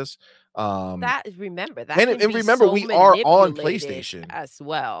like this. Remember, that And can be remember, so we are on manipulated PlayStation. as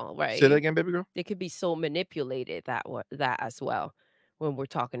well, Say that right? again, baby girl? It could be so manipulated that as well when we're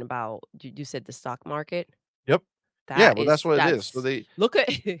talking about you said the stock market? Yep. Yeah, That well, that's is what it is. So that's they look at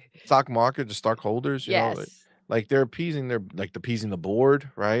stock market, the stockholders, Yes. like they're appeasing their like appeasing the board,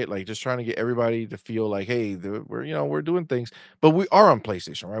 right? Like just trying to get everybody to feel like, hey, we're we're doing things, but we are on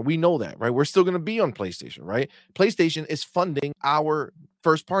PlayStation, right? We know that, right? We're still gonna be on PlayStation, right? PlayStation is funding our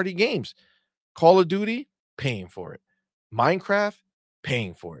first party games. Call of Duty, paying for it. Minecraft,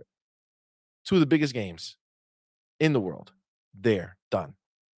 paying for it. Two of the biggest games in the world. There, done.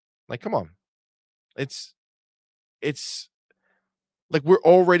 Like, come on. It's like we're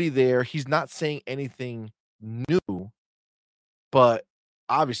already there. He's not saying anything new, but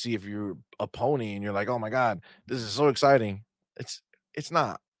obviously if you're a pony and you're like, "Oh my god, this is so exciting." It's it's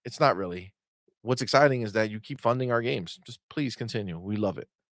not. It's not really. What's exciting is that you keep funding our games. Just please continue. We love it.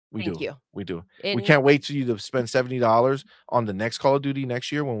 We Thank do. you. We do. We And can't wait till you to spend $70 on the next Call of Duty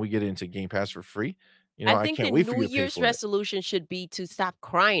next year when we get into Game Pass for free. I I think can't the wait for New you to pay Year's for it. resolution should be to stop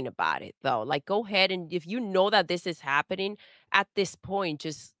crying about it though. Like go ahead and if you know that this is happening at this point,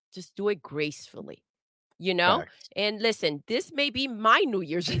 just do it gracefully, you know? Facts. And listen, this may be my New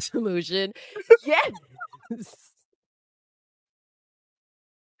Year's resolution. Yes.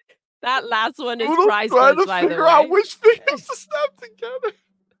 That last one is Doodle trying priceless, to by the figure out way. which fingers to snap together.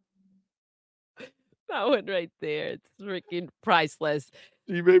 That one right there, it's freaking priceless.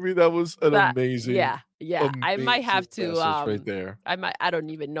 Maybe that was an That amazing, yeah, I might amazing have to, message right there. I don't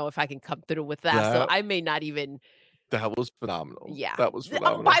even know if I can come through with that, so That I may not even that was phenomenal. yeah. That was Oh, by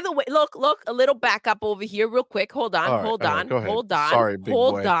phenomenal. the way, look, a little backup over here real quick. Hold on, hold Alright, on, go ahead. hold on, Sorry, big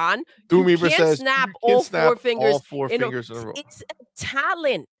hold boy. on. Doom You Reaper can't says, snap "You can all 4 snap all fingers 4 in a fingers in a row." it's a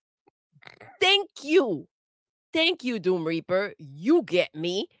talent. Thank you. Thank you, Doom Reaper. You get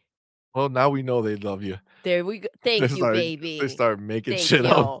me. Well, now we know they love you. There we go. They Thank you, start they baby. start making Thank shit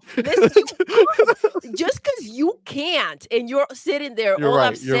up. you. Listen, you good. Just because you can't and you're sitting there You're all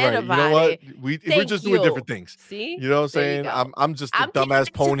right, you're upset right. You know about what? it, We're thank just doing you. different things. See? You know what I'm There you saying? go. I'm just a I'm taking dumbass it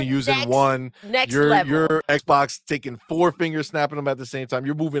to pony the using one. next Your level. Xbox taking 4 fingers, snapping them at the same time.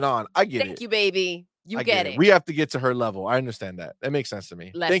 You're moving on. I get Thank it. you, baby. You I get get it. it. We have to get to her level. I understand that. That makes sense to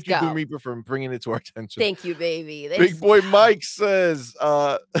me. Let's Thank you, Doom go. Reaper, for bringing it to our attention. Thank you, baby. Big Let's boy go. Mike says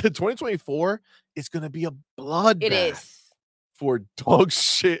 2024 is gonna be a It bloodbath is. for dog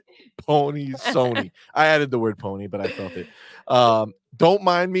shit pony Sony. I added the word pony, but I felt it. Don't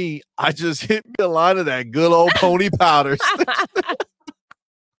mind me. I just hit me a line of that good old pony powder.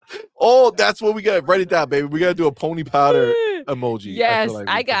 Oh, that's what we got. Write it down, baby. We gotta do a pony powder emoji. I feel Yes, like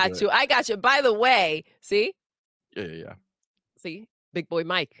we I can do got it. you. I got you. By the way, see? Yeah. See? Big boy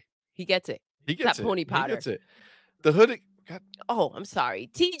Mike. He gets it. He That gets it. pony He powder. gets it. The hood. God, Oh, I'm sorry.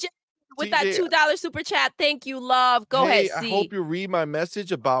 TJ with that TJ, $2 super chat. Thank you, love. Go ahead, hey, I hope C. you read my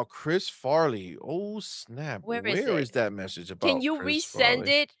message about Chris Farley. Oh, snap. Where is Where it? is that message Can about you Chris resend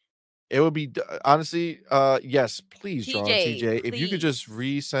Farley? it? It would be honestly, yes, please, John TJ, TJ. If you could just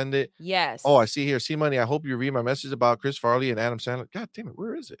please. resend it. Oh, I Yes. see here. CMoney, I hope you read my message about Chris Farley and Adam Sandler. God damn it,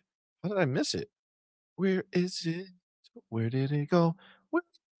 where is it? How did I miss it? Where is it? Where did it go? Where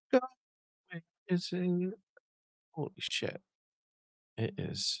did it go? Where is it? Holy shit. It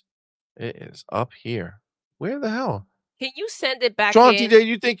is. It is up here. Where the hell? Can you send it back John in? TJ,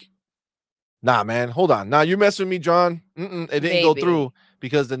 you think nah, man, hold on. Nah, you're messing with me, John. It didn't go through Maybe.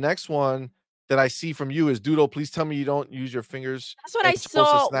 because the next one that I see from you is Doodle. Please tell me you don't use your fingers That's what and I you're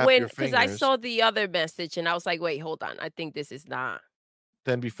supposed to saw snap your because I fingers. saw the other message and I was like, wait, hold on. I think this is not.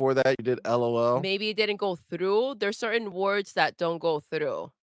 Then before that, you did LOL. Maybe it didn't go through. There's certain words that don't go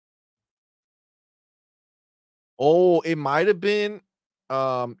through. Oh, it might have been.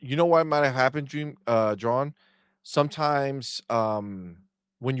 You know what might have happened, John? Sometimes,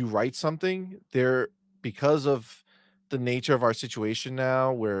 when you write something, there because of the nature of our situation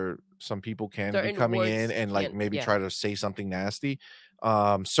now, where some people can be Certain coming in words and like can't. maybe Yeah. try to say something nasty.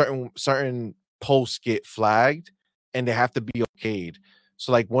 Certain posts get flagged and they have to be okayed.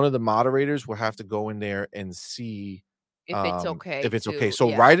 So like one of the moderators will have to go in there and see If it's okay if it's okay. to, So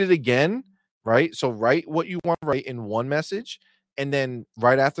yeah. write it again, right? So write what you want to write in one message, and then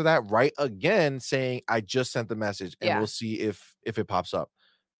right after that, write again saying, "I just sent the message," and Yeah. we'll see if it pops up.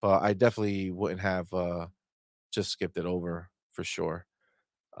 But I definitely wouldn't have just skipped it over for sure.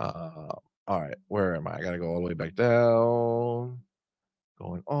 All right, where am I? I gotta go all the way back down.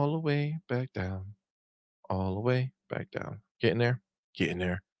 Going all the way back down. All the way back down. Getting there. Getting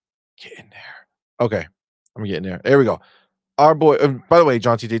there. Getting there. Okay. I'm getting there. There we go. Our boy, by the way,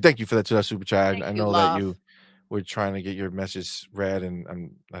 John TJ, thank you for that super chat. Thank I you, know that love. you were trying to get your message read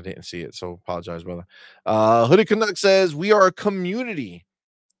and I didn't see it, so apologize, brother. Hoodie Canuck says, we are a community,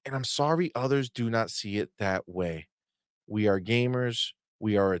 and I'm sorry others do not see it that way. We are gamers.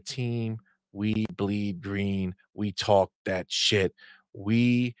 We are a team. We bleed green. We talk that shit.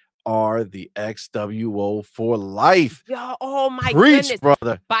 We are the XWO for life. Yeah, oh my Preach, goodness.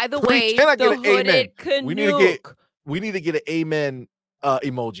 brother. By the Preach. way, Can I get the an amen? hooded We need to get Canuck. an amen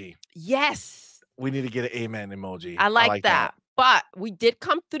emoji. Yes. We need to get an amen emoji. I like that. But we did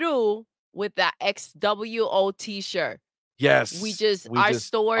come through with that XWO t-shirt. Yes. Our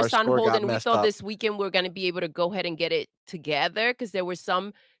store's on hold, got and we messed thought up. this weekend we're gonna be able to go ahead and get it together because there were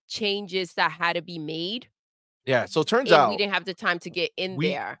some changes that had to be made. Yeah, so it turns And out we didn't have the time to get in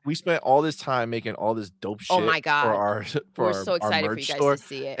there. we spent all this time making all this dope shit Oh my for God. our We're so our excited for you merch guys store. to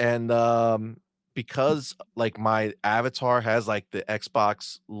see it. And because like my avatar has like the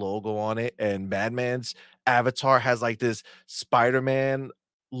Xbox logo on it, and Madman's avatar has like this Spider-Man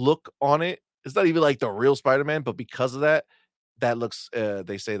look on it. It's not even like the real Spider-Man, but because of that, that looks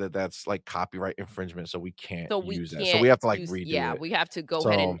they say that that's like copyright infringement, so we can't So we use that. So can't we have to like use redo it. we have to go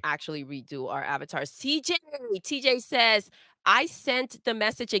ahead So and actually redo our avatars. TJ says, "I sent the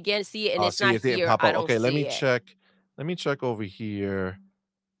message again, see it, and it's see, not it didn't here. pop I up. don't Okay, let me see it." check. Let me check over here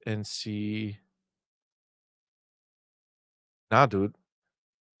and see. Nah, dude.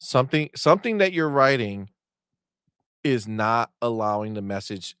 Something that you're writing is not allowing the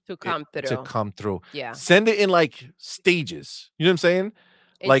message To come to through. come through. Yeah. Send it in like stages. You know what I'm saying?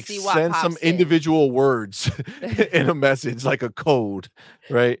 And Like see what send some pops in. individual words in a message, like a code,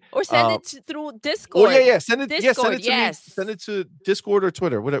 right? Or send it through Oh Discord. yeah. Send it. Yeah, send Discord, it to me. yes. Send it to Discord or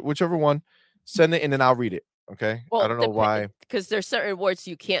Twitter, whichever one. Send it and then I'll read it. Okay. I Well, don't know why. because there's certain words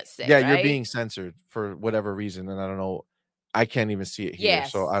you can't say, Yeah, right? you're being censored for whatever reason, and I don't know. I can't even see it here,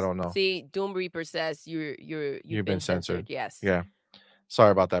 so I Yes. don't know. See, Doom Reaper says you've You've been been censored. Yes. Yeah.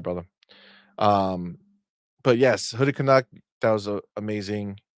 Sorry about that, brother. But yes, Hooded Canuck, that was a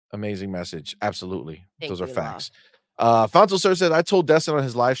amazing message. Absolutely. Thank Those are you, love. facts. Fonzo Sir said, I told Destin on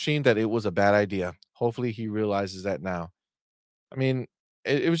his live stream that it was a bad idea. Hopefully he realizes that now. I mean,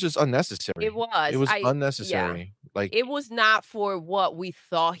 it was just unnecessary. It was. It was Yeah. unnecessary. Like, It was not for what we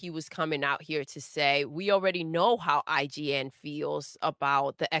thought he was coming out here to say. We already know how IGN feels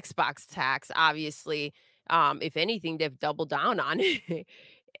about the Xbox tax. Obviously, if anything, they've doubled down on it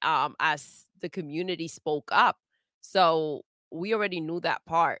as the community spoke up. So we already knew that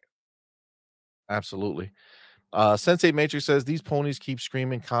part. absolutely. Sensei Matrix says these ponies keep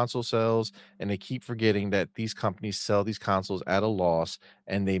screaming console sales, and they keep forgetting that these companies sell these consoles at a loss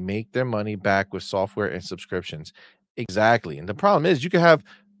and they make their money back with software and subscriptions. Exactly. And the problem is you can have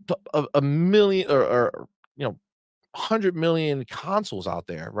a million or 100 million consoles out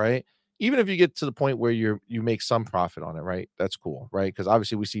there, right? Even if you get to the point where you make some profit on it, right? That's cool, right? Because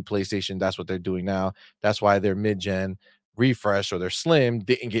obviously we see PlayStation, that's what they're doing now. That's why their mid-gen refresh or their slim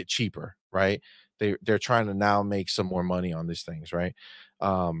didn't get cheaper, right? They're trying to now make some more money on these things, right?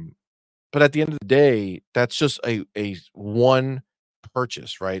 But at the end of the day, that's just a one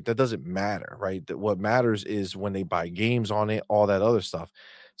purchase, right? That doesn't matter, right? That what matters is when they buy games on it, all that other stuff.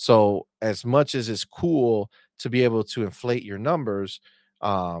 So as much as it's cool to be able to inflate your numbers,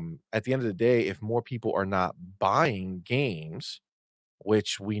 at the end of the day, if more people are not buying games,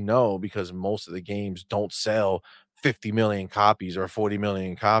 which we know because most of the games don't sell 50 million copies or 40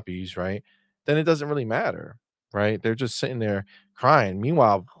 million copies, right? Then it doesn't really matter, right? They're just sitting there crying.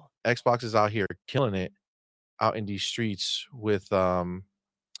 Meanwhile, Xbox is out here killing it out in these streets With the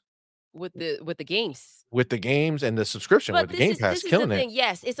games. with the games and the subscription But with the Game Pass this is the killing it. thing.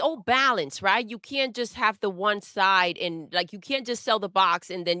 Yes, it's all balanced, right? You can't just have the one side and like you can't just sell the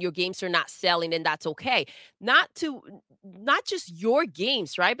box and then your games are not selling and that's okay. Not just your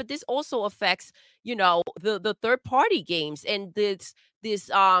games, right? But this also affects, the third party games and this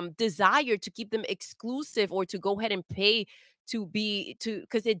desire to keep them exclusive or to go ahead and pay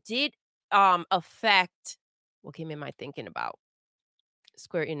because it did affect what game am I thinking about?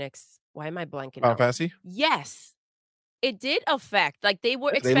 Square Enix. Why am I blanking Final out? Fantasy? Yes. It did affect, like, they were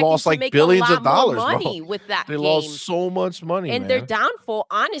Yeah, they expecting lost to like make a billions lot of more dollars, bro. money with that They game. lost so much money, And their man. downfall,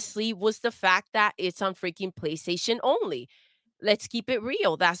 honestly, was the fact that it's on freaking PlayStation only. Let's keep it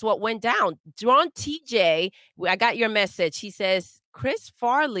real. That's what went down. Drawn TJ, I got your message. He says, Chris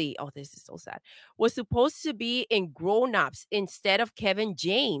Farley, oh, this is so sad, was supposed to be in Grown Ups instead of Kevin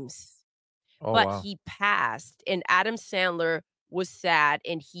James. Oh But wow. he passed, and Adam Sandler was sad,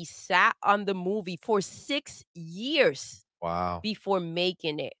 and he sat on the movie for 6 years Wow. before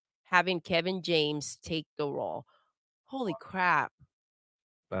making it, having Kevin James take the role. Holy crap.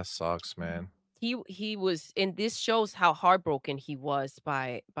 That sucks, man. He was, and this shows how heartbroken he was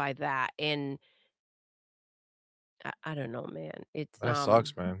by that, and I don't know, man. It's, That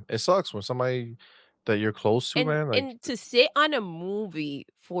sucks, man. It sucks when somebody that you're close to, man, like and to sit on a movie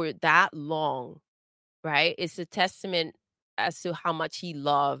for that long, right? It's a testament as to how much he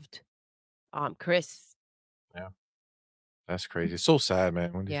loved, Chris. yeah, that's crazy. It's so sad,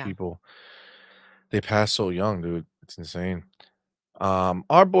 man, when these Yeah. people they pass so young, dude. It's insane.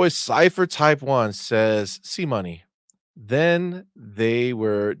 Our boy Cypher Type 1 says, "See money." Then they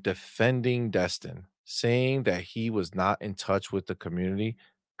were defending Destin, saying that he was not in touch with the community.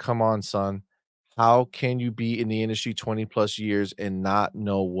 Come on, son. How can you be in the industry 20 plus years and not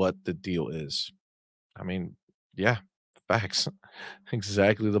know what the deal is? I mean, yeah, facts.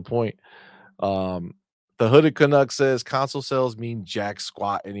 Exactly the point. Um, the Hooded Canuck says console sales mean jack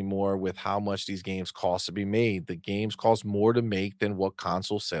squat anymore with how much these games cost to be made. The games cost more to make than what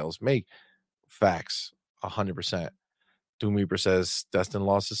console sales make. Facts, 100%. Doom Reaper says Destin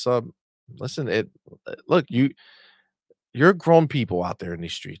lost his sub. Listen, look, you're grown people out there in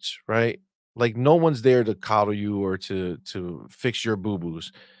these streets, right? Like no one's there to coddle you or to fix your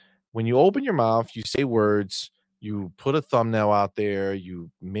boo-boos. When you open your mouth, you say words, you put a thumbnail out there, you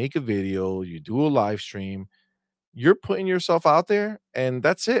make a video, you do a live stream, you're putting yourself out there, and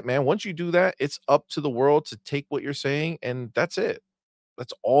that's it, man. Once you do that, it's up to the world to take what you're saying, and that's it.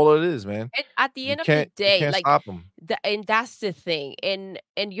 That's all it is, man. And at the You end of the can't you day, can't like, stop them. and that's the thing, and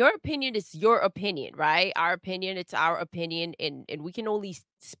your opinion is your opinion, right? Our opinion, it's our opinion, and we can only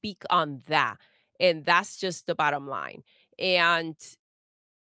speak on that, and that's just the bottom line. And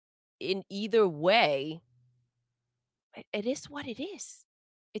in either way, it is what it is.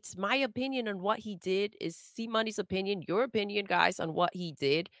 It's my opinion on what he did, is C Money's opinion, your opinion, guys, on what he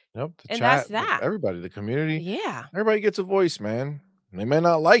did, Yep, the and that's chat, that. everybody, the community, Yeah. everybody gets a voice, man. They may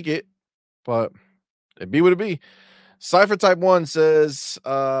not like it, but it be what it be. Cypher Type 1 says,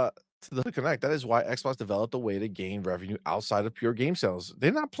 to the Connect, that is why Xbox developed a way to gain revenue outside of pure game sales.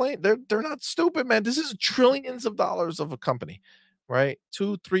 They're not playing, they're not stupid, man. This is trillions of dollars of a company, right?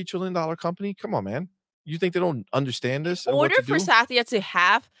 $2-3 trillion company. Come on, man. You think they don't understand In this and what order to for do? Satya to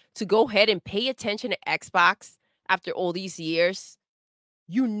have to go ahead and pay attention to Xbox after all these years,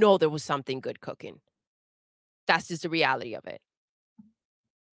 you know there was something good cooking. That's just the reality of it.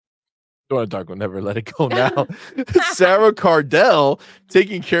 Donna Dark will never let it go now. Sarah Cardell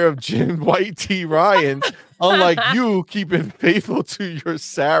taking care of Jim White T. Ryan, unlike you keeping faithful to your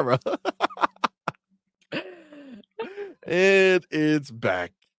Sarah. And it's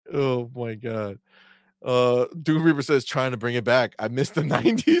back. Oh my god. Doom Reaper says trying to bring it back. I missed the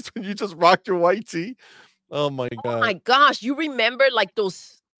 90s when you just rocked your white tee. Oh my Oh my god. gosh, you remember like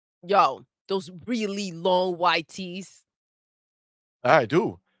those really long white tees? I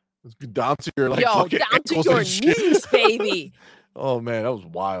do. Let's be down to your like Yo, fucking down to ankles your and shit. knees, baby. Oh man, that was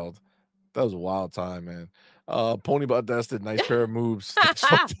wild. That was a wild time, man. Pony Butt Dusted, nice pair of moves. That's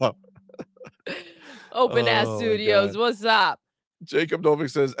fucked up. Open Ass Oh my Studios, god. what's up? Jacob Novik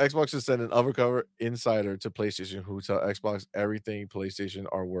says Xbox should send an undercover insider to PlayStation who tell Xbox everything PlayStation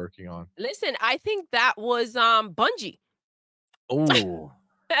are working on. Listen, I think that was Bungie. Oh,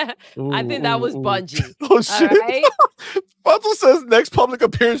 ooh, I think that was ooh, ooh. Bungie. Oh All shit. right. Frontal says next public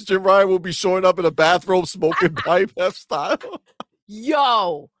appearance, Jim Ryan will be showing up in a bathrobe smoking pipe F style.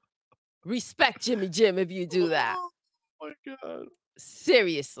 Yo, respect Jimmy Jim if you do that. Oh my god.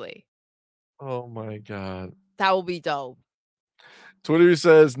 Seriously. Oh my god. That will be dope. Twitter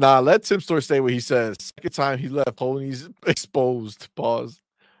says, nah, let Tim Store say what he says. Second time he left Ponies exposed. Pause.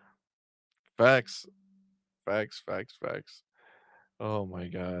 Facts. Facts. Facts. Facts. Oh my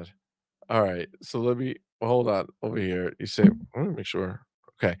god. All right. So hold on over here. You say, let me make sure.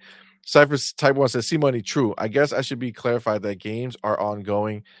 Okay. Cypher's Type 1 says, see money, true. I guess I should be clarified that games are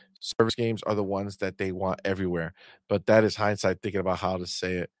ongoing. Service games are the ones that they want everywhere. But that is hindsight thinking about how to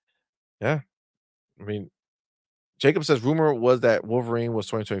say it. Yeah. I mean, Jacob says rumor was that Wolverine was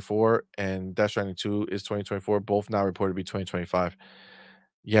 2024 and Death Stranding 2 is 2024. Both now reported to be 2025.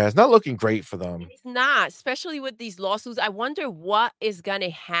 Yeah, it's not looking great for them. It's not, especially with these lawsuits. I wonder what is going to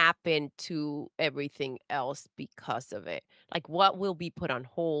happen to everything else because of it. Like, what will be put on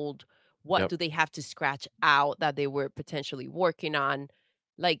hold? What Yep. do they have to scratch out that they were potentially working on?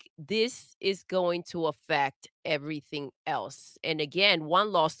 Like, this is going to affect everything else. And again,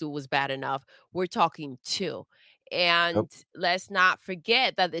 one lawsuit was bad enough. We're talking two. And let's not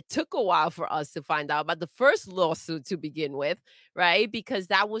forget that it took a while for us to find out about the first lawsuit to begin with, right? Because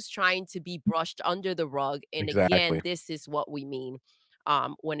that was trying to be brushed under the rug. And again, Exactly. this is what we mean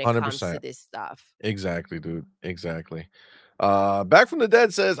when it comes to 100%. this stuff. Exactly, dude. Exactly. Back from the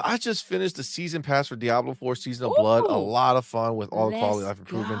Dead says, I just finished the season pass for Diablo 4 Season of Blood. A Ooh, lot of fun with all the quality let's life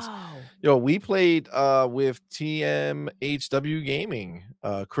improvements. go. Yo, we played with TMHW Gaming.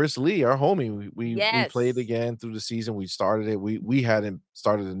 Chris Lee, our homie. We played Yes. again through the season. We started it. We hadn't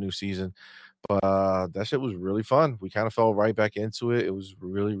started a new season, but that shit was really fun. We kind of fell right back into it. It was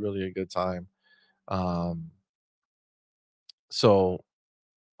really, really a good time. So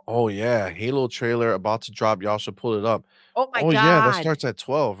oh yeah, Halo trailer about to drop. Y'all should pull it up. Oh my Oh yeah, that God. starts at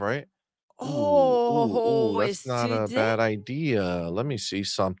 12, right? Ooh, Oh, that's it's not a today? bad idea. Let me see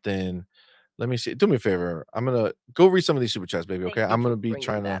something. Let me see. Do me a favor. I'm gonna go read some of these super chats, baby. Okay, Thank you I'm for gonna be bringing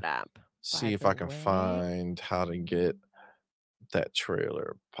trying to that up. By see if the I can way, find how to get that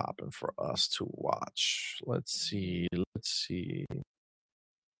trailer popping for us to watch. Let's see. Let's see.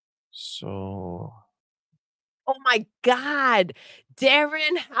 So oh my God.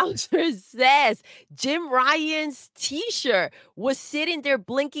 Darren Hauser says Jim Ryan's t-shirt was sitting there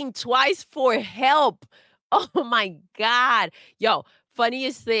blinking twice for help. Oh my God. Yo,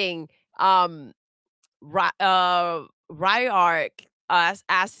 funniest thing, Ryark asked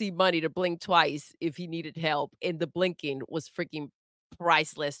CMoney to blink twice if he needed help, and the blinking was freaking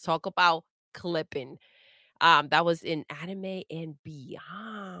priceless. Talk about clipping. That was in Anime and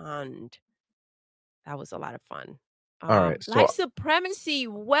Beyond. That was a lot of fun. all right. Life So Supremacy,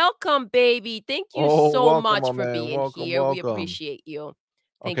 welcome, baby. Thank you oh, so welcome, much my for man. being Welcome, here. We welcome. appreciate you.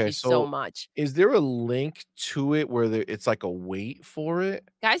 Thank Okay, you so so much. is there a link to it where it's like a wait for it?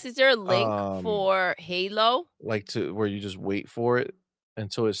 Guys, is there a link Um, for Halo? like to where you just wait for it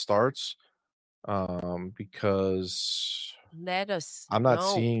until it starts? Because Let us I'm not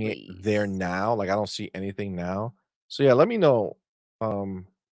know, seeing it there please. now. Like I don't see anything now. So yeah, let me know.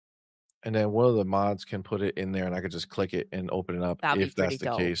 And then one of the mods can put it in there and I could just click it and open it up That'd be if that's pretty the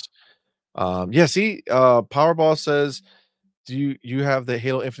dope. case. Yeah, see, Powerball says, do you have the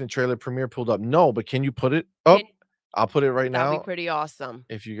Halo Infinite trailer premiere pulled up? No, but can you put it up? Can I'll put it right That'd be now. pretty awesome.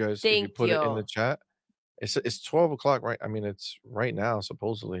 If you Thank put it in the you. chat. It's 12 o'clock, right? I mean, it's right now,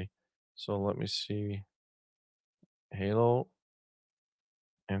 supposedly. So let me see. Halo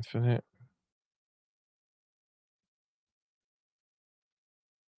Infinite.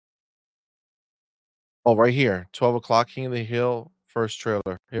 Oh, right here. 12 o'clock, King of the Hill, first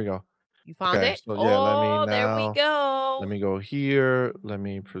trailer. Here we go. You found Okay, it? so yeah, Oh, there we let go. me go here. Let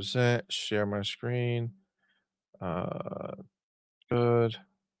me present, share my screen. Uh good.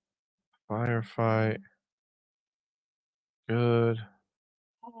 Firefight. Good.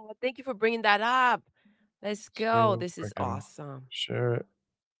 Oh, thank you for bringing that up. Let's See go. if This I is can awesome. share it.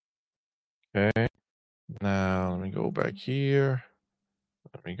 Okay. Now let me go back here.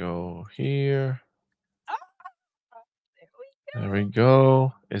 Let me go here. Ah, there we There we go.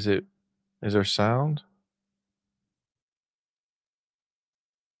 go. Is there sound?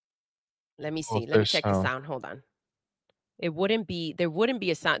 Let me Oh, if see. Let me there's check the sound. sound. Hold on. There wouldn't be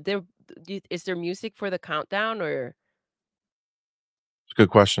a sound. Is there music for the countdown or It's a good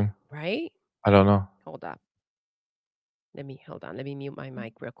question. right? I don't know. Hold up. Hold on. Let me mute my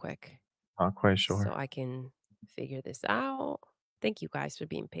mic real quick Not quite so sure. I can figure this out. Thank you guys for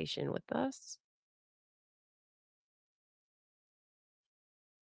being patient with us.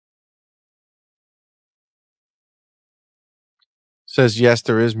 Says yes,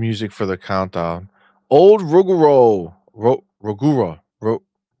 there is music for the countdown. Old Roguro.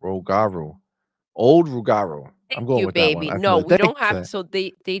 Rogaru. Old Rugaru. I'm Thank going you, with that one. baby. I feel No, it. we Thank don't you for have that. so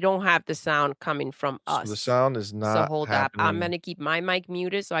they don't have the sound coming from So the us. sound is So not hold up. I'm happening. gonna keep my mic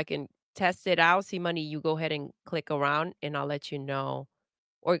muted so I can test it out. See money, you go ahead and click around and I'll let you know.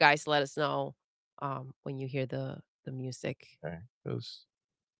 Or guys, let us know when you hear the music. Okay. Because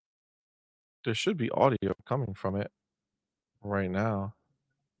there should be audio coming from it right now.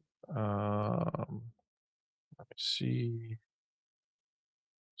 Let me see.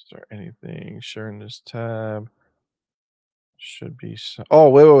 Is there anything sharing this tab? Should be oh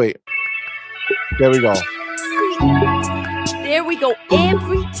wait. There we go. There we go.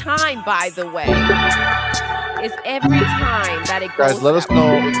 Every time, by the way. It's every time that it goes Guys, let us that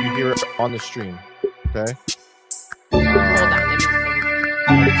know way. if you hear it on the stream. Okay. Hold on, let me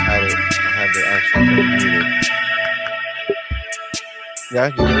I just had it. I had the actual thing muted. Yeah,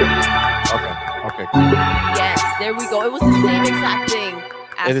 you hear it? Okay. Cool. Yes, there we go. It was the same exact thing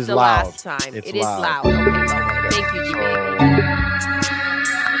It as is the loud. last time. It's It is loud. loud. Okay, lovely. Thank you, G So baby.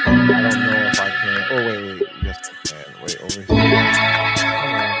 I don't know if I can. Oh wait. Yes, I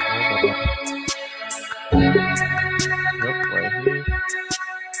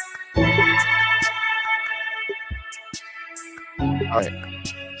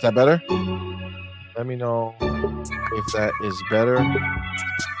Is that better? Let me know if that is better.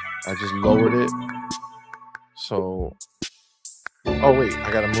 I just lowered it. So, oh wait,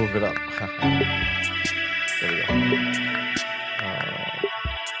 I gotta move it up. There we go.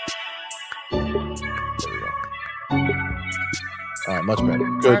 There we go. All right, much better.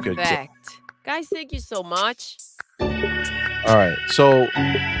 Good, good, good. Perfect. Guys, thank you so much. All right, so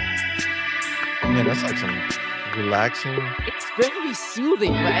man, that's like some relaxing. It's very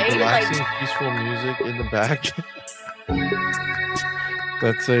soothing, right? Relaxing, Like, peaceful music in the back.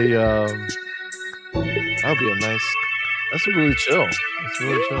 That's a that'll be a nice. That's really chill. It's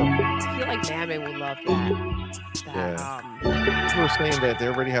really chill. I feel like Mammy would love that. Yeah. People are saying that they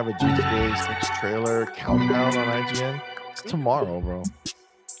already have a GTA 6 trailer countdown on IGN. It's tomorrow, bro.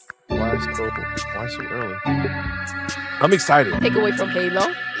 Why so early? I'm excited. Take away from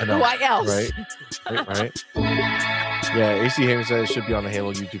Halo. I know. Why else? Right. Yeah, AC Hamer said it should be on the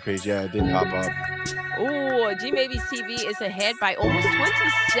Halo YouTube page. Yeah, it did pop up. Oh, G Maybe's TV is ahead by almost 20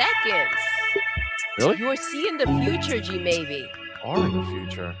 seconds. Really? You're seeing the future, G Maybe. Are in the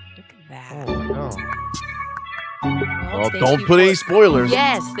future. Look at that. Oh no. Well, don't put any spoilers.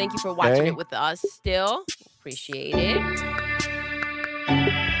 Yes, thank you for watching it with us still. Appreciate it.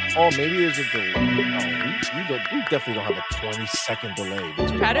 Oh, maybe there's a delay. No, we definitely don't have a 20-second delay.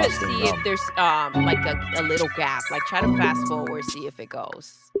 Try to see if there's like a little gap. Like try to fast forward, see if it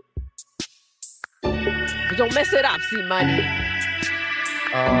goes. But don't mess it up, CMoney.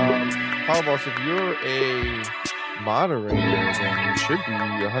 Powerboss, if you're a moderator, then you should be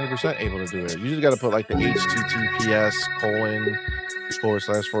 100% able to do it. You just got to put like the https://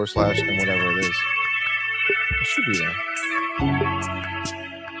 and whatever it is. It should be there.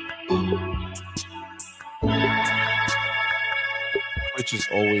 Twitch is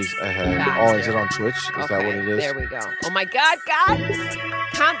always ahead. Gotcha. Oh, is it on Twitch? Is that what it is? There we go. Oh my God, guys!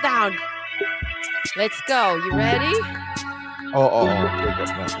 Countdown. Let's go. You ready? Oh. There we go.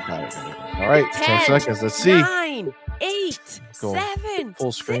 No, got it. All right, 10 seconds. Let's see. 9, 8, 7.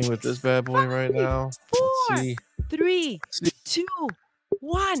 Full screen 6, with this bad boy 5, right now. 4, Let's see. 3, 2,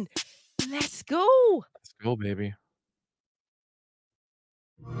 1. Let's go. Let's go, baby.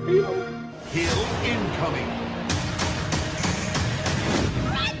 Hill incoming.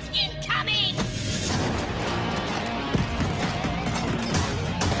 Runs incoming.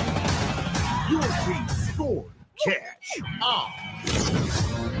 Your team scored. Cash on.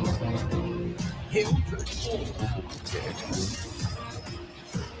 Hill to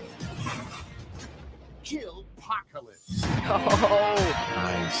Kill Apocalypse. Oh.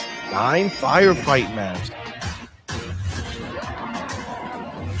 Nice. 9 firefight match.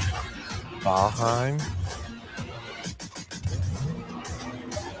 Valheim.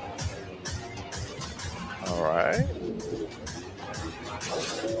 All right.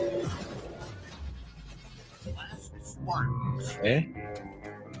 Okay.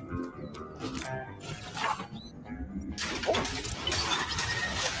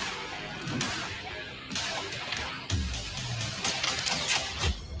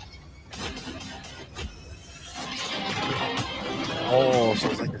 Oh, so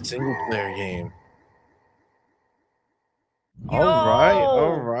it's like a single player game.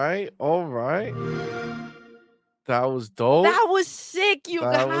 All right. That was dope. That was sick, you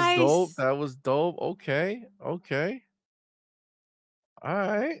guys. That was dope. Okay. All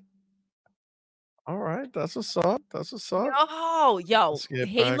right. That's what's up. Yo,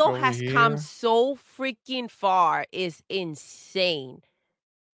 Halo has come so freaking far. It's insane.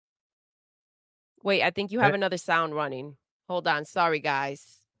 Wait, I think you have another sound running. Hold on. Sorry,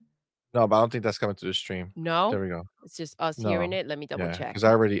 guys. No, but I don't think that's coming to the stream. No? There we go. It's just us hearing it. Let me double check. Because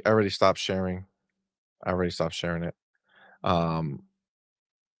I already stopped sharing. It.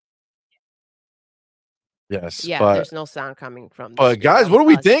 Yes. Yeah, there's no sound coming from. But guys, what are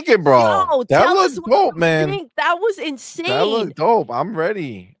we thinking, bro? Yo, that looks dope, man. That was insane. That looked dope. I'm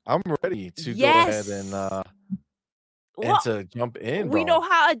ready to go ahead and to jump in. We know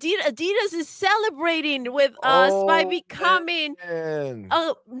how Adidas is celebrating with us by becoming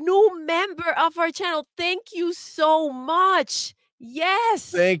a new member of our channel. Thank you so much.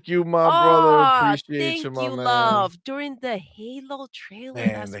 Yes. Thank you, my brother. Appreciate you, my man. Love. During the Halo trailer.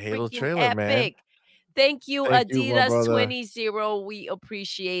 Man, the Halo trailer, epic. man. Thank you, Adidas 20. We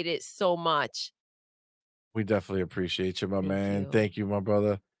appreciate it so much. We definitely appreciate you, my man. Thank you, my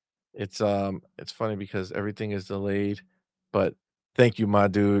brother. It's funny because everything is delayed, but thank you, my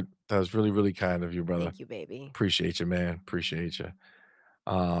dude. That was really, really kind of you, brother. Thank you, baby. Appreciate you, man. Appreciate you.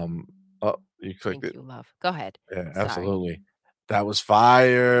 Oh, you clicked it. Thank you, love. Go ahead. Yeah, absolutely. That was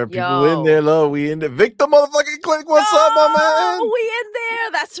fire. People in there, look, we in there. Victor motherfucking Click, what's up, my man? We in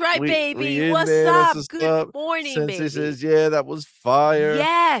there. That's right, baby. We in what's there. up? That's Good up. morning, Sensei baby. says, yeah, that was fire.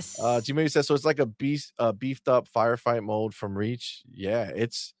 Yes. G-Mary says, so it's like a beefed up firefight mode from Reach. Yeah,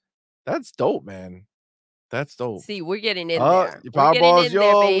 that's dope, man. That's dope. See, we're getting in there. Powerballs,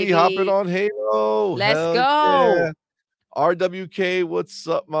 yo, we hopping on Halo. Let's Hell go. Yeah. RWK, what's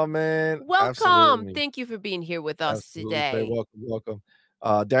up, my man? Welcome. Absolutely. Thank you for being here with us today. Welcome.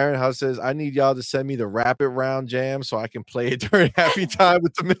 Darren House says, I need y'all to send me the rapid round jam so I can play it during happy time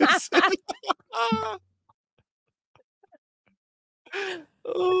with the miss.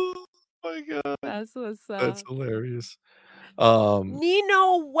 Oh my god. That's what's up. That's hilarious.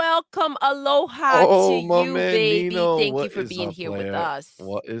 Nino, welcome. Aloha to you, man, baby. Nino, Thank you for being here with us.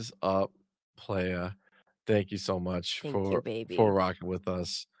 What is up, playa? Thank you so much for rocking with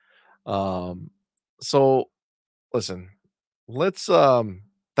us. So listen, let's that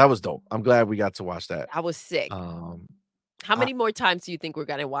was dope. I'm glad we got to watch that. I was sick. How many more times do you think we're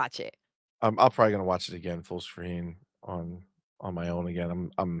gonna watch it? I'm probably gonna watch it again full screen on my own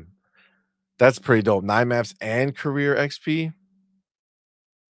again. I'm that's pretty dope. 9 maps and career XP.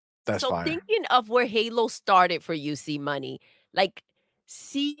 That's fire. Thinking of where Halo started for you, CMoney, like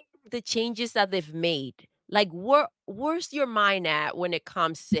see the changes that they've made. Like where's your mind at when it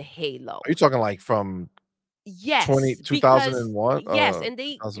comes to Halo? Are you talking like from 2001? Yes, and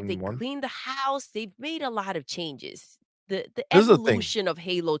they cleaned the house. They've made a lot of changes. The evolution of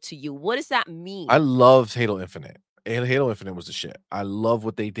Halo to you, what does that mean? I loved Halo Infinite. Halo Infinite was the shit. I love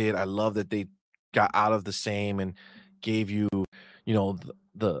what they did. I love that they got out of the same and gave you,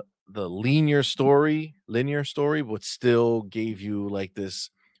 the linear story, but still gave you like this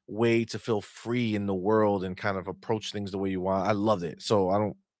way to feel free in the world and kind of approach things the way you want. I loved it. So I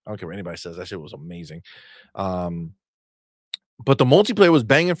don't care what anybody says. That shit was amazing. But the multiplayer was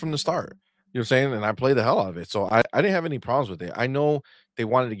banging from the start. You know what I'm saying? And I played the hell out of it. So I didn't have any problems with it. I know they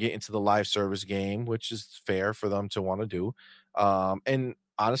wanted to get into the live service game, which is fair for them to want to do. And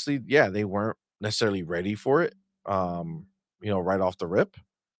honestly, yeah, they weren't necessarily ready for it, right off the rip,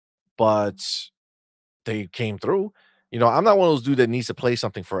 but they came through. I'm not one of those dudes that needs to play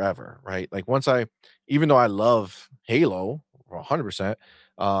something forever, right? Like even though I love Halo 100%,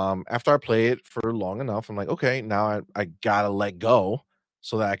 after I play it for long enough, I'm like, okay, now I gotta let go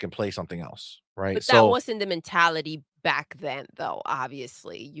so that I can play something else, right? But that wasn't the mentality back then, though.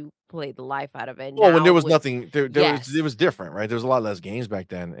 Obviously, you played the life out of it. Well, when there was nothing, it was different, right? There was a lot less games back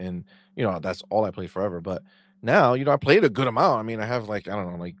then, and that's all I played forever. But now, I played a good amount. I mean, I have like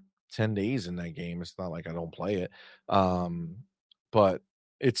 10 days in that game. It's not like I don't play it, but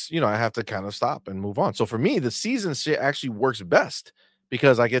it's I have to kind of stop and move on. So for me, the season shit actually works best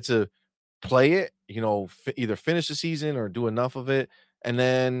because I get to play it, either finish the season or do enough of it, and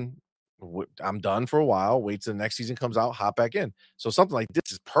then I'm done for a while, wait till the next season comes out, hop back in. So something like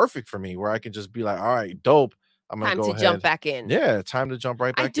this is perfect for me where I can just be like, all right, dope. I'm gonna go ahead. Jump back in. Yeah, time to jump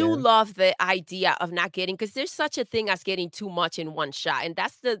right back in. I do love the idea of not getting, because there's such a thing as getting too much in one shot. And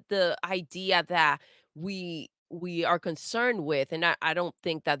that's the idea that we are concerned with. And I don't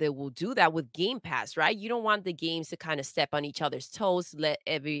think that they will do that with Game Pass, right? You don't want the games to kind of step on each other's toes, let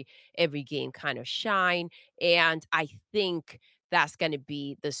every game kind of shine. And I think that's going to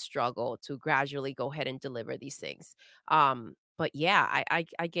be the struggle to gradually go ahead and deliver these things. But yeah,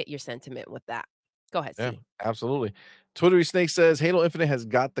 I get your sentiment with that. Go ahead, yeah, C. Absolutely. Twittery Snake says Halo Infinite has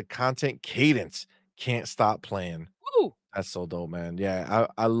got the content cadence. Can't stop playing. Woo! That's so dope, man. Yeah,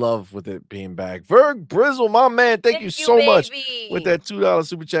 I love with it being back. Verg Brizzle, my man, thank you so much. With that $2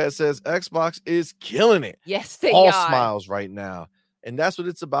 super chat, it says Xbox is killing it. Yes, they all are. Smiles right now. And that's what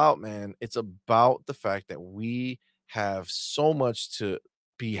it's about, man. It's about the fact that we have so much to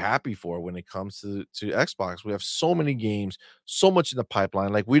be happy for when it comes to Xbox. We have so many games, so much in the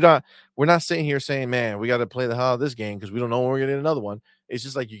pipeline. Like we're not sitting here saying, man, we got to play the hell out of this game because we don't know when we're getting another one. It's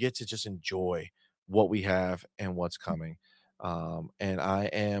just like you get to just enjoy what we have and what's coming. And I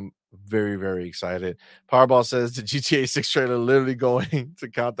am very, very excited. Powerball says the GTA 6 trailer literally going to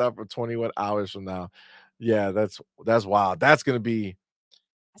count down for 21 hours from now. Yeah, that's wild. That's gonna be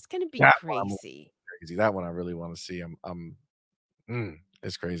crazy. That one I really want to see.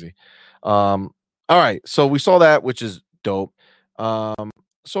 It's crazy. All right, so we saw that, which is dope. So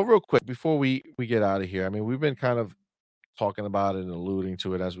real quick before we get out of here, I mean, we've been kind of talking about it and alluding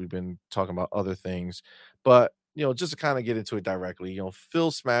to it as we've been talking about other things, but just to kind of get into it directly,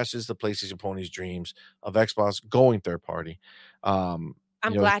 Phil smashes the PlayStation Ponies' dreams of Xbox going third party. I'm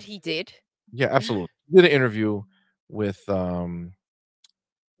glad he did. Yeah, absolutely. He did an interview with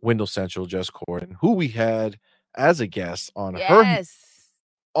Windows Central, Just Corden, who we had as a guest on Yes.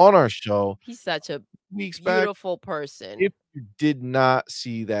 on our show He's such a weeks back. beautiful person. If you did not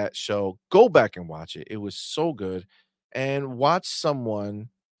see that show, go back and watch it. It was so good. And watch someone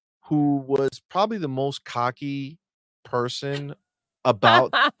who was probably the most cocky person about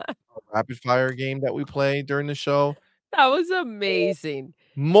a rapid fire game that we play during the show. That was amazing.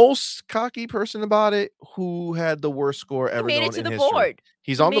 Most cocky person about it who had the worst score He ever made it known to in the history. board.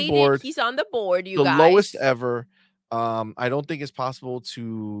 He's He on the made it. board, He's on the board, you the lowest guys. ever. I don't think it's possible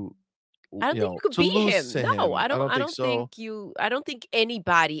to, I don't you think know, you could to beat lose him. to No, him. I I don't don't I think don't so. I don't think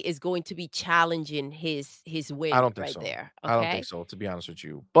anybody is going to be challenging his I win don't think right so. there. I don't think Okay? so, to be honest with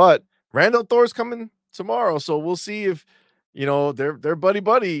you. But Randall Thor's coming tomorrow, so we'll see if they're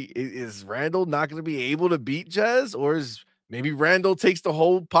buddy. Is Randall not going to be able to beat Jez, or is maybe Randall takes the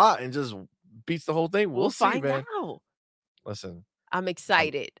whole pot and just beats the whole thing? We'll We'll see, find man. out. Listen, I'm you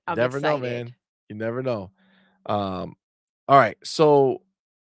excited. I'm never know, excited. man. You never know. All right. So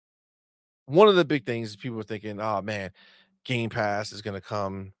one of the big things is people are thinking, oh man, Game Pass is going to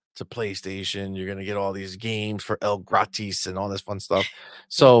come to PlayStation. You're going to get all these games for El Gratis and all this fun stuff.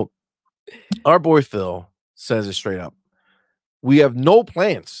 So our boy Phil says it straight up. We have no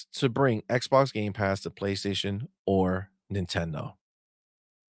plans to bring Xbox Game Pass to PlayStation or Nintendo.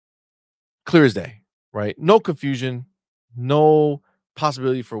 Clear as day, right? No confusion, no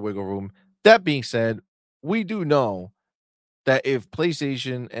possibility for wiggle room. That being said, we do know that if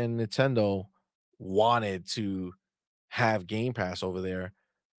PlayStation and Nintendo wanted to have Game Pass over there,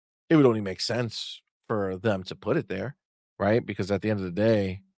 it would only make sense for them to put it there, right? Because at the end of the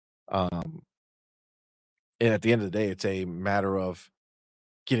day, um, it's a matter of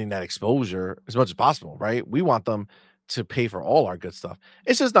getting that exposure as much as possible, right? We want them to pay for all our good stuff.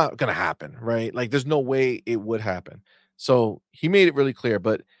 It's just not going to happen, right? Like there's no way it would happen. So he made it really clear.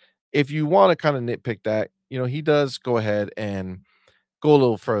 But if you want to kind of nitpick that, he does go ahead and go a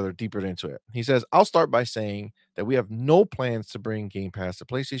little further, deeper into it. He says, I'll start by saying that we have no plans to bring Game Pass to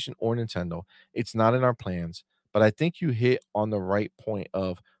PlayStation or Nintendo. It's not in our plans, but I think you hit on the right point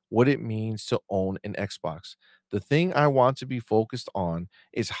of what it means to own an Xbox. The thing I want to be focused on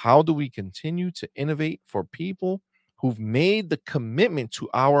is how do we continue to innovate for people who've made the commitment to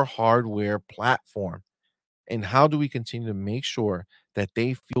our hardware platform? And how do we continue to make sure that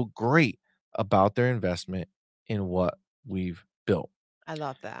they feel great about their investment in what we've built? I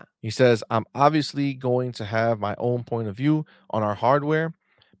love that. He says, I'm obviously going to have my own point of view on our hardware,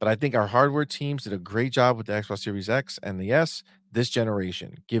 but I think our hardware teams did a great job with the Xbox Series X and the S this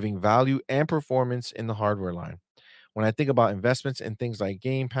generation, giving value and performance in the hardware line. When I think about investments in things like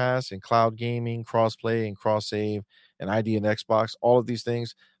Game Pass and cloud gaming, crossplay and cross save, and ID and Xbox, all of these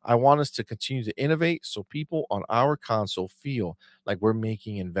things, I want us to continue to innovate so people on our console feel like we're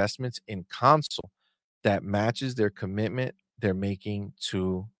making investments in console that matches their commitment they're making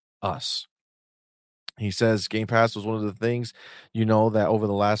to us. He says Game Pass was one of the things, that over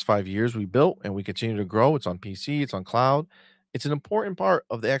the last 5 years we built and we continue to grow. It's on PC, it's on cloud. It's an important part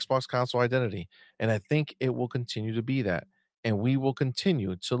of the Xbox console identity. And I think it will continue to be that. And we will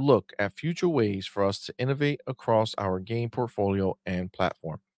continue to look at future ways for us to innovate across our game portfolio and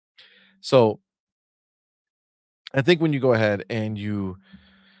platform. So I think when you go ahead and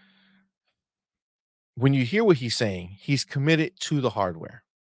when you hear what he's saying, he's committed to the hardware,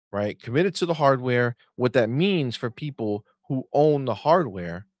 right? Committed to the hardware. What that means for people who own the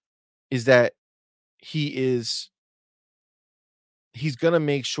hardware is that he is he's going to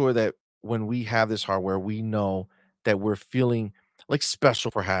make sure that when we have this hardware, we know that we're feeling like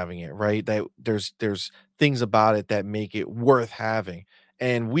special for having it, right? That there's things about it that make it worth having.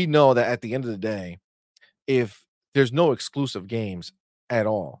 And we know that at the end of the day, if there's no exclusive games at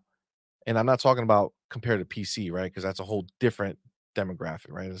all, and I'm not talking about compared to PC, right? Because that's a whole different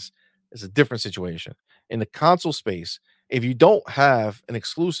demographic, right? It's a different situation. In the console space, if you don't have an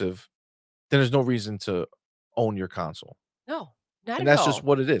exclusive, then there's no reason to own your console. No, not And at that's just all.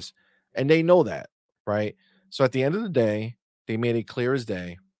 what it is. And they know that, right? So at the end of the day, they made it clear as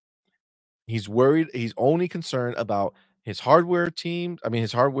day. He's worried. He's only concerned about his hardware team. I mean,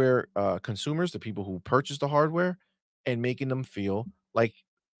 his hardware consumers, the people who purchase the hardware, and making them feel like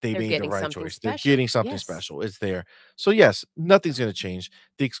they They're made the getting right something choice. They're getting special. something Yes. special. It's there. So yes, nothing's going to change.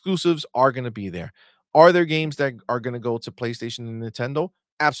 The exclusives are going to be there. Are there games that are going to go to PlayStation and Nintendo?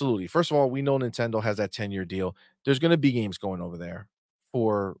 Absolutely. First of all, we know Nintendo has that 10-year deal. There's going to be games going over there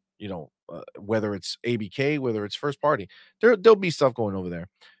for whether it's ABK, whether it's first party. There'll be stuff going over there.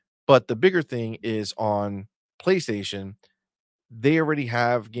 But the bigger thing is on PlayStation, they already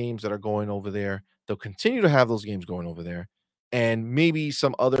have games that are going over there. They'll continue to have those games going over there. And maybe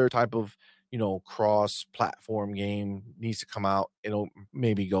some other type of, cross-platform game needs to come out, it'll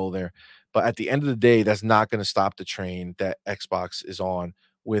maybe go there. But at the end of the day, that's not going to stop the train that Xbox is on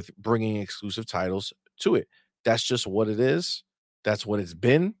with bringing exclusive titles to it. That's just what it is. That's what it's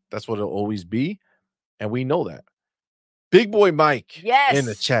been. That's what it'll always be. And we know that. Big Boy Mike in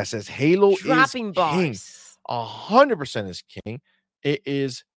the Yes. chat says Halo is Dropping king. bars. 100% is king. It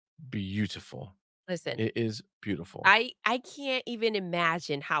is beautiful. Listen, It is beautiful. I can't even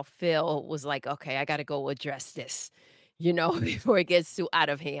imagine how Phil was like, okay, I got to go address this, before it gets too out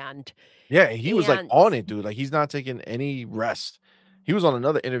of hand. Yeah, he was like And on it, dude. Like he's not taking any rest. He was on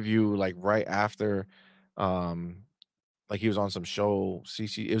another interview like right after, like he was on some show.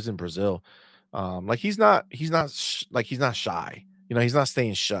 CC, it was in Brazil. Like he's not he's not shy. He's not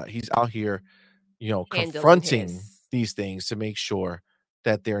staying shut. He's out here, handling confronting these things to make sure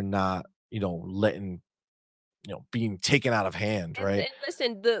that they're not, letting, being taken out of hand, right? And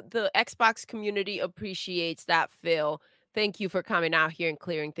listen, the Xbox community appreciates that, Phil. Thank you for coming out here and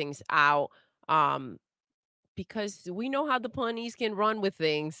clearing things out. Because we know how the Ponies can run with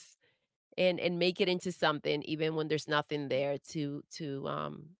things and make it into something, even when there's nothing there to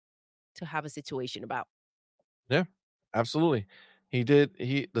have a situation about. Yeah, absolutely.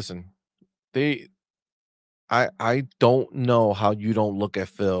 He listen, they I don't know how you don't look at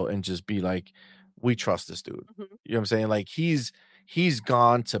Phil and just be like, we trust this dude. Mhm. You know what I'm saying? Like he's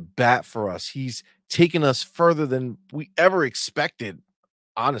gone to bat for us. He's taken us further than we ever expected.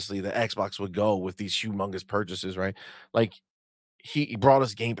 Honestly, the Xbox would go with these humongous purchases, right? Like he brought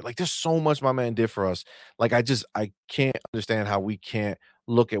us game, but like there's so much my man did for us. Like I can't understand how we can't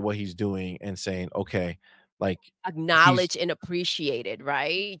look at what he's doing and saying, okay, like he's Acknowledge and appreciate it,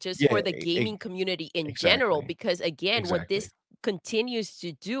 right? Just yeah, for the gaming community in general, exactly. because again, what Exactly. this continues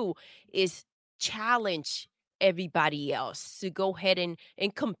to do is challenge everybody else to go ahead and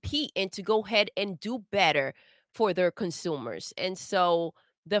compete and to go ahead and do better for their consumers. And so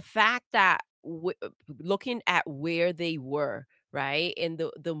the fact that looking at where they were, right, and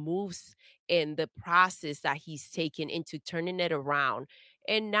the moves and the process that he's taken into turning it around,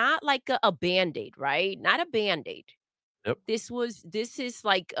 and not like a Band-Aid, right? Not a Band-Aid. Yep, This is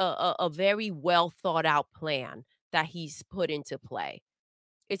like a very well thought out plan that he's put into play.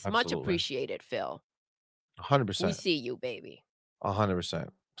 It's much absolutely. appreciated, Phil. We 100%. see you, baby. 100%.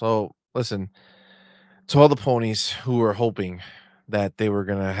 So listen, to all the ponies who were hoping that they were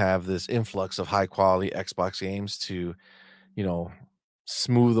gonna have this influx of high quality Xbox games to, you know,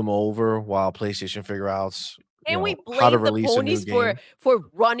 smooth them over while PlayStation figure outs, Can we how to blame the release a new Ponies for game.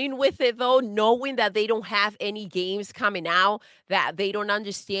 running with it though, knowing that they don't have any games coming out, that they don't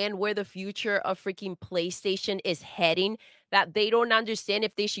understand where the future of freaking PlayStation is heading, that they don't understand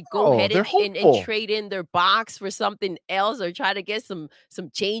if they should go Oh, ahead they're and hopeful. trade in their box for something else or try to get some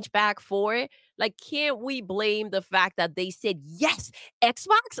change back for it. Like, can't we blame the fact that they said, yes,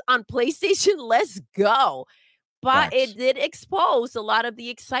 Xbox on PlayStation, let's go. But Facts. it did expose a lot of the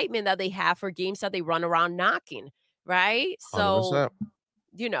excitement that they have for games that they run around knocking, right? So, 100%.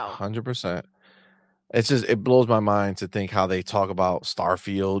 you know, 100%. It's just it blows my mind to think how they talk about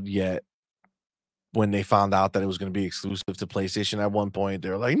Starfield, yet when they found out that it was gonna be exclusive to PlayStation at one point, they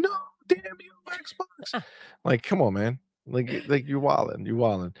were like, "No, damn you, Xbox." Like, come on, man. Like you're wildin', you're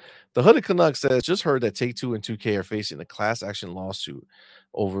wildin'. The Hooded Canuck says, "Just heard that Take-Two and 2K are facing a class action lawsuit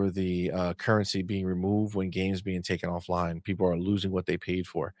over the, currency being removed when games being taken offline. People are losing what they paid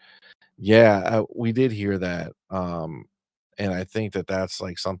for." Yeah, we did hear that, and I think that that's,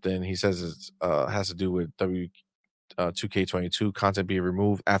 like, something he says it's, has to do with 2K22 content being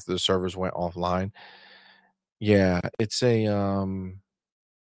removed after the servers went offline. Yeah, it's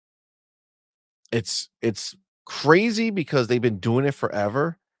crazy because they've been doing it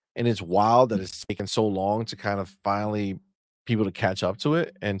forever, and it's wild that it's taken so long to kind of finally people to catch up to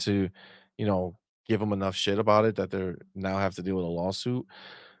it and to, you know, give them enough shit about it that they're now have to deal with a lawsuit.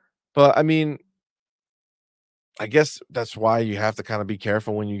 But I mean, I guess that's why you have to kind of be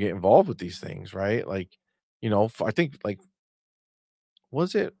careful when you get involved with these things, right? Like, I think like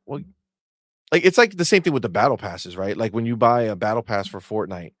was it well, like it's like the same thing with the battle passes, right? Like when you buy a battle pass for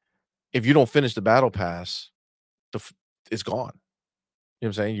Fortnite, if you don't finish the battle pass, the f- it's gone. You know what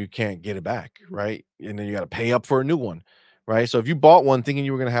I'm saying? You can't get it back, right? And then you got to pay up for a new one, right? So if you bought one thinking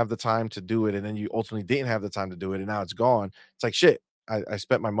you were going to have the time to do it, and then you ultimately didn't have the time to do it, and now it's gone, it's like shit. I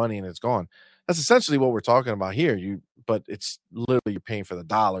spent my money and it's gone. That's essentially what we're talking about here. But it's literally you're paying for the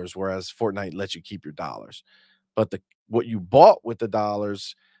dollars, whereas Fortnite lets you keep your dollars. But the what you bought with the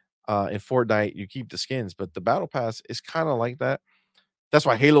dollars in Fortnite, you keep the skins. But the battle pass is kind of like that. That's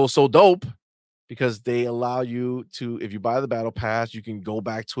why Halo is so dope because they allow you to, if you buy the battle pass, you can go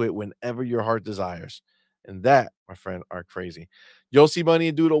back to it whenever your heart desires. And that, my friend, are crazy. Yo, CMoney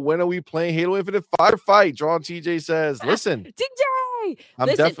and Doodle, when are we playing Halo Infinite Firefight? Drawn TJ says, listen, TJ, I'm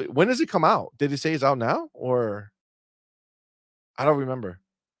listen. definitely, when does it come out? Did it say it's out now? Or I don't remember.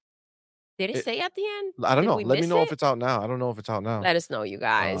 Did it say at the end? I don't Did know. we Let me miss know it? if it's out now. I don't know if it's out now. Let us know, you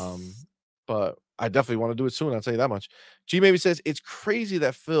guys. But I definitely want to do it soon. I'll tell you that much. G maybe says it's crazy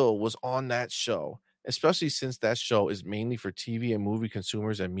that Phil was on that show, especially since that show is mainly for TV and movie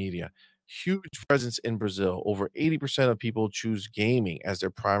consumers and media. Huge presence in Brazil. Over 80% of people choose gaming as their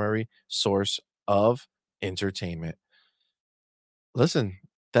primary source of entertainment. Listen,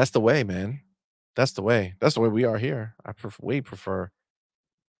 that's the way, man. That's the way. That's the way we are here. I way prefer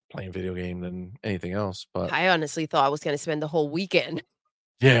playing video game than anything else. But I honestly thought I was going to spend the whole weekend.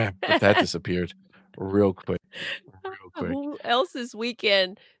 yeah, but that disappeared real quick. Real quick. Who else's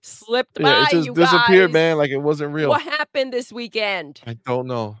weekend slipped Yeah, by, it just you disappeared, guys? man, like it wasn't real. What happened this weekend? I don't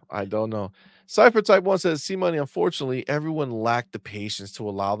know. I don't know. Cypher Type 1 says, CMoney, unfortunately, everyone lacked the patience to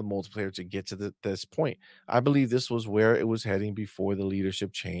allow the multiplayer to get to this point. I believe this was where it was heading before the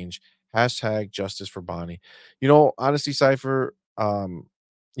leadership change. Hashtag justice for Bonnie. You know, honestly, Cypher,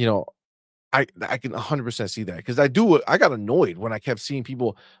 you know, I can 100% see that because I got annoyed when I kept seeing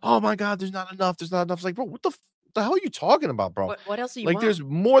people, oh my God, there's not enough. There's not enough. It's like, bro, what the hell are you talking about, bro? What else do you Like, want? there's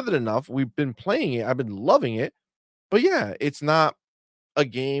more than enough. We've been playing it. I've been loving it. But yeah, it's not a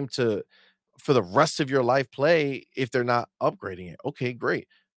game for the rest of your life play if they're not upgrading it. Okay, great.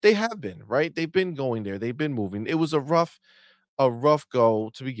 They have been, right? They've been going there. They've been moving. It was a rough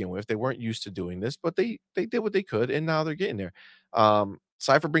go to begin with. They weren't used to doing this, but they did what they could, and now they're getting there.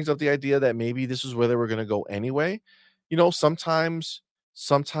 Cypher brings up the idea that maybe this is where they were going to go anyway. You know, sometimes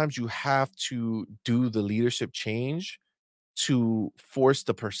you have to do the leadership change to force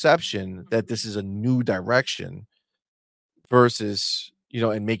the perception that this is a new direction versus, you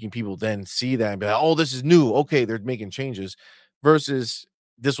know, and making people then see that and be like, oh, this is new. Okay, they're making changes versus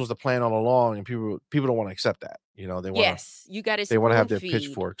this was the plan all along, and people don't want to accept that. You know, Yes, you got to they want to have their spoon-feed the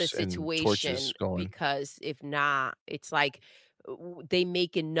pitchforks and situation torches going. because if not, it's like they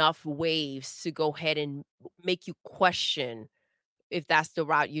make enough waves to go ahead and make you question if that's the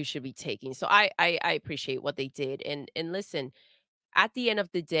route you should be taking. So I appreciate what they did. And listen, at the end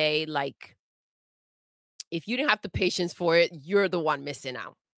of the day, like if you didn't have the patience for it, you're the one missing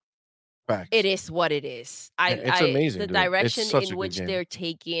out. Facts. It is what it is. It's amazing. The Dude. It's direction such a in good which game. they're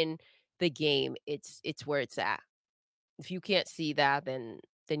taking the game, it's where it's at. If you can't see that, then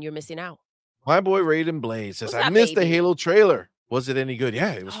you're missing out. My boy Raiden Blaze says, What's I up, missed the baby? Halo trailer. Was it any good?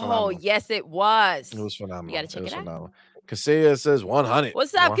 Yeah, it was Oh, phenomenal. yes, it was. It was phenomenal. You gotta check it out. Phenomenal. Kaseya says 100.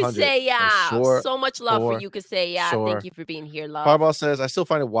 What's up, 100. Kaseya? Sure. So much love for you, Kaseya. Sure. Thank you for being here, love. Fireball says, I still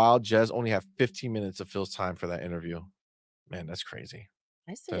find it wild. Jez only have 15 minutes of Phil's time for that interview. Man, that's crazy.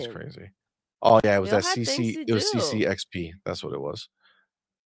 Listen, That's crazy. Oh yeah, it was Phil that had CC. things to It was do. CCXP. That's what it was.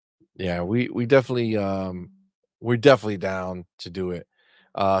 Yeah, we definitely we're definitely down to do it.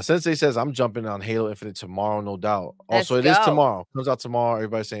 Sensei says I'm jumping on Halo Infinite tomorrow, no doubt. Also, Let's it is go. tomorrow. Comes out tomorrow.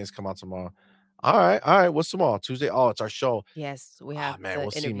 Everybody's saying it's come out tomorrow. All right. What's tomorrow? Tuesday. Oh, it's our show. Yes, we have. Man, the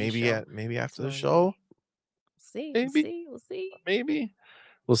we'll see. interview show Maybe after the tomorrow show. night. Maybe. We'll see. Maybe.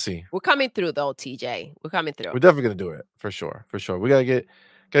 We'll see. We're coming through though, TJ. We're coming through. We're definitely gonna do it for sure. For sure. We gotta get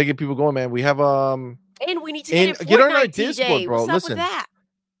people going, man. We have And we need to and get in get on Fortnite, our TJ. Discord, bro. What's up Listen. with that?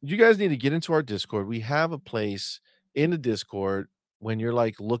 You guys need to get into our Discord. We have a place in the Discord when you're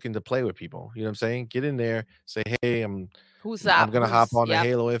like looking to play with people. You know what I'm saying? Get in there, say, hey, I'm gonna hop on the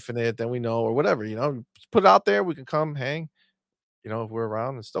Halo Infinite, then we know, or whatever, you know, just put it out there. We can come hang. You know, if we're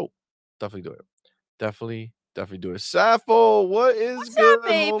around, it's dope. Definitely do it. Definitely do it. Sappho, what's good, up,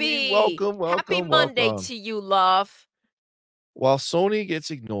 baby? Homie? Welcome. Happy Monday to you, love. While Sony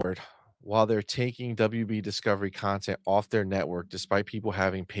gets ignored while they're taking WB Discovery content off their network, despite people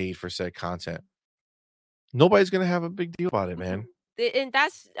having paid for said content, nobody's going to have a big deal about it, man. And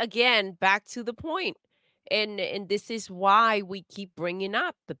that's, again, back to the point. And this is why we keep bringing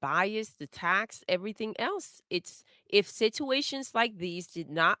up the bias, the tax, everything else. It's if situations like these did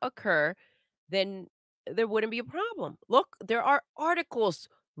not occur, then there wouldn't be a problem. Look, there are articles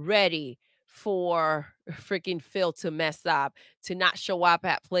ready for freaking Phil to mess up, to not show up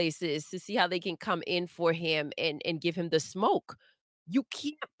at places, to see how they can come in for him and give him the smoke. You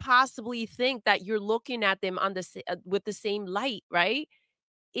can't possibly think that you're looking at them on with the same light, right?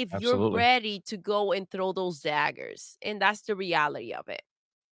 If you're Absolutely. ready to go and throw those daggers, and that's the reality of it.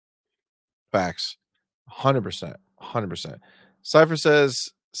 Facts. 100%. 100%. Cypher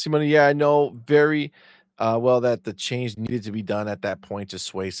says, CMoney, yeah, I know. Well, that the change needed to be done at that point to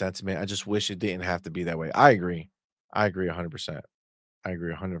sway sentiment. I just wish it didn't have to be that way. I agree. 100%. I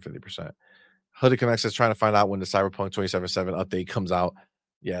agree 150%. Hooded Connect says trying to find out when the Cyberpunk 2077 update comes out.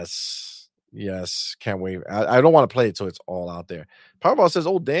 Yes. Yes. Can't wait. I don't want to play it till it's all out there. Powerball says,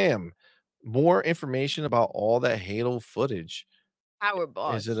 oh, damn. More information about all that Halo footage. Power Is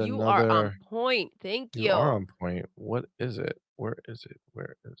Boss, it you are on another? point. Thank You are you. on point. What is it? Where is it?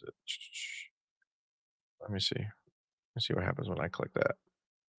 Where is it? Let me see. Let's see what happens when I click that.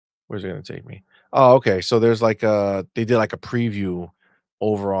 Where's it gonna take me? Oh, okay. So there's like they did like a preview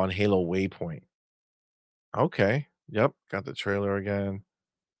over on Halo Waypoint. Okay. Yep. Got the trailer again.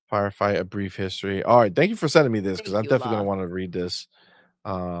 Firefight, a brief history. All right. Thank you for sending me this because Thank I'm you, definitely gonna love. want to read this.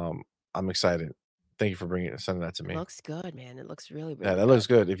 I'm excited. Thank you for sending that to me. Looks good, man. It looks really, Yeah, really that good. looks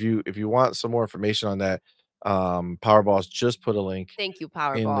good. If you want some more information on that, Powerballs just put a link Thank you,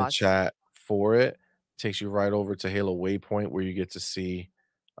 Power in the Boss. chat for it. Takes you right over to Halo Waypoint where you get to see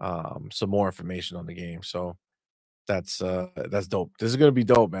some more information on the game. So that's dope. This is gonna be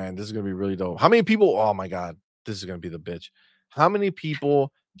dope, man. This is gonna be really dope. How many people? Oh my god, this is gonna be the bitch. How many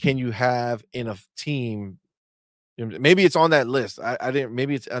people can you have in a team? Maybe it's on that list. I didn't.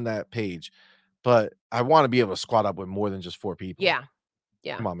 Maybe it's on that page, but I want to be able to squad up with more than just 4 people. Yeah.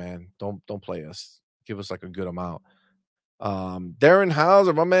 Yeah. Come on, man. Don't play us. Give us like a good amount. Darren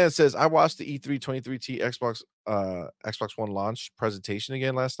Hauser, my man, says I watched the E3 23T Xbox One launch presentation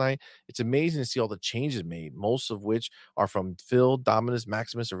again last night. It's amazing to see all the changes made, most of which are from Phil, Dominus,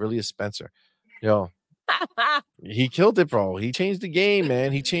 Maximus, Aurelius Spencer. Yo, he killed it, bro. He changed the game,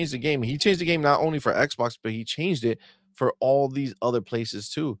 man. He changed the game. He changed the game not only for Xbox, but he changed it for all these other places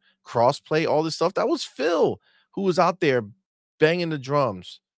too. Crossplay, all this stuff. That was Phil who was out there banging the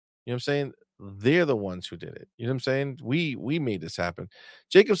drums. You know what I'm saying? They're the ones who did it. You know what I'm saying? We made this happen.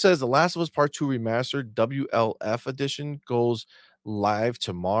 Jacob says The Last of Us Part 2 Remastered WLF edition goes live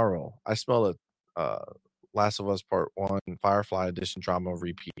tomorrow. I smell a Last of Us Part 1 Firefly edition drama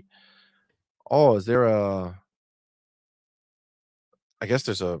repeat. Oh, is there I guess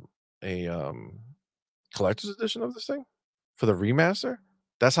there's a collector's edition of this thing for the remaster?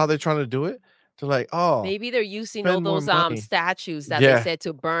 That's how they're trying to do it? They're like, "Oh, Maybe they're using all spend more those money." statues that Yeah. they said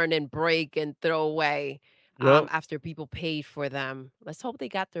to burn and break and throw away Yep. after people paid for them. Let's hope they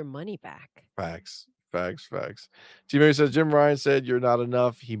got their money back. Facts. T-Mary says Jim Ryan said you're not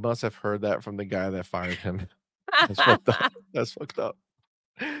enough. He must have heard that from the guy that fired him. That's fucked up. That's fucked up.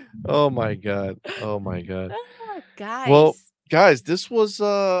 Oh my god. Guys. Well, guys, this was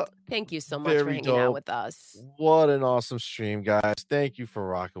thank you so much for hanging out with us. What an awesome stream, guys. Thank you for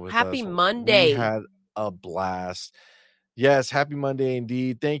rocking with us. Happy Monday. We had a blast. Yes, happy Monday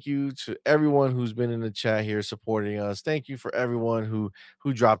indeed. Thank you to everyone who's been in the chat here supporting us. Thank you for everyone who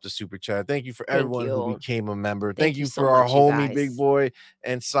dropped a super chat. Thank you for everyone who became a member. Thank you so for our much, you homie guys. Big Boy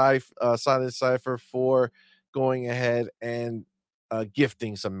and Silent Cypher for going ahead and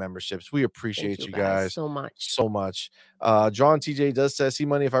gifting some memberships. We appreciate you guys so much. John TJ does say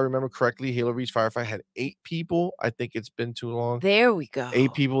CMoney, if I remember correctly, Halo Reach Firefight had 8 people. I think it's been too long. There we go.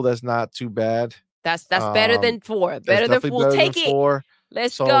 8 people, that's not too bad. That's better than 4. Better than 4. We'll take it. 4.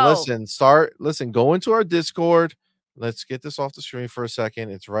 Let's go. Listen, go into our Discord. Let's get this off the screen for a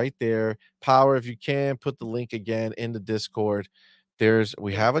second. It's right there. Power, if you can, put the link again in the Discord.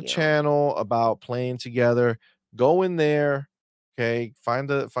 We have a channel about playing together. Go in there. Okay, find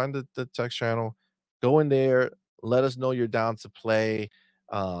the text channel. Go in there. Let us know you're down to play.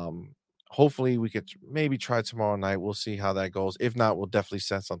 Hopefully we could maybe try tomorrow night. We'll see how that goes. If not, we'll definitely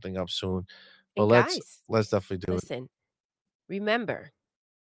set something up soon. But let's definitely do it. Listen, remember,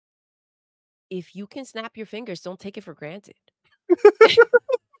 if you can snap your fingers, don't take it for granted.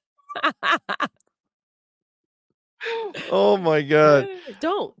 Oh my god.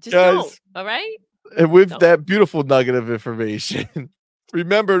 Don't. All right? And with that beautiful nugget of information,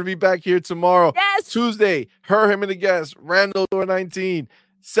 remember to be back here tomorrow. Yes. Tuesday, him and the guest, Randall Door 19,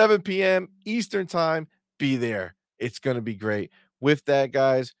 7 p.m. Eastern time. Be there. It's going to be great. With that,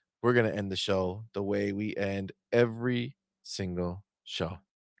 guys, we're going to end the show the way we end every single show.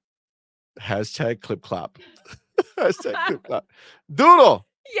 Hashtag clip clap. Hashtag clip clap. Doodle.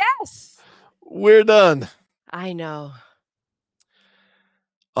 Yes. We're done. I know.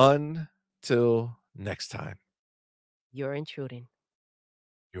 Until next time. You're intruding.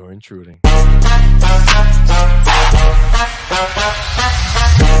 You're intruding.